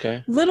is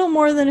a little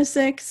more than a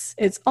 6.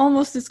 It's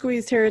almost a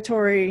Squeeze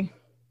territory.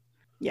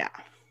 Yeah.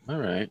 All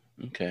right.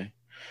 Okay.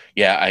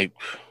 Yeah, I'm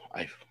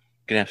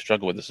gonna have to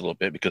struggle with this a little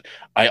bit because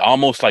I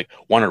almost like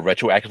want to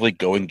retroactively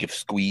go and give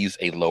Squeeze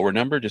a lower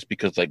number just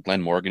because like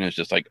Glenn Morgan is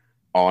just like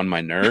on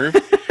my nerve.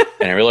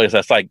 And I realize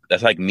that's like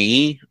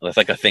me. That's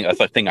like a thing. That's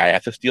a thing I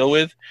have to deal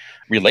with.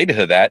 Related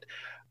to that,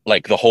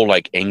 like the whole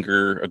like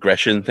anger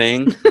aggression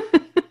thing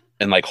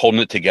and like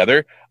holding it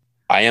together.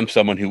 I am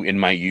someone who in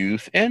my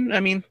youth, and I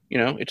mean, you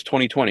know, it's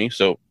 2020,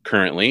 so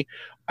currently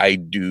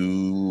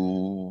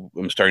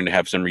I'm starting to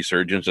have some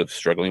resurgence of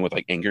struggling with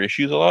like anger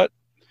issues a lot.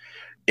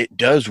 It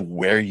does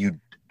wear you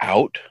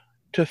out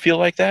to feel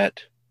like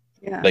that.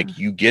 Yeah. Like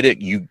you get it,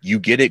 you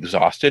get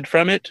exhausted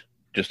from it,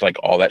 just like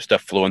all that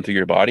stuff flowing through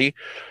your body.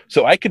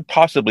 So I could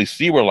possibly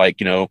see where like,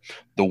 you know,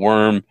 the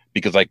worm,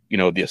 because like, you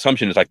know, the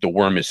assumption is like the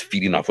worm is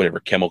feeding off whatever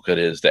chemical it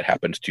is that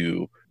happens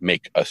to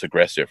make us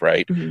aggressive,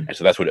 right? Mm-hmm. And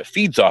so that's what it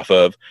feeds off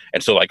of.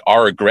 And so like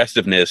our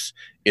aggressiveness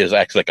is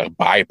actually like a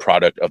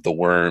byproduct of the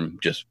worm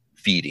just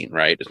feeding,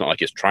 right? It's not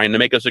like it's trying to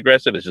make us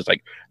aggressive. It's just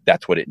like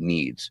that's what it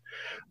needs.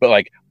 But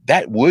like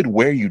that would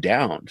wear you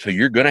down. So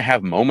you're gonna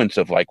have moments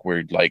of like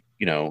where like,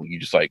 you know, you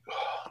just like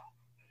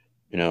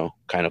you know,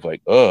 kind of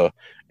like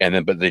and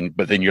then but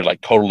then you're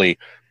like totally,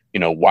 you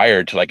know,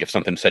 wired to like if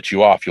something sets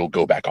you off, you'll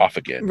go back off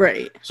again.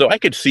 Right. So I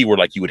could see where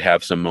like you would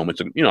have some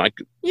moments of, you know, like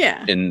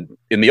yeah, in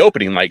the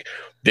opening, like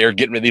they're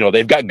getting, you know,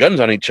 they've got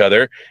guns on each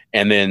other,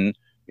 and then,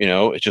 you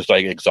know, it's just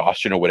like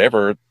exhaustion or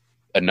whatever,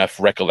 enough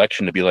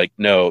recollection to be like,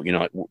 no, you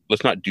know,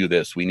 let's not do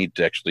this. We need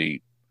to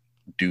actually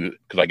do,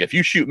 because like if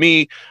you shoot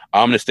me,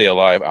 I'm gonna stay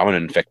alive. I'm gonna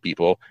infect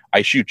people.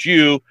 I shoot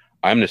you,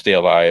 I'm gonna stay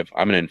alive.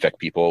 I'm gonna infect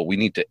people. We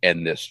need to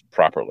end this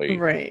properly,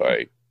 right?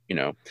 By, you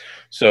know,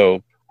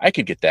 so I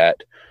could get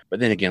that, but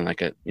then again,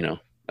 like you know,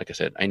 like I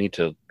said, I need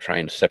to try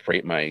and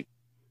separate my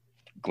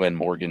Glenn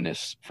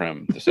Morganness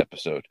from this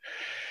episode.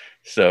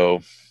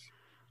 So,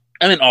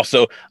 and then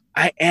also,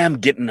 I am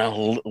getting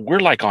we're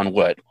like on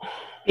what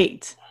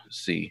 8. Let's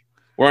see,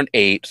 we're on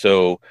 8.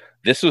 So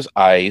this was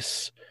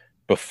Ice.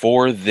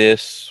 Before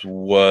this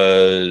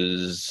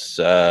was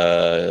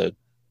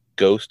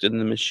Ghost in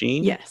the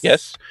Machine.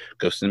 Yes.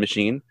 Ghost in the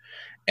Machine.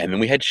 And then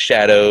we had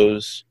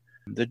Shadows.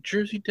 The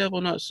Jersey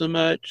Devil, not so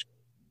much.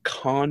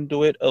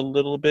 Conduit, a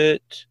little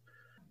bit.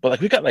 But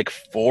like we got like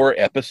 4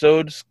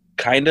 episodes,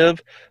 kind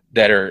of,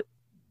 that are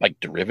like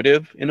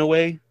derivative in a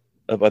way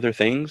of other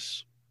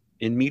things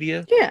in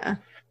media. Yeah.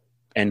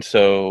 And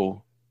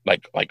so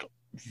like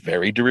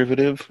very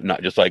derivative,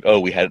 not just like,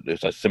 oh,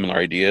 there's a similar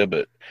idea,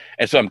 but,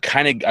 and so I'm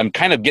kind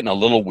of getting a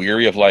little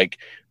weary of like,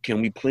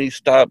 can we please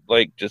stop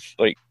like just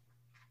like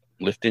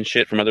lifting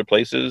shit from other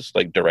places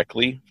like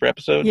directly for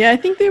episodes? Yeah, I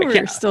think they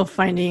were still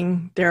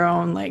finding their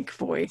own like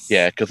voice.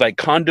 Yeah, because like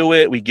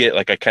Conduit, we get,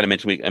 like I kind of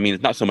mentioned, I mean,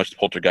 it's not so much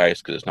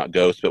Poltergeist because it's not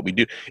Ghost, but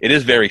it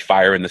is very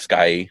Fire in the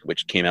Sky,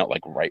 which came out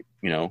like right,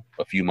 you know,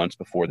 a few months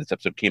before this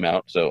episode came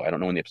out, so I don't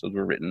know when the episodes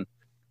were written.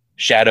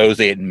 Shadows,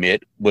 they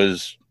admit,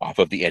 was off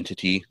of The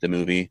Entity, the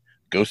movie.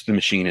 Ghost in the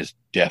Machine is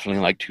definitely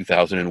like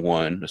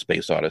 2001, A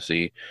Space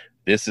Odyssey.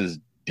 This is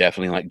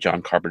definitely like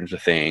John Carpenter's The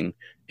Thing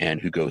and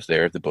Who Goes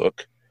There, the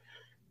book.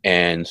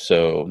 And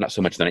so, not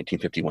so much the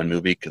 1951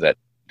 movie, because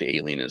the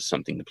alien is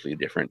something completely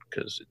different,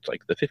 because it's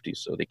like the 50s,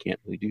 so they can't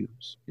really do,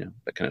 you know,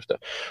 that kind of stuff.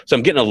 So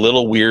I'm getting a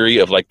little weary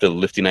of like the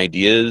lifting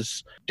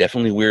ideas.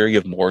 Definitely weary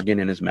of Morgan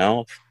in his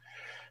mouth.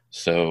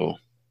 So,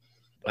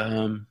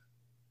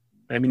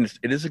 I mean,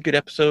 it is a good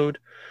episode.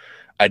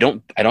 I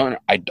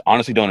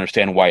honestly don't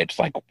understand why it's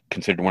like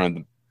considered one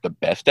of the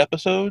best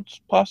episodes,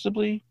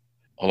 possibly.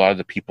 A lot of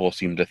the people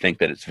seem to think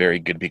that it's very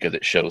good because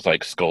it shows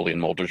like Scully and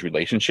Mulder's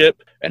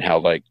relationship and how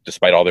like,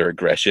 despite all their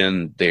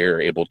aggression, they're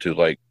able to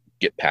like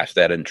get past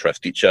that and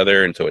trust each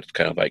other. And so it's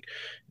kind of like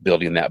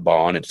building that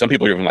bond. And some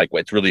people are even like,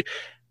 well, it's really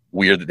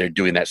weird that they're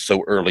doing that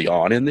so early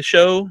on in the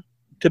show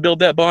to build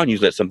that bond.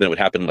 Usually that's something that would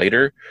happen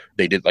later.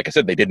 They did, like I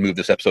said, they did move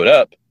this episode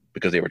up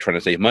because they were trying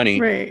to save money.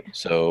 Right.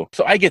 So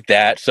I get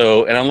that.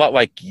 So, and a lot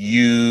like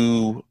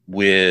you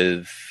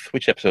with,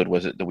 which episode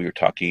was it that we were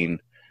talking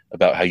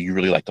about how you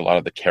really liked a lot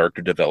of the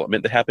character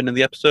development that happened in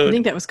the episode? I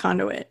think that was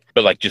Conduit.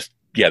 But like just,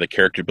 yeah, the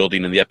character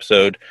building in the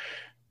episode.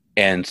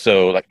 And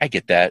so like, I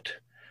get that.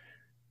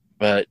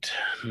 But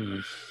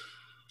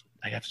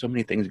I have so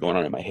many things going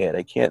on in my head.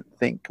 I can't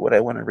think what I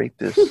want to rate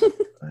this.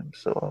 I'm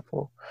so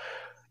awful.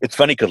 It's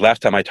funny because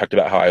last time I talked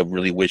about how I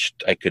really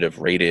wished I could have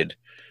rated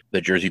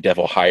the Jersey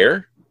Devil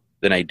higher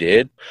than I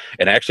did.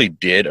 And I actually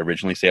did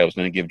originally say I was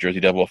going to give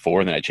Jersey Devil a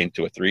 4, and then I changed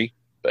to a 3,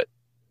 but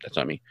that's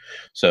not me.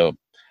 So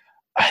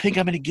I think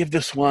I'm going to give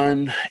this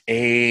one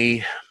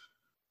a,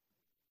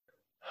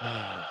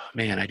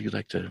 man, I do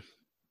like to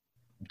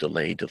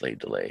delay.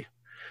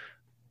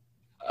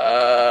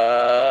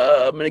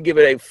 I'm going to give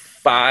it a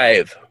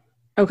 5.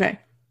 Okay.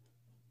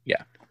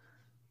 Yeah.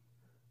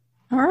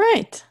 All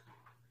right.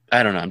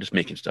 I don't know. I'm just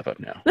making stuff up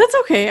now. That's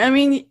okay. I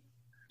mean,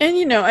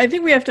 and I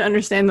think we have to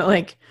understand that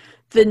like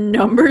the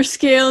number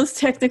scale is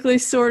technically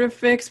sort of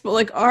fixed, but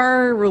like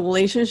our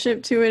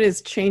relationship to it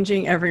is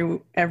changing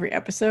every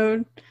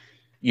episode.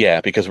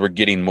 Yeah, because we're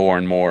getting more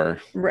and more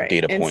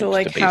data points. And so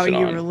like to base how it you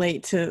on.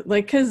 relate to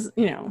like because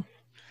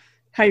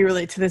how you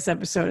relate to this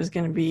episode is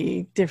going to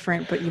be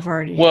different, but you've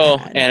already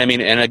had. And I mean,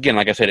 and again,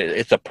 like I said,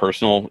 it's a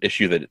personal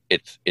issue that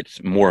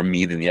it's more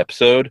me than the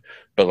episode,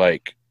 but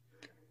like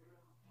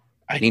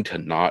I need to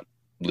not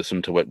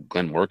listen to what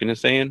Glenn Morgan is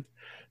saying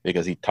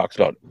because he talks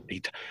about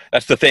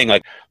that's the thing,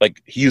 like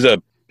he's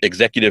a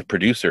executive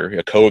producer,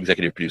 a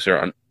co-executive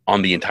producer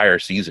on the entire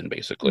season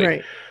basically.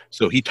 Right.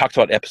 So he talks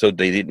about episodes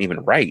they didn't even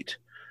write.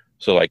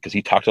 So like, because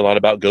he talked a lot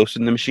about Ghost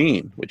in the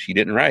Machine, which he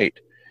didn't write,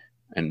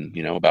 and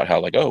about how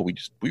like, oh,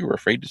 we were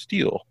afraid to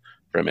steal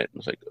from it. I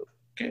was like,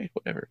 okay,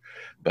 whatever.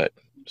 But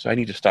so I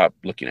need to stop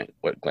looking at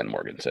what Glenn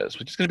Morgan says,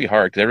 which is going to be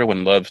hard because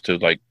everyone loves to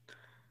like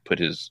put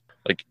his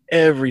like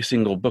every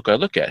single book I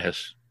look at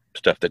has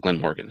stuff that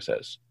Glenn Morgan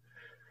says.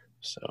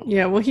 So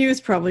yeah, well, he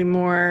was probably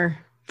more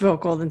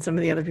vocal than some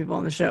of the other people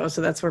on the show,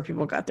 so that's where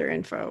people got their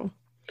info.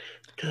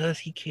 Because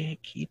he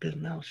can't keep his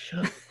mouth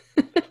shut.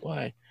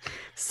 Why?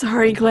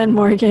 Sorry, Glenn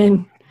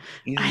Morgan.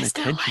 He's I an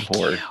still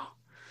attention like whore.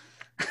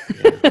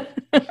 you.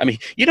 Yeah. I mean,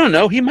 you don't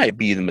know. He might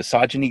be the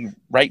misogyny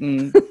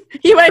writing.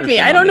 He might be.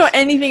 I don't know this.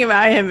 anything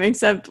about him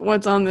except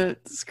what's on the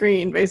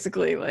screen,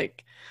 basically.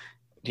 Like,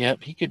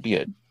 Yep, he could be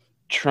a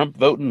Trump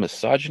voting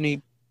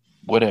misogyny,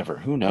 whatever.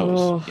 Who knows?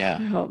 oh, Yeah.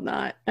 I hope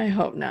not. I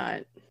hope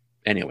not.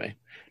 Anyway,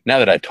 now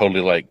that I've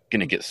totally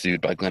gonna get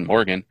sued by Glenn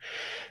Morgan,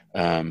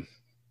 we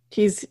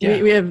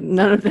have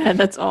none of that.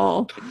 That's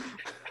all.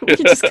 We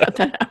can just cut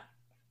that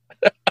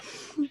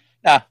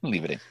out.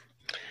 Leave it in.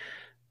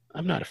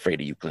 I'm not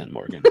afraid of you, Glenn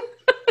Morgan.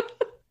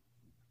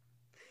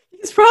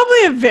 He's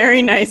probably a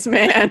very nice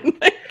man.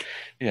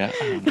 Yeah,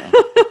 I don't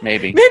know.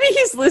 Maybe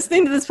he's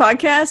listening to this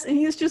podcast and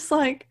he's just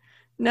like,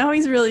 now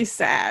he's really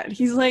sad.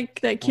 He's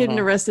like that kid in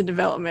Arrested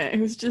Development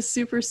who's just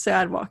super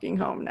sad walking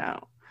home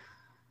now.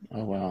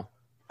 Oh, well,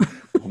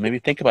 maybe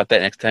think about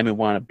that next time you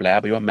want to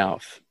blab your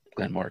mouth,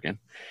 Glenn Morgan.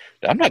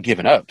 I'm not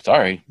giving up.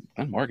 Sorry,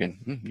 Glenn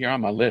Morgan. You're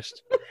on my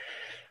list.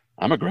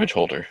 I'm a grudge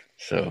holder,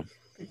 so.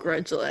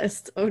 Grudge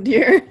list. Oh,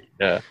 dear.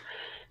 Yeah,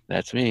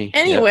 that's me.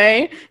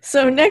 Anyway,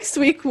 So next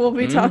week we'll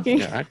be talking.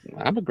 Yeah,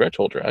 I'm a grudge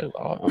holder.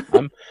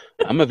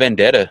 I'm a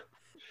vendetta.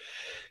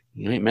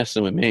 You ain't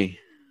messing with me.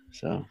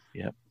 So,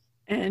 yep.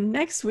 And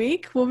next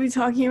week we'll be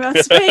talking about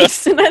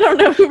space, and I don't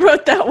know who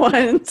wrote that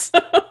one.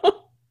 So.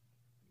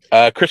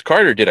 Chris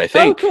Carter did, I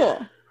think. Oh,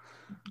 cool.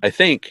 I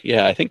think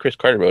Chris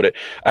Carter wrote it.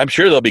 I'm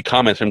sure there'll be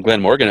comments from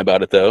Glenn Morgan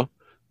about it, though.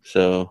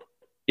 So,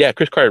 yeah,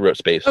 Chris Carter wrote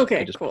Space.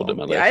 Okay, I just cool. pulled up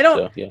my list, I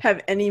don't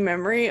have any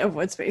memory of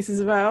what Space is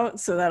about,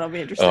 so that'll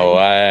be interesting. Oh,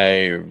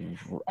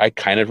 I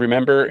kind of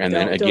remember, and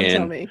then again, don't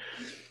tell me.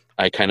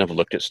 I kind of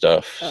looked at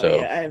stuff. Oh, so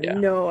yeah, I have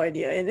no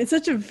idea, and it's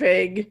such a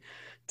vague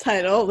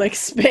title, like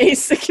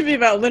Space. It can be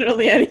about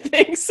literally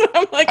anything. So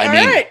I'm like, all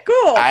right,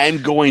 cool. I'm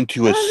going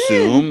to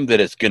assume that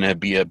it's going to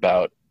be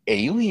about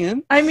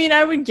aliens. I mean,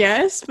 I would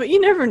guess, but you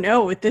never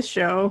know with this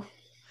show.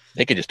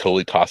 They could just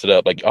totally toss it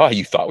up like, oh,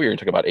 you thought we were going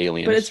to talk about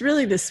aliens. But it's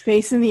really the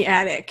space in the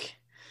attic.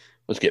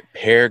 Let's get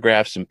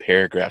paragraphs and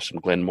paragraphs from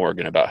Glenn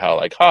Morgan about how,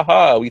 like,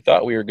 haha, we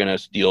thought we were going to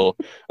steal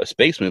a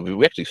space movie.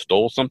 We actually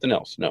stole something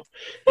else. No.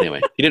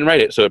 Anyway, he didn't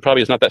write it, so it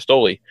probably is not that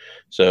stoley.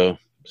 So,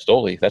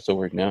 stoley, that's the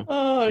word now.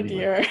 Oh,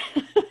 anyway.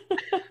 Dear.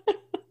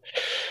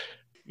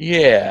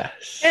 Yeah.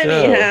 So,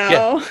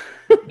 anyhow.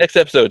 Next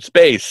episode,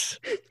 space.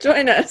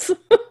 Join us.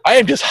 I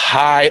am just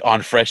high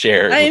on fresh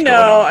air. I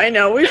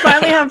know. We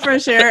finally have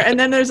fresh air, and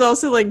then there's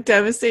also like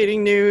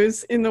devastating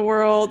news in the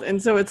world,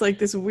 and so it's like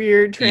this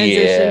weird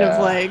transition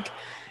of like,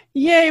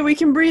 yay, we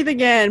can breathe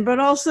again, but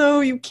also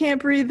you can't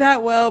breathe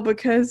that well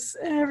because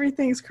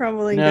everything's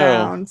crumbling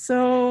down.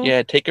 So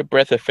yeah, take a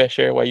breath of fresh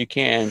air while you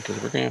can, because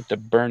we're gonna have to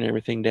burn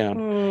everything down.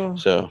 Oh,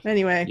 so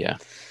anyway, yeah,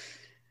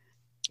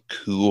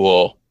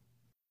 cool.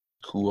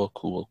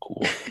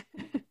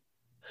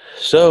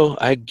 So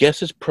I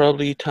guess it's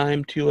probably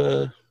time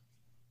to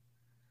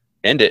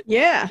end it.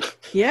 Yeah.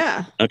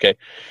 Okay.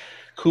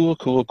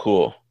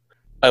 Cool.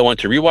 I Want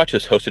to Rewatch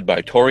is hosted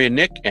by Tori and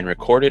Nick and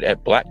recorded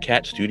at Black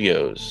Cat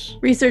Studios.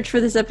 Research for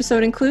this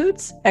episode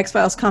includes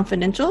X-Files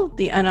Confidential,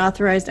 the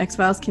unauthorized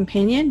X-Files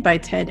companion by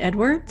Ted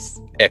Edwards.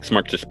 X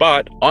Marks the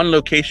Spot, On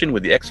Location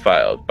with the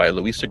X-Files by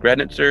Louisa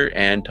Gradnitzer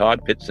and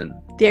Todd Pitson.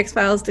 The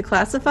X-Files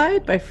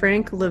Declassified by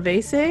Frank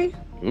Levese.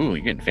 Ooh,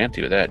 you're getting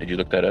fancy with that. Did you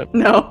look that up?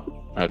 No.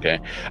 Okay.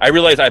 I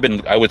realized I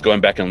was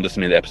going back and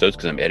listening to the episodes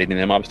because I'm editing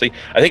them, obviously.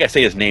 I think I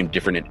say his name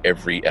different in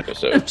every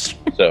episode.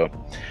 So,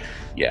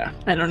 yeah.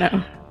 I don't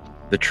know.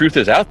 The Truth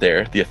Is Out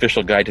There, the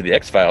official guide to the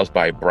X-Files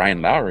by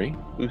Brian Lowry,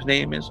 whose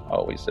name is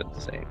always said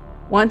the same.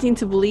 Wanting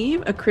to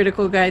Believe, a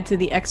critical guide to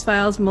the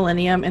X-Files,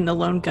 Millennium, and the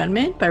Lone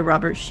Gunman by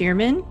Robert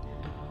Shearman.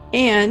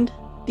 And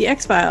The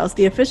X-Files,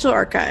 the official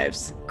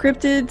archives,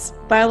 Cryptids,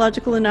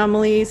 Biological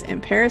Anomalies,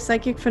 and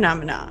Parapsychic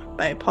Phenomena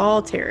by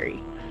Paul Terry.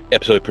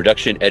 Episode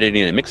production,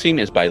 editing, and mixing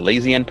is by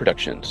Lazy End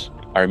Productions.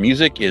 Our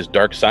music is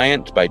Dark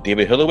Science by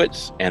David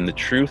Hilowitz, and The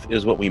Truth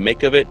is What We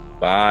Make of It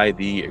by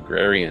The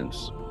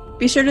Agrarians.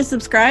 Be sure to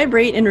subscribe,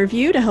 rate, and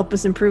review to help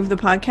us improve the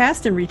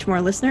podcast and reach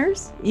more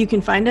listeners. You can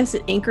find us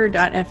at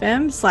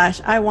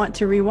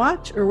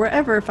anchor.fm/IWantToRewatch or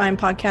wherever fine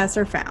podcasts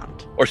are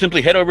found. Or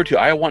simply head over to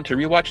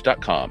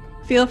iwanttorewatch.com.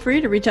 Feel free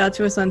to reach out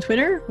to us on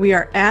Twitter. We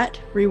are at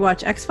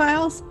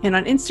RewatchXFiles, and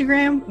on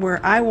Instagram, we're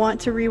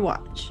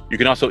IWantToRewatch. You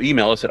can also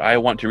email us at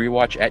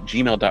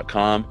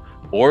iwanttorewatch@gmail.com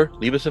or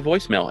leave us a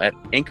voicemail at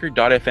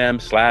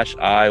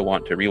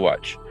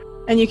anchor.fm/IWantToRewatch.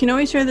 And you can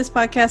always share this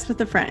podcast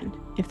with a friend.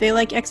 If they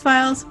like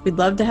X-Files, we'd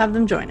love to have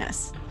them join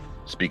us.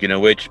 Speaking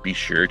of which, be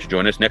sure to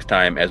join us next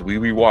time as we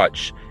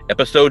rewatch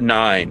Episode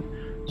 9,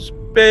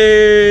 Space!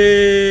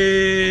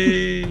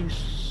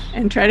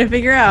 And try to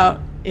figure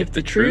out if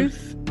the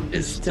truth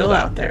is still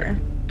out there.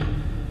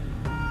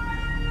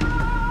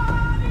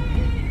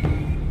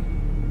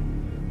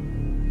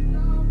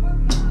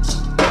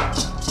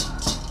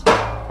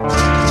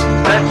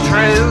 The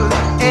truth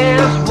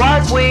is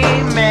what we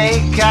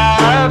make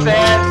of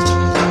it.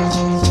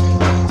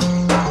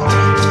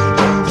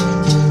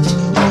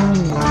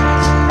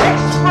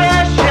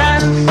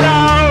 Expressions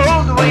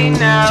sold, we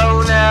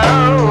know no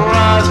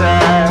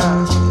other.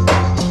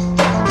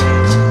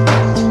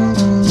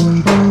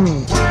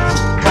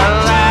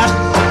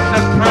 Collapse,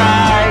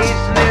 surprise,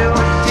 new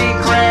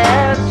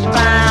secrets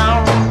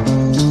found.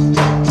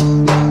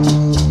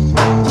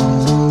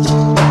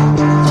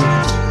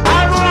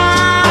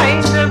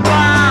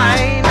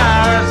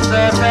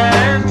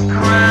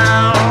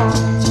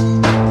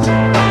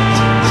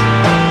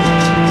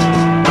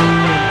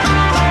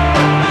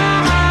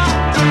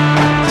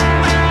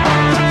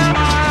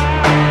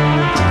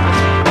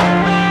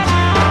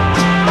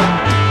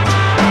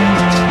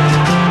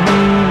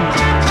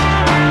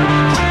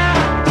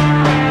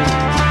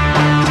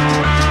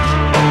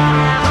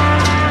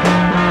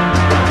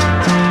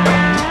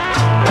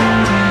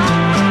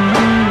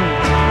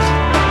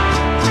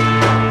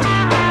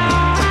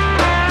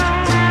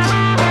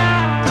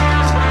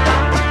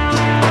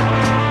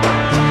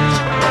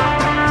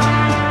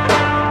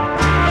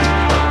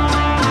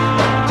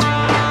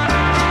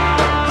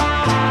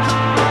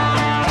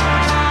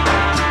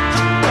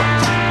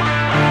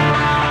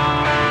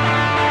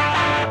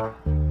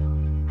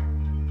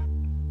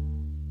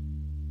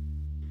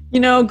 You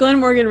know, Glenn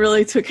Morgan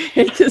really took a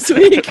hit this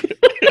week.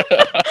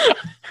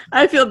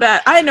 I feel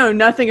bad. I know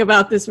nothing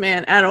about this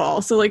man at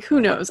all. So, like,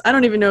 who knows? I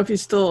don't even know if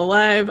he's still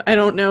alive. I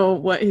don't know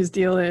what his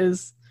deal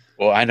is.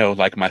 Well, I know,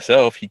 like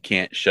myself, he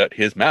can't shut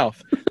his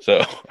mouth.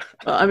 So,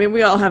 well, I mean,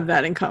 we all have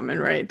that in common,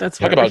 right? That's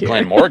talk about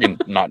Glenn Morgan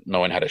not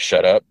knowing how to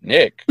shut up.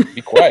 Nick,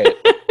 be quiet.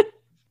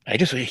 I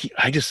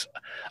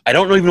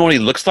don't even know what he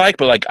looks like,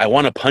 but like, I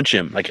want to punch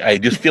him. Like, I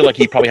just feel like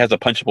he probably has a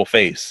punchable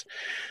face.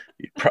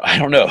 I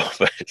don't know,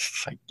 but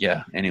it's like,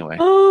 yeah. Anyway,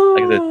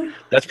 like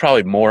that's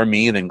probably more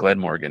me than Glenn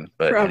Morgan.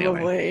 But probably.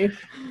 Anyway,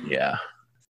 yeah.